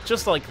I'm dead,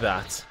 just like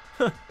that.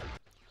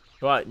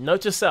 Right,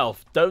 note to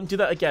self. Don't do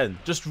that again.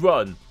 Just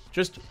run.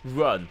 Just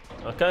run.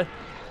 Okay?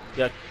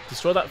 Yeah,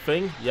 destroy that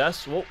thing.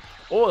 Yes.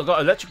 Oh, I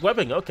got electric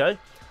webbing. Okay.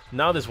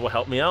 Now this will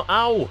help me out.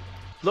 Ow!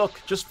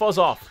 Look, just fuzz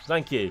off.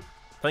 Thank you.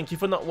 Thank you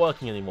for not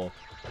working anymore.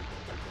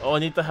 Oh, I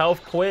need the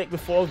health quick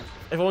before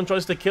everyone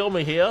tries to kill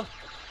me here.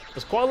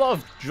 There's quite a lot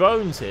of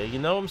drones here, you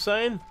know what I'm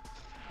saying?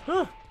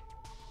 Huh.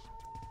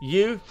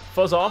 You,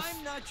 fuzz off.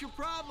 I'm not your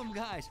problem,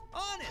 guys.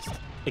 Honest.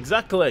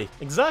 Exactly,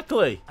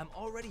 exactly. I'm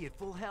already at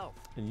full health.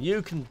 And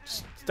you can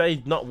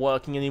stay not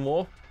working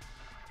anymore.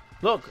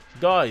 Look,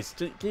 guys,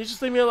 can you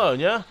just leave me alone,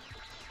 yeah?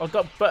 I've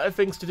got better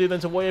things to do than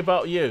to worry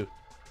about you.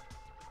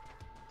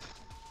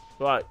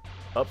 Right,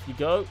 up you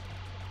go.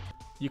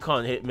 You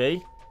can't hit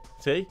me.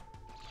 See?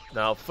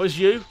 Now, fuzz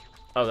you.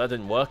 Oh, that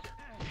didn't work.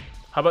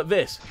 How about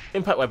this?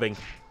 Impact webbing.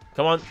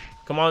 Come on,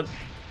 come on.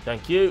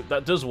 Thank you.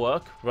 That does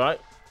work, right?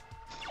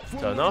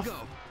 Turn off.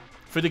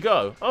 Free to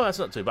go. Oh, that's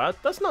not too bad.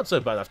 That's not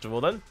so bad after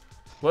all then.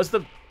 Where's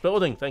the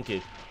building? Thank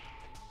you.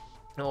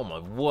 Oh my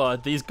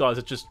word, these guys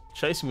are just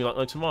chasing me like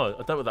no tomorrow.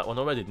 I dealt with that one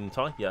already, didn't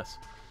I? Yes.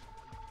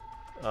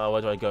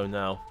 Where do I go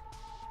now?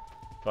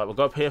 Right, we'll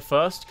go up here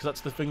first, because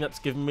that's the thing that's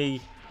giving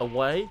me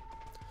away.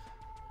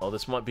 Oh,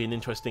 this might be an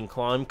interesting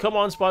climb. Come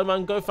on,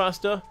 Spider-Man, go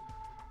faster.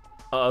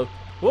 Uh-oh.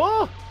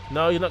 Whoa!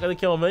 No, you're not going to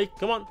kill me.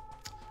 Come on.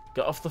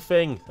 Get off the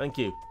thing. Thank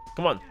you.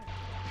 Come on.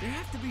 There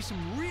have to be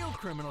some real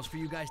criminals for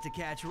you guys to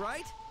catch,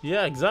 right?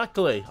 Yeah,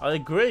 exactly. I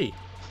agree.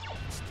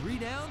 It's 3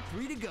 down,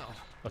 3 to go.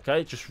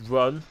 Okay, just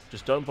run.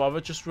 Just don't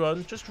bother. Just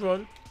run. Just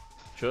run.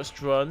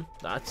 Just run.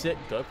 That's it.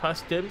 Go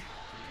past him.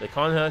 They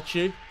can't hurt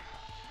you.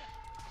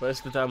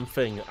 Where's the damn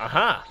thing?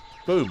 Aha!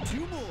 Boom. 2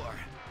 more.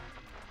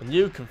 And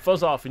you can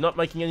fuzz off. You're not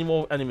making any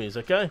more enemies,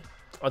 okay?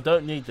 I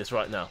don't need this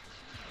right now.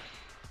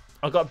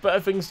 I've got better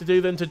things to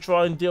do than to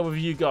try and deal with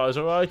you guys,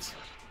 alright?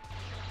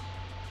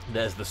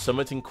 There's the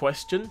summit in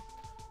question.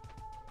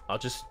 I'll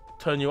just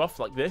turn you off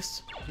like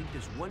this. I think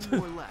there's one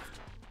more left.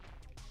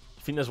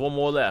 You think there's one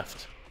more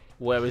left?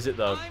 Where is it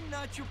though? I'm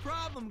not your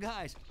problem,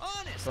 guys.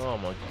 Honest. Oh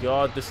my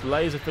god, this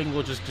laser thing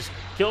will just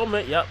kill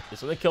me. Yep,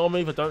 it's gonna kill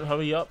me if I don't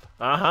hurry up.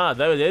 Aha,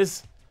 there it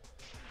is.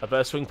 I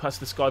better swing past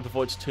this guy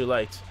before it's too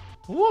late.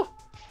 Woo!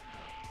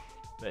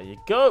 There you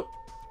go.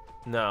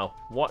 Now,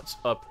 what's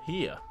up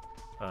here?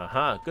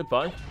 Aha,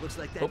 goodbye. Looks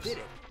like that did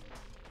it.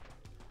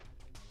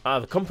 Ah,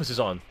 the compass is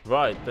on.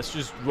 Right, let's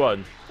just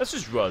run. Let's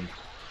just run.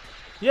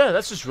 Yeah,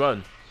 let's just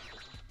run.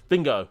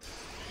 Bingo.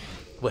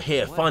 We're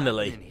here,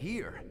 finally.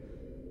 Here?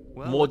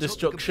 Well, more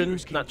destruction,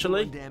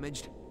 naturally.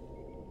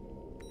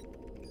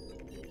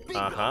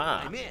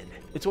 Aha.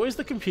 It's always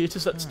the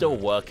computers that still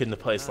work in a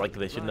place like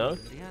this, you know?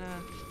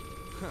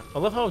 I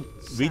love how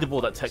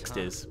readable that text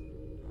is.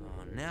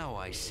 Now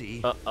I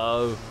see.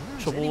 Uh-oh.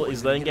 Trouble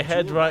is laying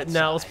ahead right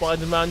now,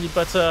 Spider-Man. You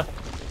better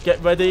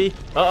get ready.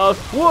 Uh-oh.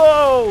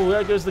 Whoa!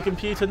 There goes the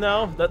computer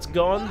now. That's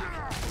gone.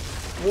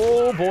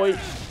 Whoa, boy.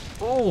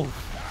 Oh.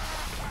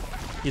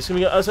 He's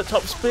coming at us at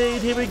top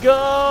speed. Here we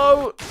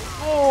go.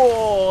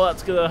 Oh,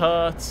 that's going to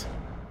hurt.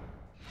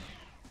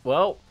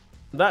 Well,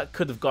 that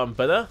could have gone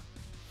better.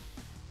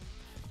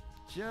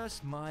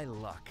 Just my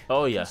luck.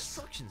 Oh, yes.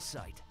 Construction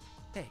site.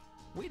 Hey,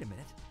 wait a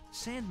minute.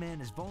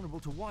 Sandman is vulnerable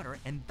to water,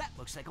 and that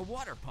looks like a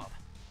water pump.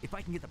 If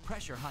I can get the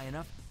pressure high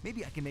enough,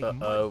 maybe I can make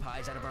mud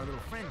pies out of our little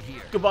friend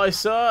here. Goodbye,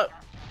 sir.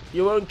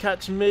 You won't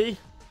catch me.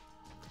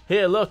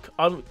 Here, look.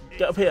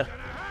 Get up here.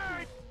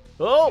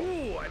 Oh!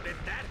 Ooh, I bet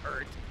that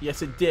hurt.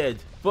 Yes, it did.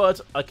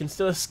 But I can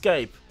still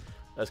escape.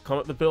 Let's climb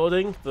up the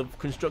building, the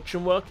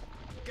construction work.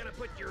 Gonna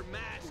put your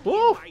mask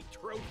Woo! in my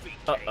trophy case.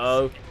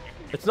 Uh-oh.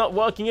 It's not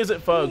working, is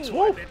it, folks? Ooh,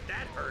 Woo! I bet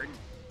that hurt.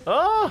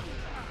 Ah!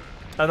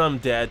 And I'm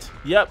dead.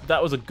 Yep,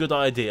 that was a good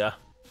idea.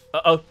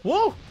 Uh-oh.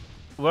 Whoa!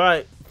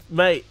 Right,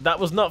 mate, that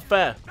was not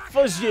fair.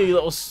 Fuzz you, you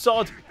little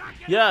sod.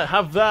 Yeah,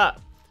 have that.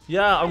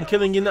 Yeah, I'm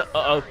killing you now.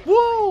 Uh-oh.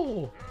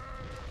 Whoa!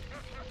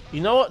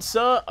 You know what,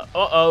 sir?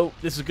 Uh-oh.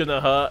 This is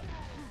gonna hurt.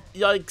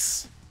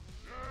 Yikes.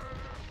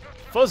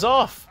 Fuzz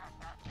off.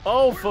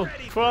 Oh, for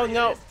crying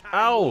out.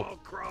 Ow.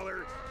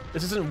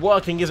 This isn't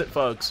working, is it,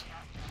 folks?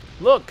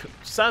 Look,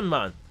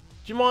 Sandman.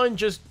 Do you mind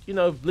just, you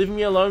know, leaving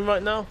me alone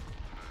right now?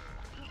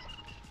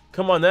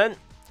 Come on, then.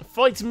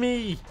 Fight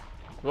me.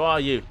 Where are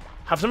you?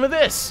 Have some of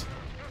this.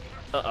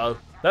 Uh-oh.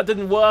 That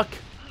didn't work.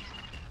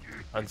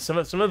 And some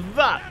of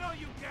that.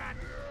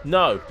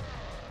 No.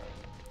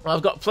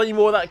 I've got plenty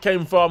more where that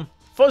came from.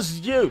 Fuzz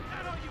you.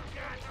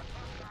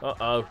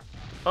 Uh-oh.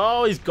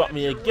 Oh, he's got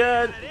me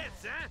again.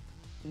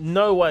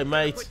 No way,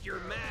 mate.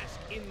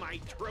 in my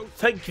trophy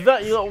Take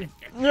that, you little...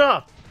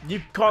 Yeah,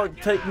 you can't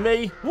take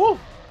me. Woo!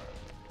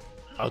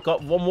 I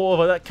got one more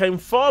where that came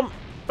from.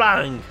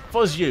 Bang!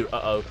 Fuzz you.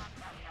 Uh-oh.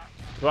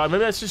 Right,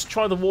 maybe let's just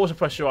try the water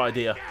pressure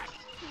idea.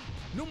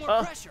 No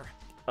more pressure.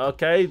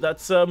 Okay,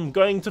 that's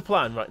going to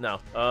plan right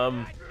now.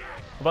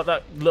 About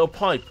that little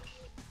pipe.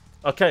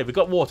 Okay, we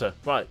got water.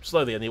 Right,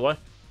 slowly anyway.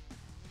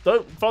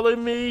 Don't follow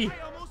me. I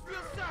almost feel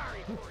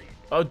sorry for you.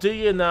 Oh, do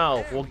you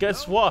now? Well,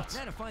 guess what?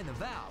 Now to find the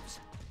valves.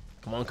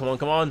 Come on, come on,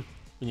 come on.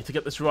 We need to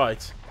get this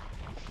right.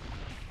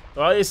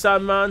 Alright,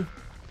 Sandman.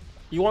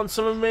 You want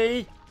some of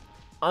me?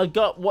 I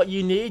got what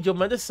you need, your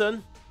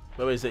medicine.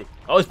 Where is he?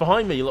 Oh, he's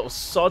behind me, you little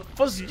sod.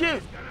 Fuzz you!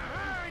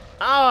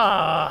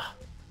 Ah!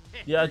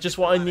 Yeah, just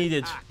what I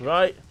needed,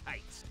 right?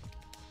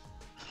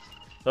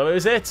 Where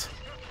is it?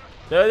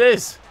 There it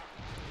is.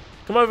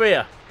 Come over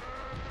here.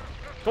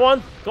 Come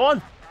on, go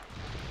on.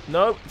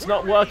 No, it's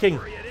not working.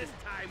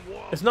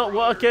 It's not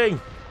working.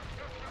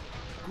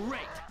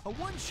 Great. A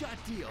one-shot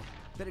deal.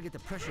 Better get the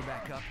pressure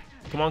back up.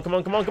 Come on, come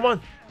on, come on, come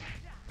on.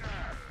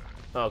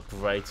 Oh,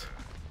 great.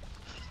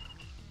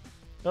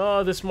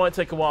 Oh, this might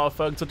take a while,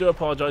 folks. I do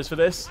apologize for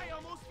this. I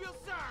almost feel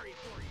sorry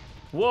for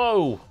you.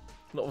 Whoa!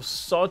 Little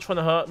sod trying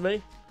to hurt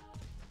me.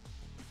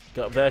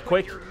 Get up there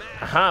quick.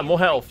 Aha, more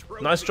health.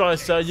 Nice try,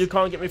 sir. You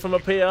can't get me from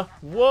up here.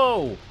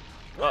 Whoa!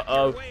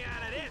 Uh-oh.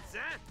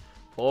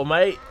 Oh,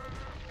 mate.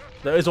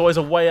 There is always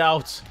a way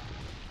out.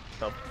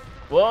 Oh.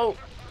 Whoa.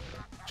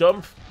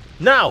 Jump.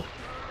 Now!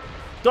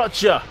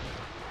 Gotcha!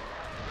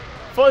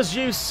 Fuzz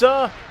you,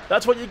 sir!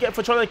 That's what you get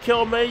for trying to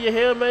kill me, you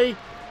hear me?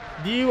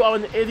 You are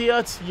an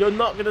idiot. You're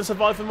not going to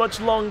survive for much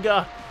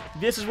longer.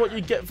 This is what you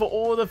get for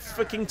all the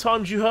freaking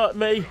times you hurt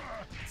me.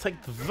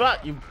 Take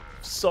that, you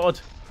sod.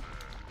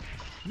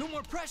 No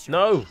more pressure.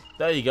 No.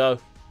 There you go.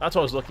 That's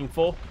what I was looking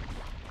for.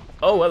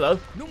 Oh, hello.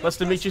 Nice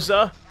to meet you,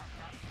 sir.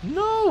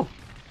 No.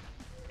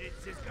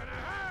 This is gonna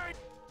hurt.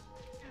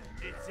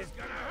 This is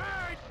gonna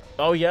hurt.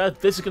 Oh, yeah.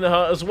 This is going to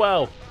hurt as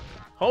well.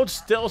 Hold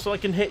still so I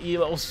can hit you,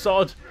 little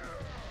sod.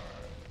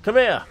 Come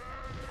here.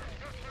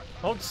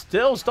 Hold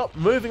still. Stop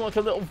moving like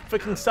a little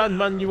freaking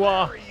Sandman you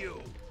are.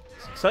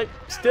 Stay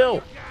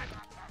still.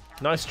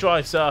 Nice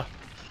try, sir.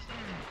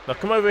 Now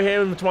come over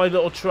here into my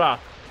little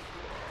trap.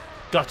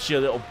 Gotcha,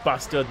 little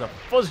bastard. Now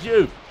fuzz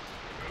you.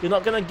 You're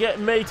not going to get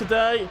me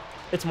today.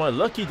 It's my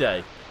lucky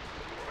day.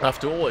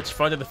 After all, it's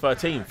Friday the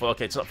 13th. Well,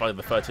 okay, it's not Friday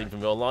the 13th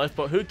in real life,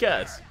 but who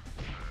cares?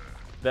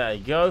 There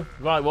you go.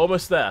 Right, we're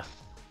almost there.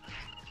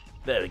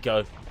 There we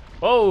go.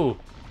 Oh!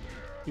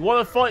 You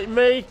want to fight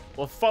me?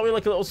 Well, fight me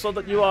like a little sod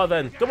that you are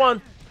then. Come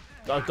on.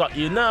 I've got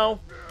you now.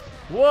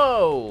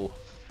 Whoa.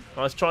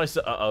 Nice try,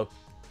 sir. Uh-oh.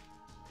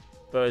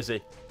 Where is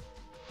he?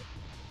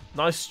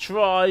 Nice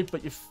try,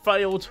 but you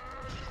failed.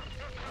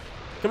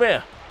 Come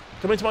here.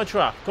 Come into my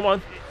trap. Come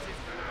on.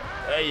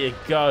 There you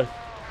go.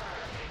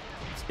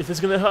 If it's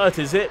going to hurt,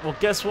 is it? Well,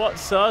 guess what,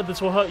 sir?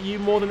 This will hurt you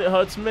more than it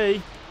hurts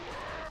me.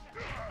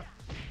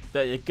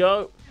 There you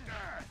go.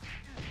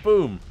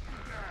 Boom.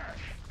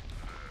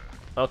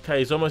 Okay,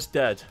 he's almost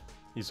dead.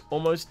 He's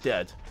almost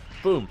dead.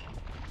 Boom.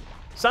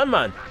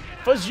 Sandman,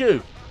 fuzz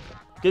you.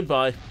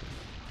 Goodbye.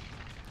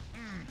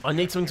 I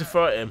need something to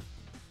throw at him.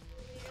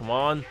 Come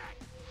on.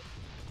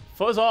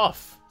 Fuzz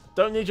off.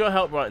 Don't need your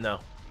help right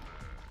now.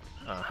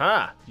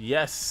 Aha.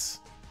 Yes.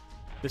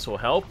 This will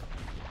help.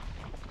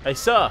 Hey,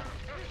 sir.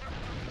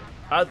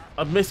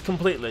 I missed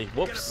completely.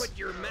 Whoops. Gonna put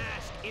your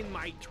mask in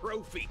my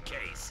trophy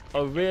case.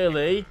 Oh,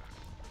 really?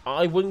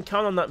 I wouldn't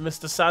count on that,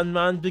 Mr.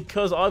 Sandman,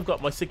 because I've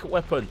got my secret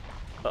weapon.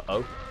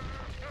 Uh-oh.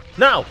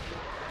 Now!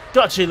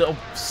 Gotcha, little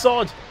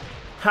sod!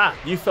 Ha!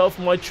 You fell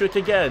for my trick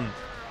again.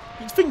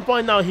 You'd think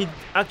by now he'd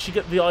actually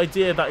get the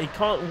idea that he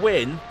can't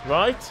win,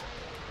 right?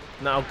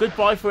 Now,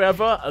 goodbye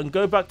forever, and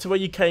go back to where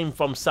you came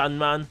from,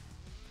 Sandman.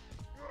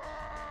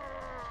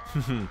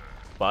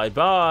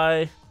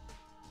 Bye-bye.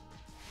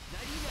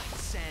 Nighty-night,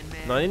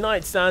 Sandman.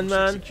 Nighty-night,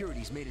 Sandman.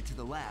 Security's made it to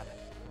the lab.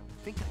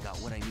 I think I got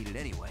what I needed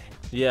anyway.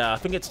 Yeah, I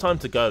think it's time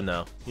to go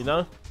now, you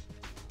know?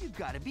 You've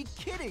got to be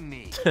kidding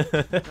me.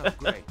 Oh,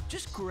 great.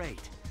 Just great.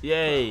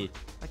 Yay.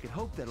 I could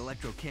hope that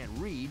Electro can't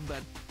read,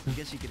 but I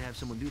guess you could have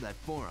someone do that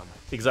for him.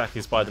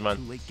 Exactly, Spiderman.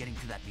 Too late getting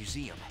to that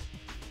museum.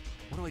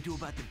 What do I do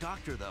about the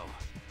doctor, though?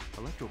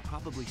 Electro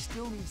probably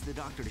still needs the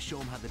doctor to show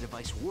him how the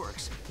device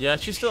works. Yeah,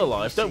 she's still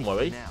alive, don't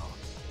worry. Now.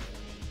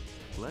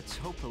 Let's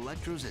hope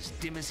Electro's as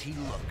dim as he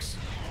looks.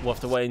 We'll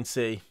have to wait and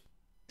see.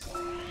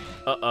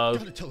 Uh-oh.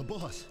 Gotta tell the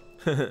boss.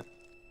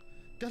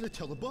 Gotta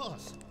tell the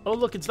boss. Oh,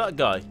 look, it's that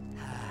guy.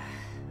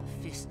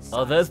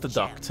 Oh, there's the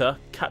doctor.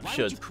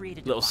 Captured.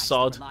 Little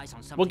sod.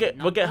 We'll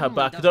get her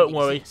back, don't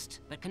worry.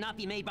 But cannot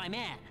be made by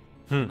man.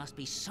 There must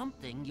be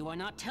something you are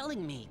not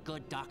telling me,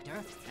 good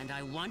doctor, and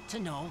I want to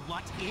know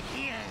what it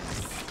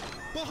is.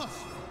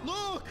 Boss,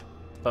 look!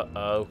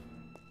 Uh-oh.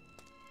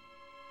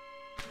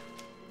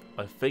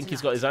 I think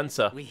he's got his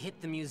answer. We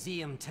hit the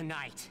museum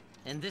tonight,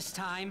 and this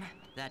time,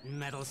 that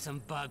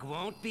meddlesome bug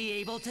won't be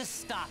able to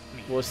stop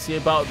me. We'll see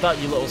about that,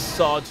 you little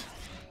sod.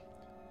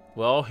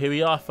 Well, here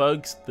we are,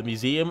 folks. The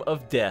Museum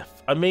of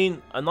Death. I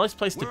mean, a nice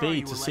place to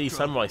be to see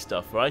samurai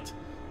stuff, right?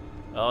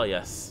 Oh,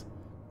 yes.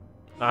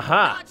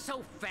 Aha! Not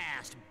so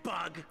fast,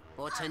 bug.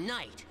 Or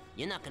tonight,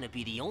 you're not gonna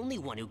be the only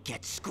one who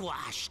gets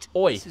squashed.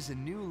 Oi. This is a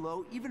new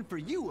low even for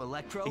you,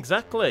 Electro.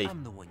 Exactly.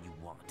 I'm the one you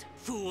want.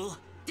 Fool,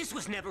 this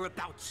was never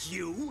about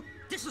you.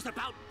 This was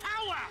about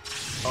power.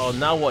 Oh,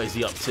 now what is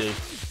he up to?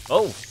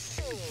 Oh.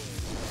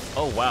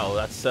 Oh, wow.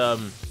 That's,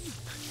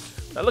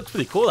 that looks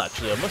pretty cool,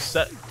 actually, I must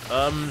say.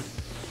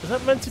 Is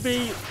that meant to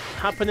be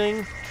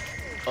happening?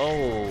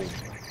 Oh.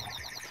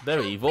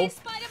 They're evil.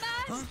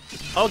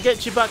 I'll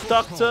get you back,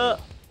 Doctor.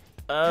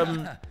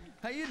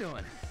 How you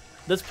doing?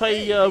 Let's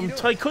play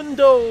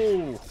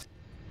Taekwondo.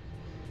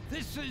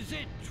 This is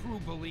it, true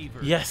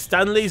believers. Yes,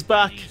 Stanley's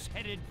back. He's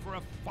headed for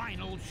a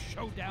final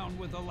showdown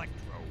with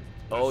Electro.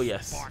 Oh, The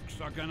yes. sparks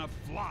are gonna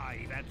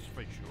fly, that's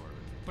for sure.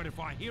 But if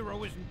our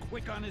hero isn't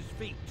quick on his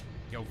feet,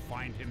 he'll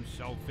find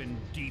himself in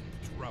deep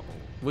trouble.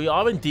 We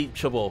are in deep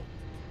trouble.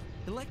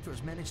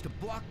 Electro's managed to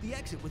block the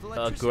exit with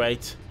electricity.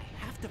 Great.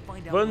 I have to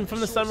find out Run where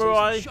from the source is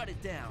samurai. and shut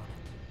it down.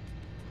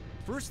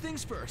 First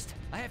things first,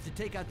 I have to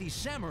take out these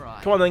samurai.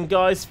 Come on then,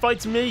 guys.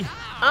 Fight me.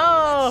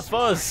 Ah,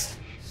 Fuzz.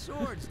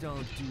 Swords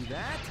don't do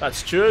that.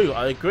 That's true.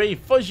 I agree.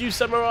 Fuzz you,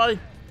 samurai.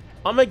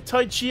 I'll make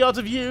Tai Chi out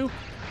of you.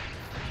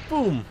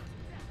 Boom.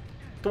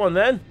 Come on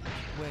then.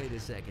 Wait a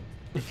second.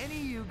 Do any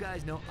of you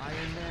guys know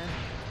Iron Man?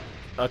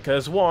 Okay,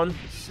 there's one.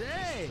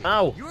 Say,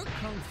 Ow. your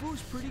kung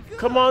fu's pretty good.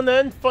 Come on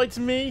then. Fight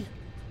me.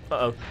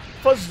 Uh-oh.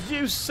 Fuzz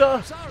you,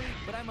 sir. Sorry,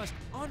 but I must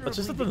honorably That's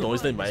just the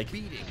noise they make.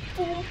 beating.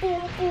 Boom,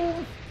 boom,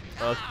 boom.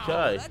 Okay.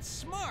 Ow, that's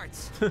smart.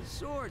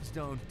 Swords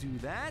don't do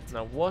that.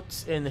 Now,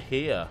 what's in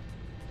here?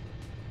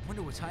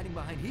 Wonder what's hiding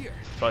behind here.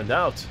 Find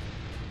out.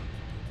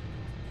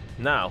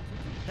 Now.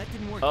 That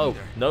didn't work Oh,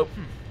 either. nope.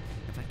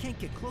 If I can't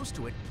get close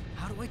to it,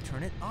 how do I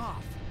turn it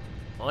off?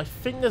 I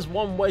think there's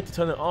one way to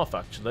turn it off,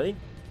 actually.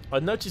 I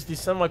noticed these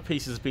samurai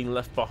pieces being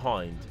left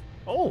behind.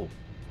 Oh.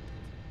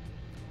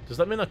 Does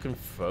that mean I can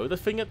throw the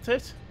thing at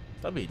it?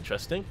 That'd be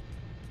interesting.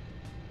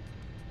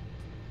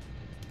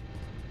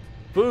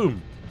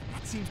 Boom.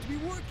 That seems to be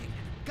working.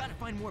 Gotta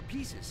find more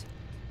pieces.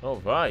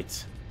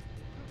 Alright.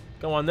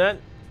 Go on then.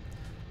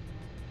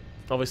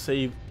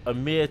 Obviously, a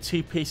mere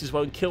 2 pieces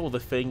won't kill the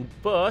thing,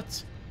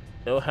 but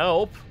it'll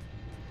help.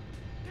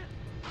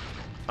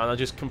 And I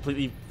just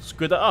completely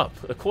screwed that up.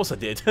 Of course I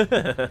did.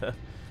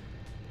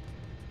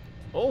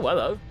 Oh,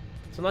 hello.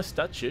 It's a nice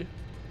statue.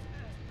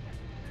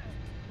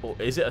 Or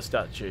is it a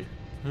statue?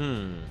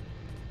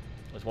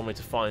 There's one way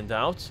to find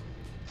out.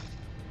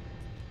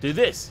 Do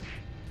this.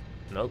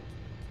 Nope.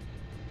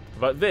 How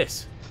about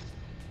this?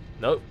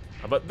 Nope.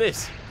 How about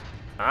this?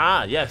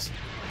 Ah, yes.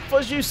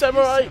 Fuzz you,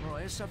 samurai! This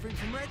samurai is suffering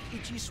from red,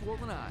 itchy,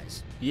 swollen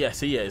eyes. Yes,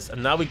 he is.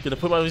 And now we're going to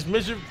put him on his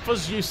misery.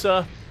 Fuzz you,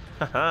 sir.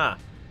 Haha.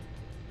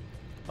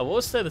 I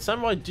will say the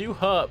samurai do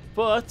hurt,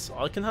 but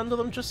I can handle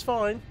them just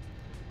fine.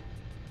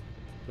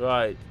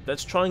 Right.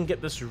 Let's try and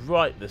get this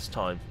right this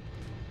time.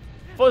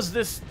 Fuzz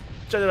this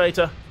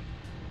generator.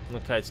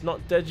 Okay, it's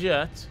not dead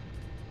yet.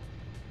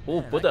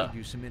 Oh, Man, Buddha. I could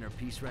use some inner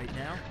peace right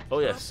now. Oh,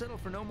 yes. I'll settle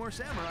for no more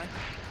samurai.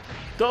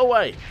 Go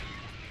away!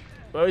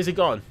 Where is he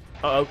gone?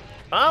 Uh-oh.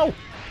 Ow!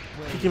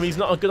 Kicking me is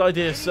not a good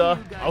idea, sir.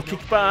 I'll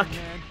kick back.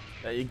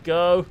 There you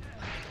go.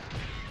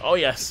 Oh,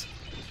 yes.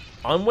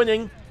 I'm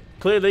winning.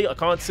 Clearly, I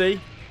can't see.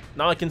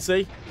 Now I can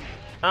see.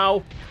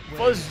 Ow.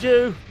 Fuzz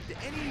you. Do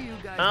any of you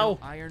guys Ow. know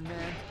Iron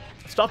Man?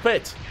 Stop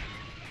it.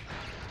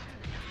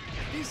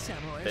 These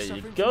samurai are There you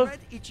suffering go. from red,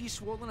 itchy,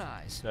 swollen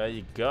eyes. There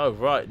you go.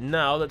 Right,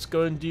 now let's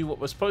go and do what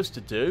we're supposed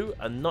to do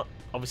and not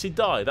obviously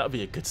die. That would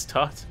be a good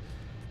start.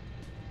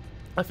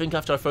 I think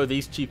after I throw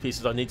these 2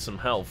 pieces, I need some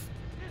health.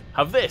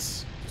 Have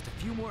this. Just a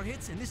few more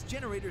hits and this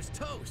generator's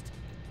toast.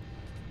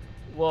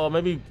 Well,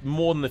 maybe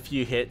more than a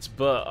few hits,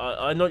 but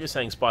I know what you're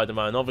saying,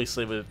 Spider-Man.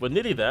 Obviously, we're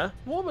nearly there.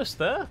 We're almost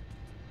there.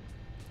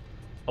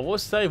 I will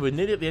say we're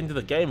nearly at the end of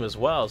the game as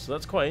well, so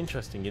that's quite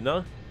interesting, you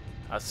know?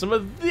 Have some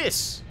of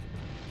this.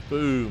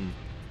 Boom.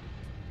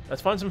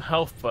 Let's find some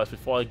health first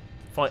before I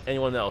fight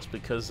anyone else,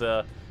 because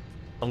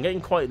I'm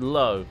getting quite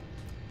low.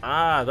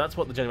 Ah, that's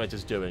what the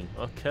generator's doing.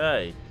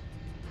 Okay.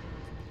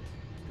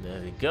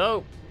 There we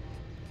go.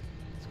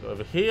 Let's go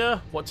over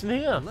here. What's in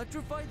here?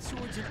 Electrified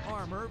swords and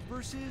armor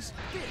versus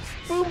fists.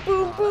 Boom,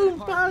 boom,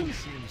 boom, bang.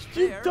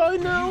 You die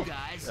now.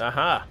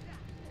 Aha.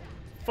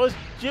 Fuzz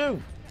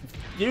you.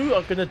 You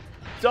are going to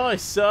die,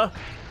 sir.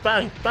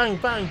 Bang, bang,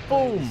 bang,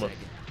 boom.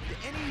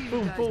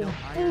 Boom, boom,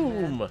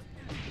 boom.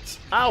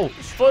 Ow,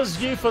 fuzz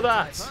you for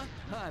that.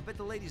 Huh? I bet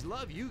the ladies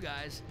love you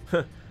guys.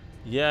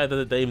 Yeah,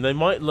 they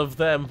might love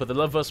them, but they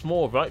love us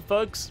more, right,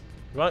 folks?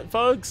 Right,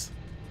 folks?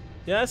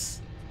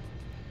 Yes?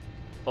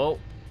 Oh,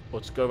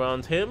 let's go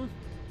around him.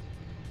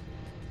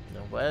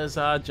 Now, where's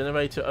our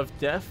generator of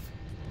death?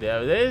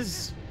 There it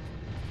is.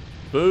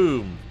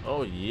 Boom.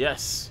 Oh,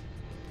 yes.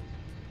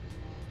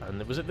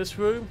 And was it this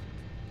room?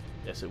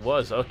 Yes, it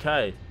was.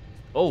 Okay.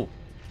 Oh,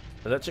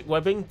 electric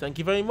webbing. Thank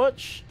you very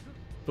much.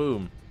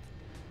 Boom.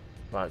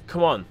 Right,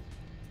 come on.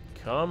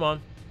 Come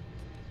on.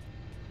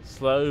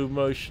 Slow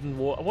motion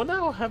war. I wonder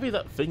how heavy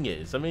that thing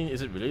is. I mean,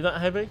 is it really that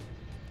heavy?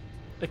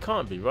 It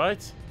can't be,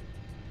 right?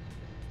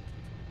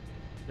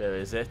 Where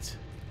is it?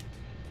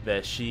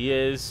 There she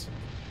is.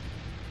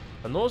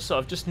 And also,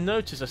 I've just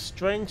noticed a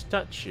strange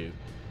statue.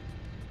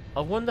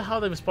 I wonder how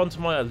they respond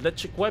to my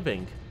electric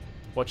webbing.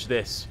 Watch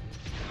this.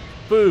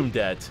 Boom,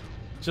 dead.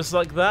 Just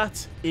like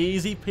that.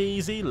 Easy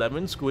peasy,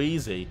 lemon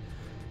squeezy.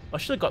 I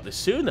should have got this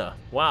sooner.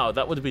 Wow,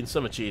 that would have been so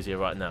much easier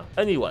right now.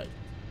 Anyway.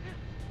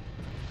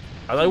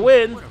 And I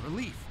win. What a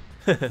relief.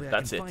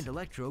 That's it. Find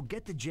Electro,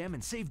 get the gem,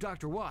 and save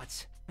Dr.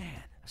 Watts.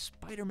 Man,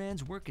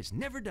 Spider-Man's work is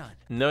never done.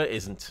 No, it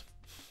isn't.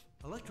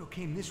 Electro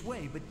came this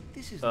way, but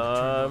this isn't the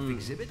turn-off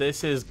exhibit.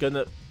 This is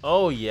gonna...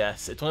 Oh,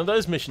 yes. It's one of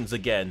those missions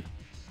again.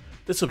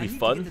 This will be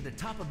fun. I need to get to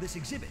the top of this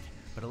exhibit,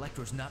 but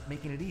Electro's not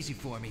making it easy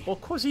for me. Well,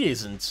 of course he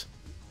isn't.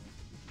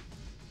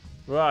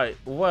 Right,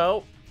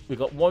 well, we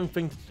got one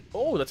thing to...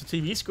 Oh, that's a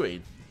TV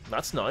screen.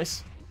 That's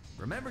nice.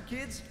 Remember,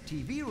 kids,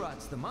 TV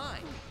rots the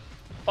mind.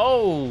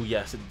 Oh,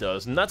 yes, it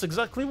does. And that's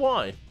exactly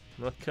why.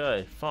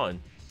 Okay,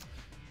 fine.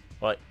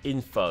 Right,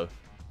 info.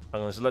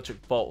 There's an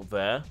electric bolt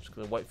there. Just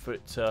going to wait for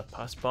it to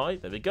pass by.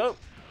 There we go.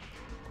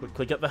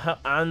 Quickly get the hell...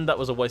 And that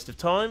was a waste of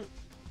time.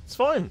 It's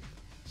fine.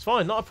 It's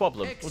fine, not a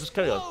problem. We'll just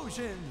carry on.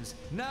 Explosions!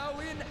 Now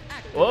in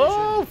activation.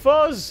 Oh,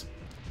 fuzz!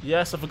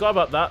 Yes, I forgot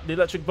about that. The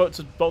electric bolts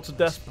of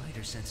death.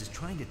 Spider sense is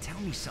trying to tell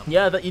me something.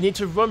 Yeah, that you need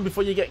to run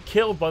before you get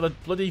killed by the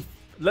bloody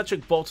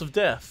electric bolts of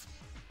death.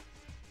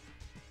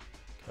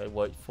 Okay,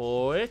 wait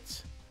for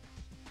it.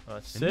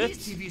 That's and it.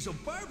 These TVs will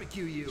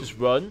barbecue you. Just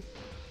run.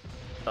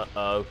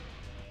 Uh-oh.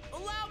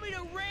 Allow me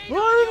to rain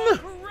Run! on your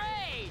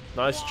parade.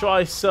 Nice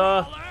try,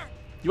 sir.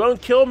 You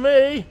won't kill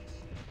me.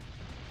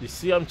 You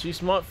see, I'm too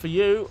smart for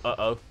you.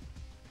 Uh-oh.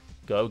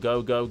 Go,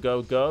 go, go,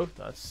 go, go.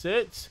 That's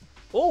it.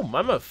 Oh,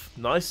 mammoth.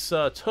 Nice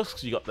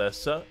tusks you got there,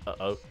 sir.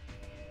 Uh-oh.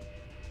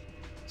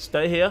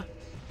 Stay here.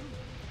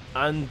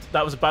 And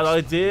that was a bad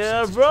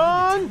idea.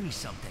 Run!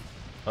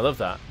 I love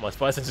that. My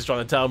spy sense is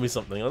trying to tell me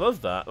something. I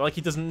love that. Like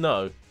he doesn't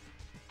know.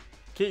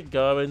 Keep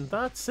going.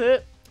 That's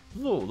it.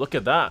 Ooh, look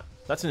at that.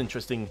 That's an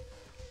interesting...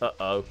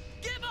 Uh-oh.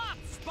 Give up,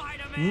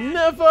 Spider-Man.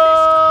 Never!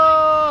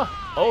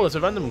 Oh, there's a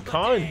random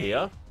car in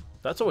here.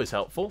 That's always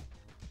helpful.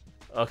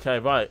 Okay,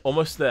 right.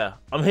 Almost there.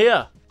 I'm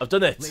here. I've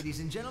done it. Ladies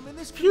and gentlemen,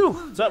 this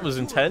Phew, that was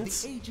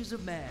intense. The ages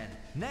of man.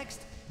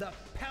 Next, the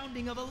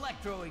pounding of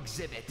Electro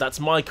exhibit. That's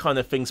my kind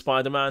of thing,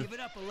 Spider-Man. Give it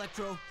up,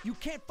 Electro. You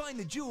can't find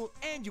the jewel,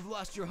 and you've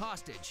lost your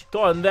hostage.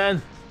 Go on,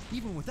 then.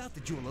 Even without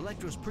the jewel,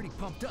 Electro's pretty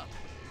pumped up.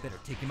 Better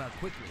take him out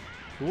quickly.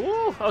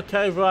 Ooh,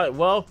 okay, right.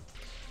 Well,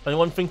 only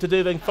one thing to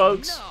do then,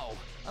 folks. No!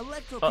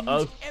 Electro can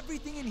use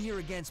everything in here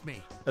against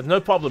me. There's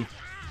no problem.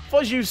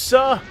 Fuzz you,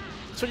 sir.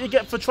 That's what you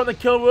get for trying to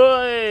kill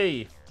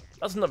Roy.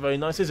 That's not very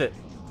nice, is it?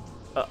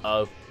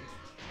 Uh-oh.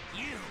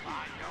 You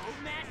are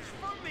no match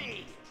for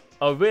me.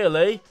 Oh,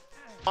 really?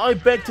 I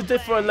beg to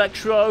differ,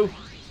 Electro.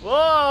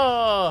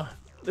 Whoa!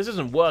 This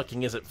isn't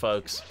working, is it,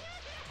 folks?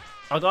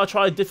 I gotta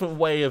try a different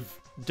way of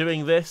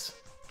doing this.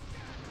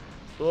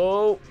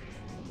 Oh.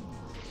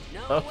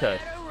 Okay.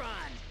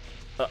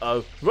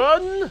 Uh-oh.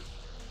 Run!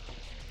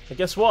 And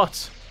guess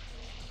what?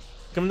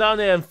 Come down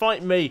here and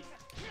fight me.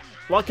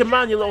 Like a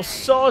man, you little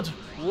sod.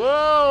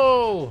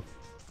 Whoa!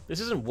 This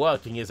isn't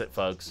working, is it,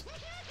 folks?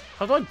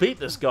 How do I beat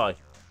this guy?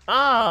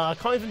 Ah, I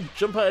can't even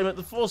jump at him at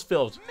the force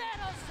field.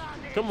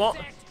 Come on.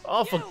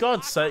 Oh, for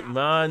God's sake,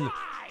 man.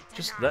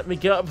 Just let me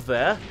get up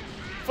there.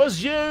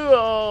 Fuzz you!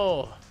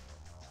 Oh!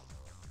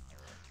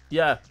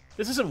 Yeah,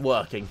 this isn't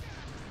working.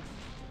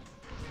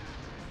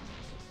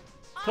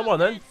 Come on,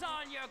 then.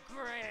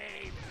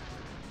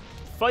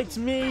 Fight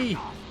me!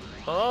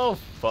 Oh,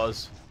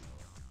 Fuzz.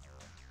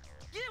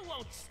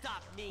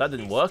 That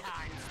didn't work.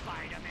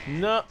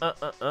 No,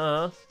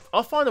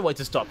 I'll find a way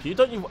to stop you.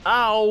 Don't you...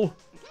 Ow!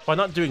 By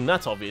not doing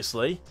that,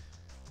 obviously.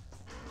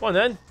 Come on,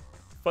 then.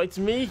 Fight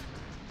me.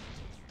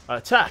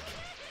 Attack.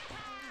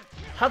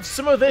 Have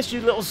some of this, you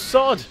little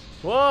sod.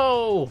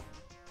 Whoa!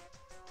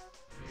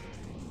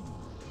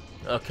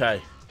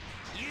 Okay.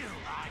 You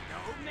are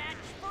no match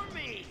for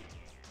me.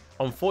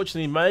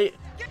 Unfortunately, mate,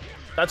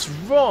 that's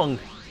wrong.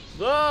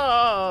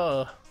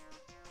 Ah!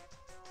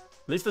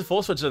 At least the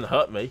force field doesn't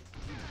hurt me.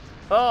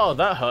 Oh,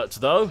 that hurts,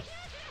 though.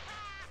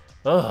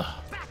 Ugh.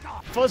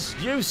 Fuzz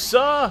you,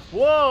 sir!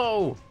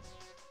 Whoa!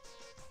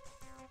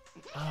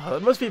 Oh, there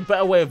must be a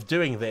better way of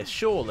doing this,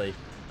 surely.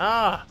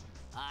 Ah!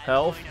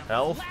 Health,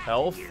 health,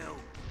 health.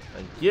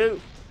 Thank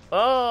you.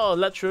 Oh,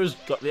 Electro's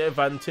got the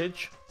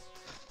advantage.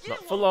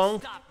 Not for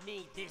long.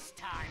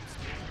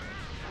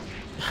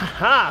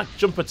 Haha!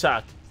 Jump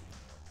attack.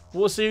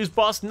 We'll see who's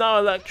boss now,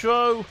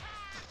 Electro.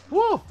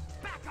 Woo!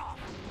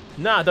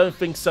 Nah, I don't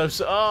think so.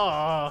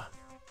 Ah!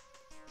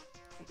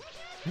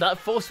 That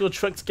force field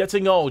trick's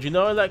getting old, you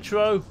know,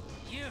 Electro?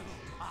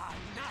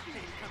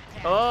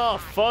 Oh,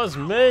 fuzz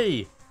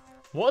me!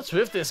 What's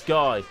with this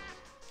guy?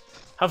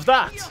 Have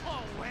that!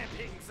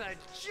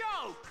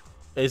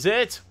 Is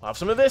it? Have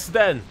some of this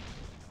then.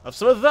 Have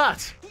some of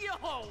that.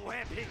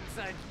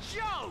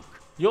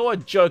 You're a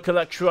joke,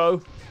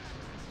 Electro.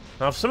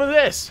 Have some of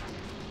this.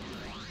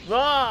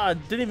 Ah,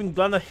 didn't even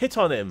land a hit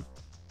on him.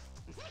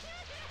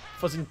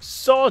 Fuzzing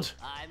sod.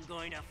 I'm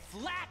going to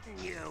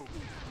flatten you.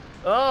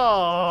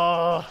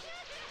 Oh,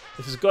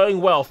 this is going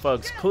well,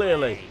 folks,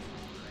 clearly.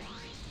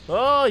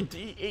 Oh,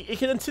 he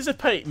can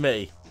anticipate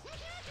me.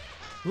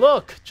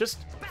 Look, just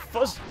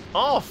fuzz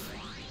off.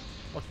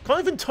 I can't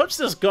even touch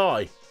this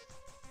guy.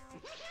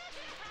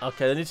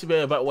 Okay, there needs to be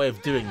a better way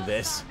of doing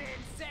this.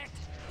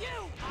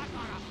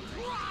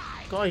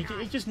 Guy,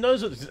 he just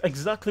knows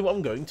exactly what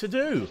I'm going to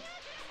do.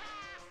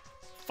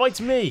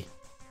 Fight me.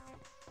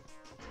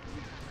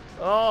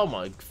 Oh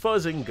my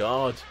fuzzing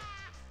god.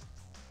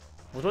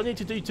 What do I need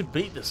to do to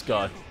beat this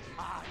guy?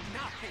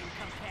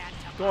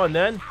 Go on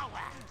then.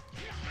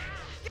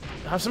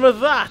 Have some of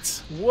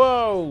that.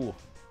 Whoa.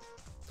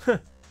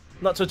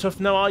 Not so tough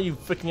now, are you,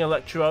 freaking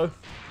Electro?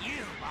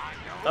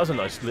 That was a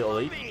nice little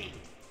leap.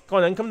 Go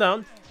on then, come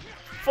down.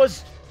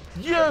 Fuzz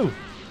you!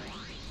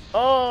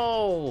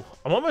 Oh,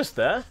 I'm almost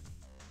there.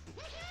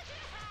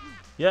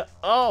 Yeah.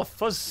 Oh,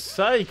 for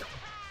sake.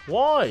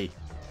 Why?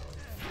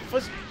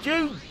 Fuzz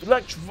you,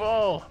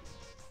 Electro.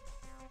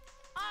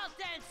 I'll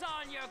dance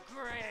on your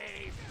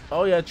grave.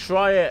 Oh yeah,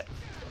 try it.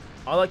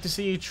 I like to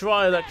see you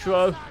try,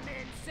 Electro.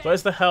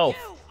 Where's the health?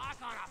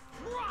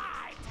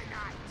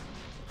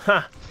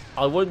 Ha!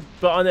 I wouldn't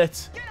bet on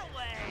it.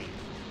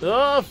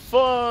 Oh,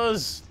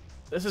 Fuzz!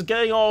 This is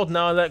getting old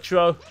now,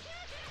 Electro.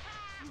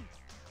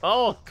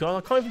 Oh god,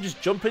 I can't even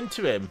just jump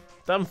into him.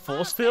 Damn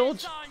force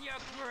field.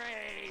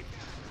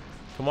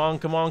 Come on,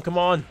 come on, come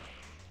on.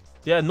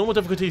 Yeah, normal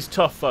difficulty is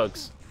tough,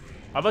 folks.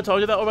 Have I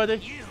told you that already?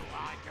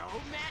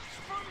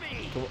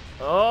 Come on.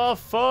 Oh,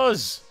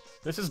 Fuzz!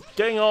 This is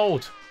getting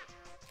old.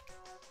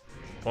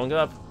 Come on, get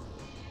up.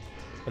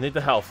 I need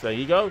the health. There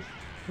you go.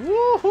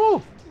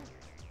 Woohoo!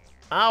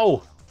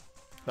 Ow!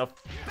 Now,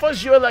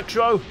 Fuzz you,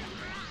 Electro!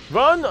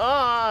 Run!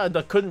 Ah,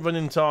 I couldn't run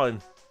in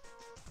time.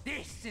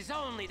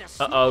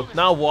 Uh-oh,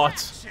 now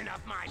what?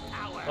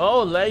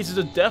 Oh, lasers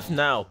of death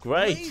now.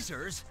 Great.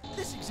 Lasers?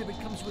 This exhibit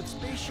comes with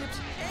spaceships.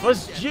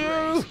 Fuzz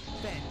you!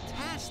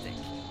 Fantastic.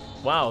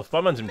 Wow,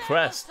 Spiderman's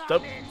impressed.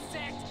 Don't...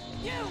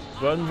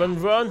 Run,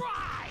 run, run.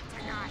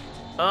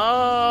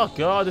 Oh,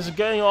 God, this is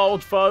getting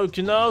old, folks,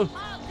 you know?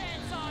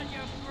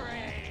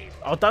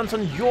 I'll dance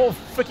on your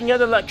freaking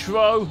head,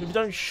 Electro, if you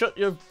don't shut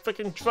your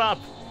freaking trap.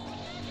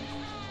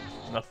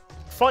 Now,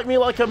 fight me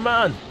like a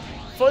man.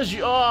 Fuzz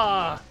you.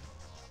 Ah!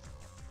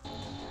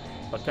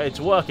 Okay, it's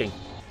working.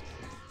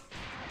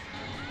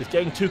 It's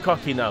getting too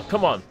cocky now.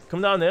 Come on,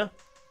 come down here.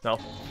 Now,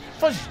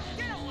 Fuzz!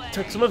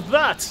 Take some of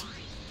that!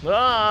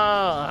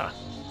 Ah!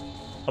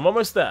 I'm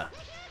almost there.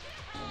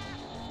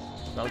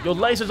 Now, your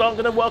lasers aren't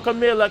going to work on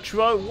me,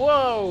 Electro.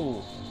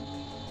 Whoa!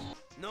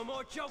 No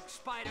more jokes,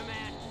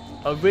 Spider-Man.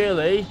 Oh,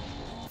 really?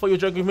 I thought you were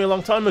joking with me a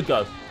long time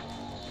ago.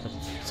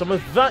 Some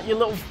of that, you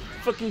little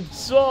fucking...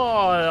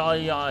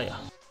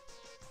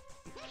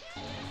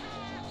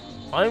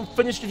 I ain't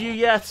finished with you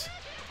yet.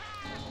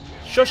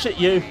 Shush it,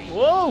 you.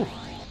 Whoa!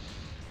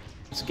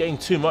 It's getting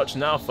too much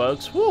now,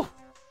 folks. Woo!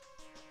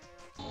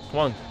 Come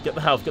on, get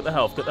the health, get the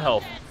health, get the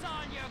health.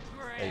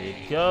 There you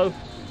go.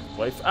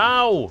 Wait.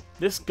 Ow!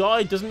 This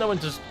guy doesn't know when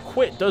to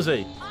quit, does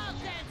he?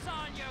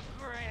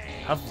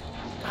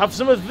 Have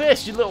some of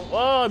this, you little...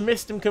 Oh, I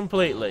missed him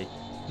completely.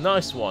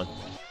 Nice one.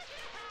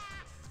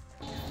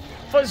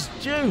 Fuzz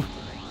you!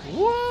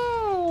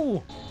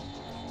 Whoa!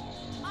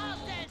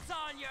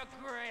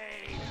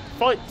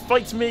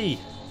 Fight me!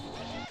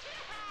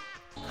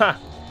 Ha!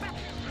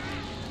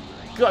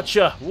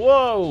 Gotcha!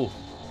 Whoa!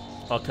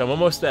 Okay, I'm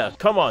almost there.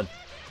 Come on.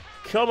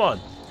 Come on.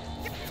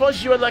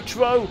 Fuzz you,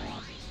 Electro!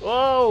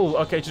 Whoa!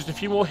 Okay, just a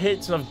few more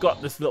hits and I've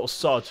got this little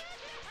sod.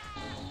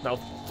 Now,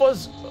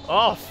 fuzz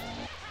off!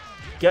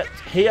 Get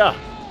here!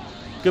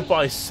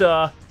 Goodbye,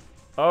 sir.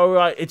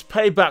 Alright, it's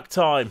payback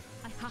time.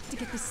 I have to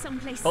get this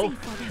someplace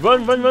safe.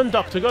 Run, run, run,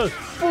 Doctor, go!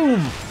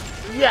 Boom!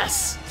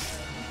 Yes!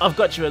 I've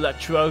got you,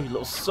 Electro, you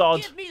little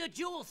sod. Give me the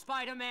jewel,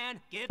 Spider-Man.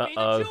 Give me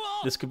the jewel.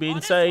 This could be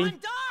insane.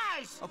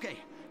 Okay,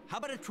 how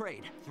about a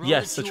trade?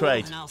 Yes, a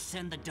trade. And I'll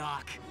send the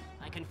doc.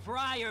 I can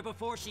fry her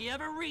before she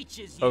ever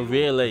reaches you. Oh,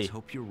 really? Let's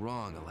hope you're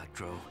wrong,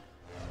 Electro.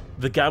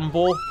 The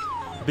gamble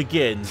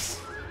begins.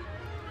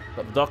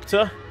 Got the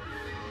Doctor.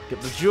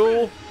 Get the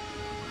jewel.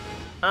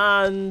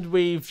 And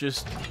we've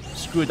just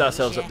screwed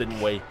ourselves up,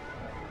 didn't we?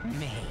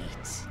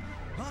 Mate.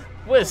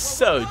 We're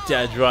so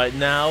dead right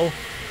now.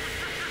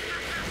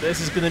 This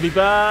is going to be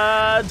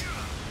bad.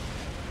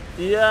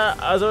 Yeah,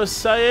 as I was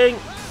saying.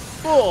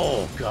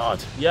 Oh,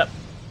 God. Yep.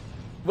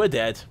 We're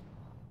dead.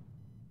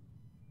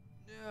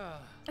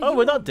 Oh,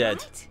 we're not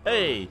dead.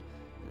 Hey.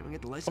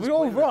 Are we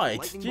all right?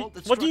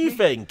 What do you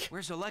think?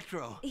 Where's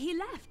Electro? He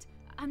left.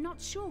 I'm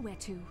not sure where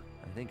to.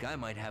 I think I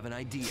might have an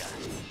idea.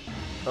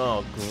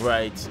 Oh,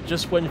 great.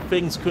 Just when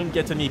things couldn't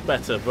get any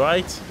better,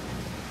 right?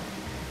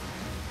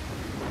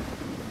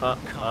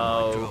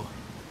 Uh-oh.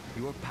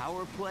 Your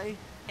power play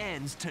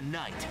ends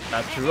tonight.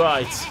 That's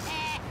right.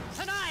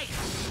 Tonight,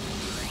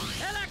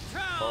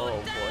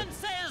 Electro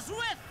dances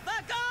with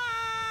the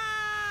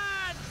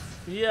gods!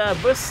 Yeah,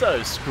 we're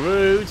so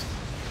screwed.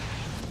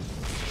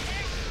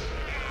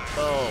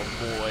 Oh,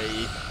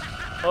 boy.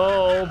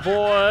 Oh,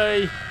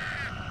 boy.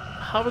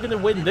 How are we going to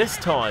win this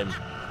time?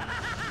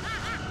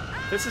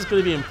 This is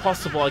going to be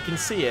impossible. I can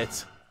see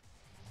it.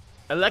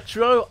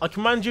 Electro, I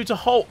command you to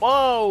hold.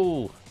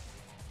 Oh!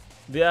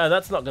 Yeah,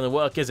 that's not going to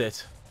work, is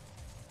it?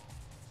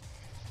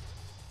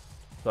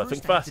 So I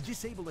think fast. To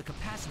disable the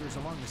capacitors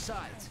along the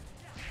sides.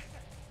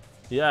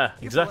 Yeah,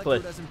 exactly.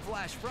 If Electro doesn't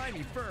flash, fry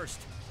me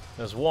first.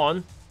 There's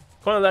one.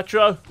 Come on,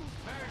 Electro.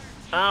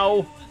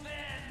 Ow.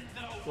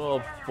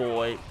 Oh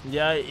boy.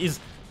 Yeah,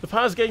 the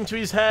power's getting to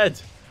his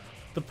head.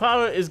 The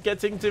power is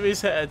getting to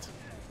his head.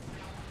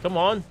 Come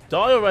on,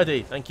 die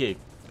already. Thank you.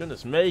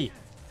 Goodness me.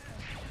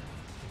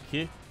 Thank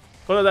you.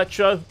 Come on,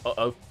 Electro.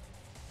 Uh-oh.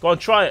 Go on,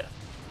 try it.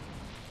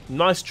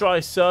 Nice try,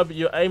 sir, but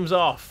your aim's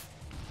off.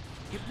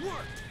 It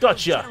worked.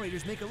 Gotcha. The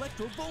generators make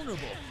Electro vulnerable.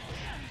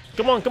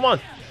 Come on, come on.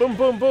 Boom,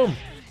 boom, boom.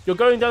 You're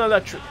going down,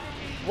 Electric.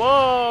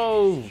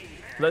 Whoa.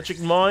 Electric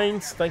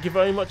mines. Thank you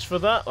very much for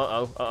that.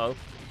 Uh-oh, uh-oh.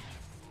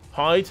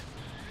 Hide.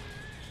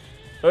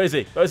 Where is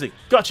he? Where is he?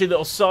 Gotcha,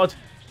 little sod.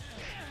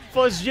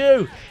 Fuzz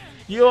you.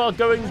 You are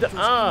going to...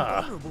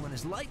 Ah. Vulnerable in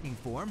his lightning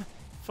form.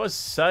 Fuzz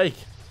sake.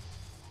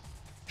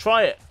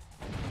 Try it.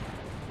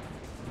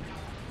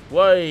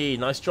 Way.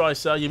 Nice try,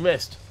 sir. You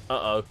missed.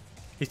 Uh-oh.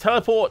 He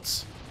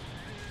teleports.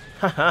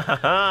 Ha ha ha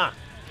ha.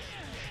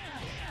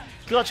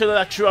 Gotcha,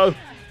 Electro.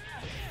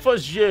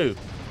 Fuzz you.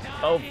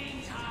 Oh.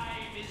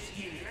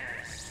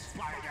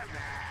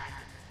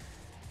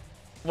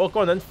 Well,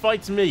 go on then.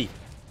 Fight me.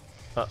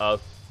 Uh-oh.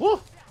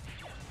 Woo.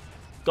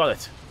 Got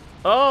it.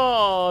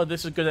 Oh,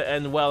 this is going to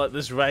end well at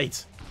this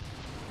rate.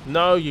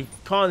 No, you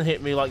can't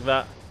hit me like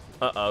that.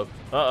 Uh-oh.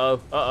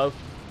 Uh-oh. Uh-oh.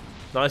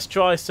 Nice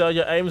try, sir.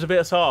 Your aim's a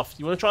bit soft.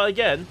 You want to try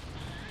again?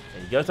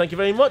 There you go. Thank you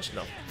very much.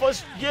 Now,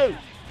 fuzz you.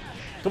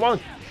 Come on.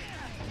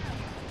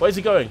 Where's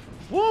he going?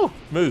 Woo.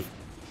 Move.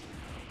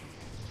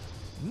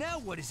 Now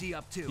what is he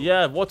up to?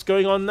 Yeah, what's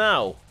going on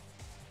now?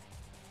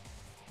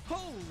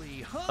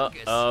 Holy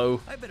hungus. Uh-oh.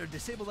 I better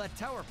disable that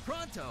tower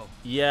pronto.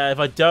 Yeah, if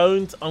I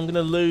don't, I'm going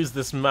to lose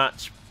this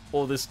match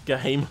or this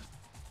game.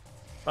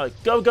 Alright,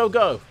 go, go,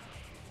 go.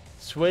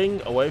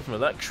 Swing away from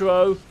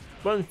Electro.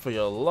 Run for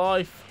your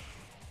life.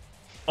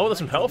 Oh, there's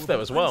some health there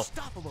as well.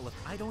 Unstoppable if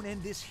I don't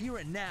end this here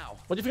and now.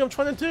 What do you think I'm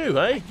trying to do,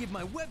 eh? I'd give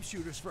my web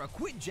shooters for a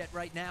Quinjet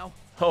right now.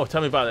 Oh,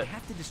 tell me about it. I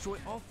have to destroy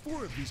all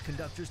 4 of these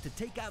conductors to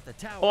take out the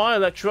tower. Oh, hi,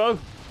 Electro.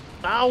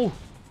 Ow.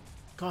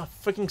 God,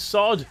 freaking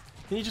sod.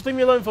 Can you just leave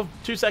me alone for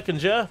 2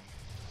 seconds, yeah?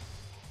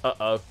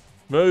 Uh-oh.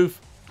 Move.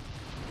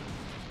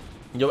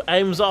 Your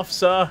aim's off,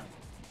 sir.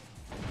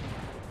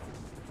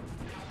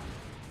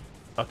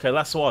 Okay,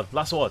 last one.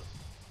 Last one.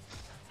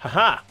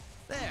 Haha.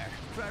 There.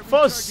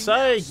 For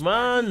sake,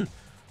 man.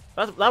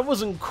 That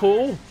wasn't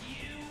cool.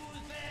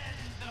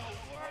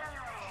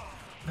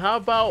 How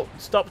about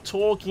stop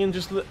talking and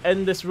just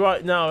end this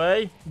right now,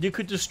 eh? You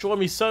could destroy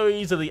me so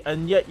easily,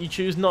 and yet you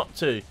choose not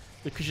to.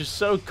 Because you're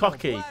so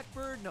cocky. No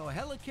Blackbird, no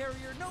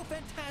helicarrier, no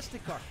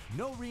fantastic car,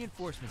 no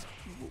reinforcements.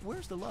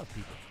 Where's the love,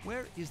 people?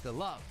 Where is the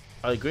love?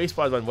 I agree,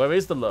 Spiderman. Where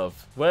is the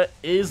love? Where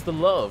is the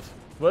love?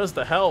 Where's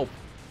the help?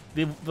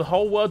 The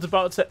whole world's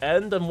about to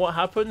end, and what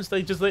happens?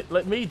 They just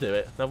let me do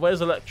it. Now,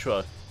 where's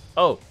Electro?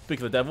 Oh, speak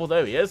of the devil,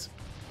 there he is.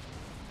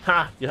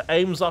 Ha! Your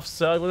aim's off,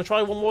 sir. You want to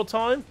try one more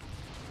time?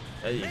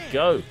 There you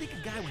go. I think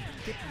a guy would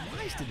get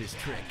wise to this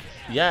trick.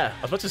 Yeah,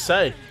 I was about to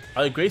say.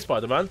 I agree,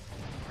 Spider-Man.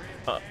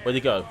 Where'd he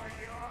go?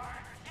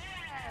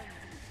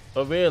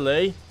 Oh,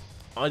 really?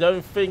 I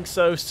don't think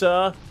so,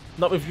 sir.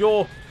 Not with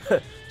your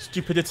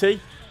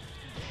stupidity.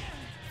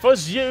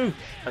 Fuzz you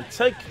and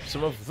take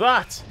some of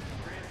that.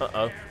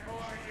 Uh-oh.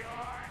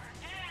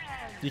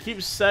 You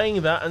keep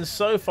saying that, and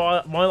so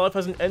far, my life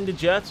hasn't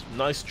ended yet.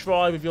 Nice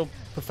try with your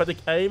pathetic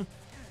aim.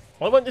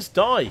 Why won't this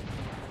die?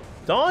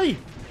 Die!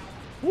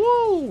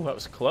 Woo! That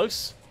was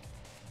close.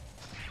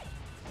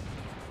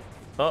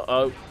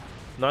 Uh-oh.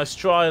 Nice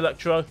try,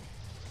 Electro.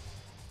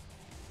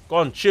 Go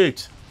on,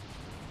 shoot.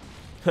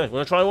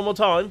 Wanna try one more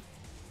time?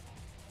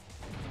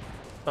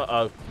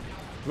 Uh-oh.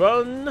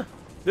 Run!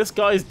 This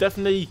guy is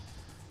definitely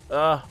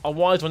a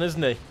wise one,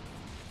 isn't he?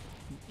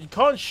 You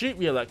can't shoot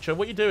me, Electro.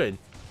 What are you doing?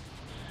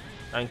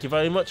 Thank you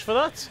very much for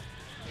that.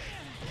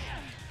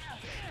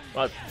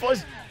 Right,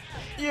 fuzz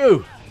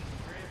you!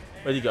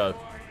 Where'd he go?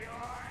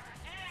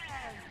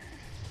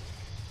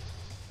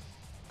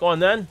 Go on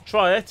then,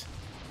 try it.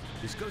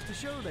 This goes to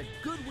show that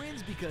good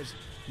wins because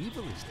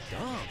evil is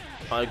dumb.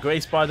 I agree,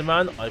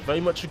 Spider-Man. I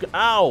very much agree.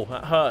 Ow!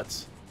 That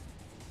hurts.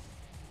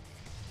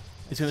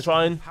 He's going to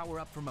try and... Power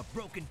up from a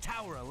broken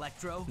tower,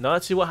 Electro. Now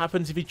let's see what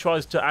happens if he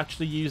tries to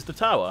actually use the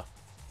tower.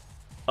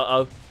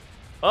 Uh-oh.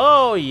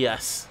 Oh,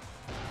 yes.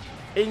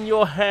 In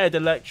your head,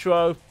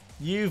 Electro.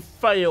 You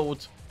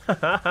failed.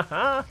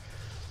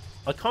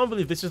 I can't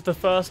believe this is the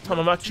first time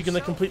I'm actually going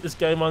to complete this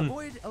game on...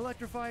 Avoid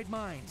electrified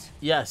mines.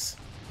 Yes.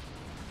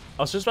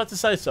 I was just about to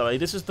say, sorry,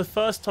 this is the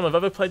first time I've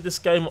ever played this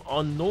game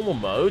on normal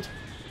mode,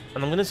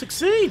 and I'm going to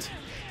succeed.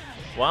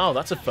 Wow,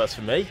 that's a first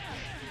for me.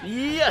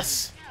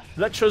 Yes!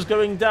 Electro's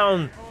going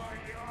down.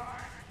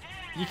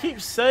 You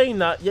keep saying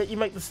that, yet you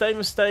make the same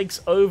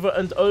mistakes over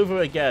and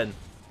over again.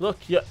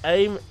 Look, your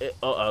aim...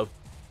 Uh-oh.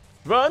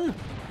 Run!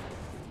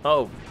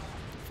 Oh.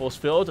 Force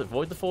field.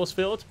 Avoid the force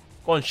field.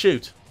 Go on,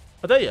 shoot.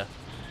 Oh, dare you?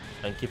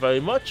 Thank you very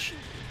much.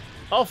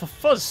 Oh, for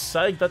fuzz's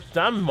sake, that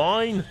damn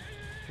mine.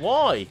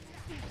 Why?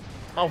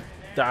 Oh,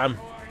 Damn.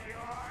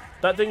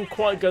 That didn't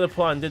quite go to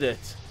plan, did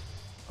it?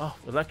 Oh,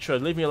 Electro,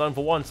 leave me alone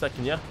for 1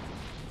 second, yeah?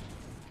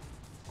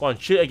 Go on,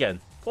 shoot again.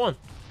 Go on.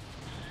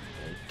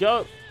 There you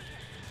go.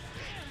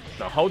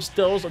 Now hold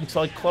still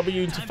until I clobber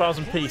you into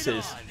 1,000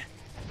 pieces.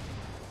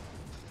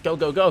 Go,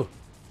 go, go.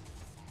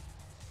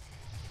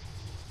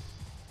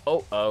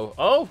 Oh, oh,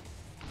 oh.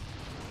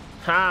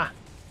 Ha.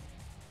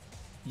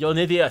 You're an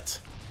idiot.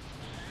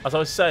 As I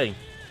was saying.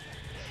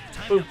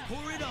 Boom.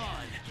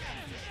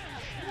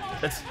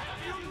 Let's...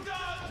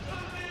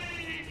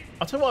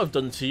 I'll tell you what I've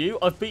done to you.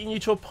 I've beaten you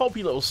to a pulp,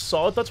 you little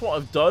sod. That's what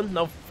I've done.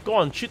 Now, go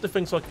on, shoot the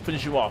thing so I can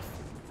finish you off.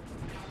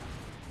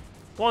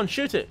 Go on,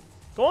 shoot it.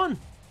 Go on.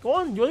 Go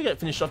on. You want to get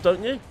finished off,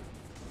 don't you?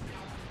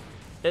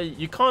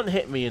 You can't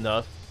hit me, you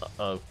know.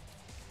 Uh-oh.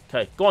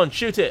 Okay, go on,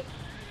 shoot it.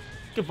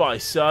 Goodbye,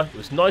 sir. It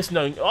was nice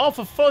knowing... Oh,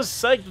 for fuzz's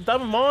sake,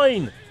 never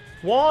mind.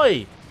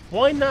 Why?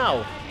 Why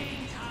now?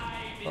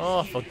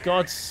 Oh, for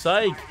God's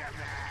sake.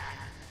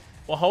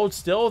 Well, hold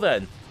still,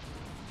 then.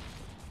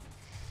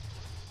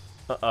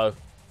 Uh-oh.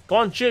 Go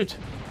on, shoot.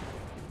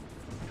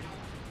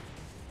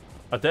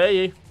 I dare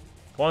you.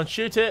 Go on,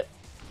 shoot it.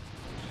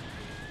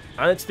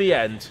 And it's the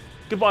end.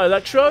 Goodbye,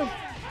 Electro.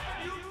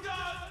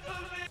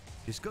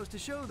 This goes to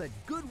show that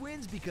good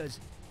wins because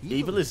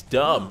evil is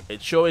dumb.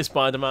 It sure is,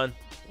 Spider-Man.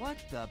 What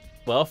the?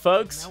 Well,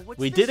 folks,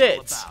 we did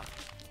it.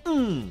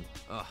 Ugh,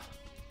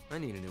 I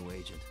need a new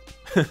agent.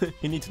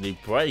 You need a new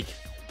break.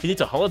 You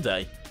need a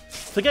holiday.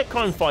 Forget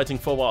crime fighting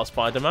for a while,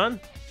 Spider-Man.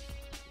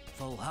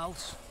 Full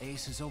house,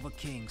 aces over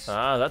kings.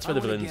 Ah, that's where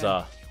the villains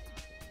are.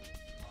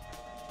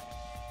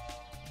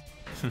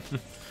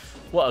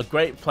 What a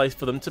great place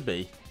for them to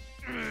be.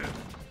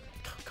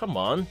 Come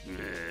on.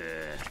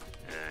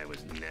 I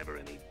was never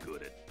any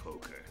good at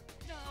poker.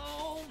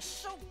 No,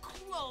 so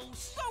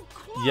close, so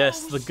close.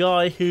 Yes, the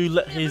guy who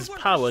let his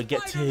power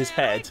get to his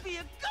head. Be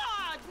a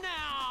god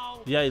now.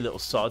 Yeah, you little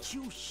sod.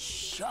 You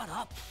shut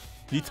up.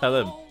 You tell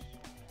him.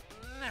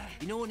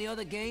 You know any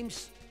other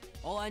games?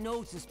 All I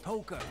know is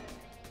poker.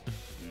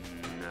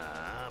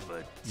 Nah,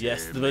 but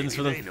yes, the villains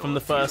from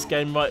the first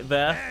game right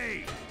there.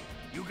 Hey,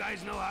 you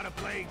guys know how to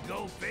play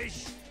Go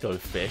Fish? Go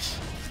Fish.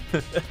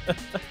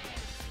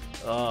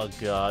 Oh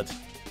God.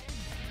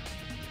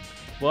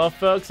 Well,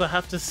 folks, I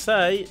have to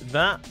say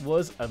that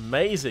was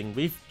amazing.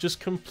 We've just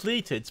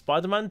completed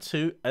Spider-Man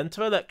 2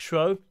 Enter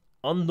Electro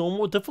on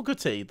normal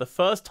difficulty. The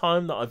first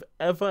time that I've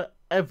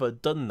ever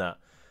done that.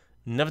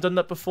 Never done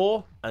that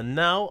before, and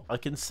now I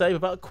can say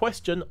without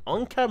question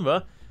on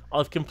camera,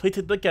 I've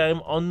completed the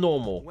game on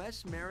normal.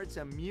 Wes Merritt's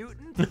a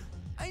mutant?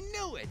 I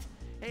knew it!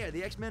 Hey, are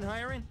the X-Men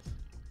hiring?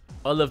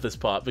 I love this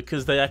part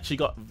because they actually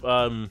got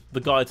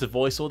the guy to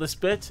voice all this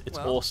bit. It's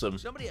awesome.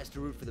 Somebody has to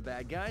root for the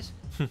bad guys.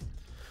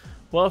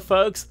 Well,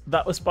 folks,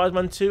 that was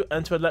Spider-Man 2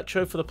 Enter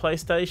Electro for the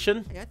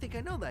PlayStation. Hey, I think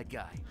I know that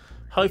guy.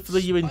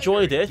 Hopefully you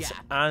enjoyed it,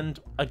 and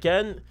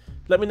again,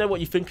 let me know what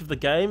you think of the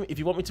game. If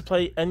you want me to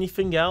play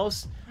anything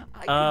else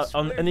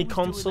on any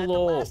console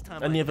or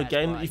any other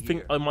game that you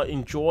think I might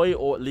enjoy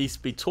or at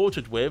least be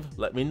tortured with,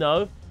 let me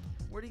know.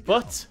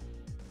 But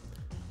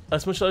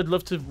as much as I'd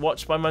love to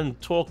watch my man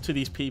talk to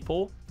these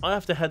people, I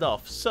have to head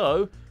off.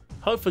 So,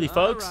 hopefully,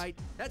 folks, All right.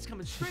 That's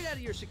coming straight out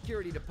of your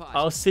security deposit.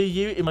 I'll see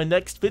you in my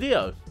next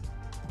video.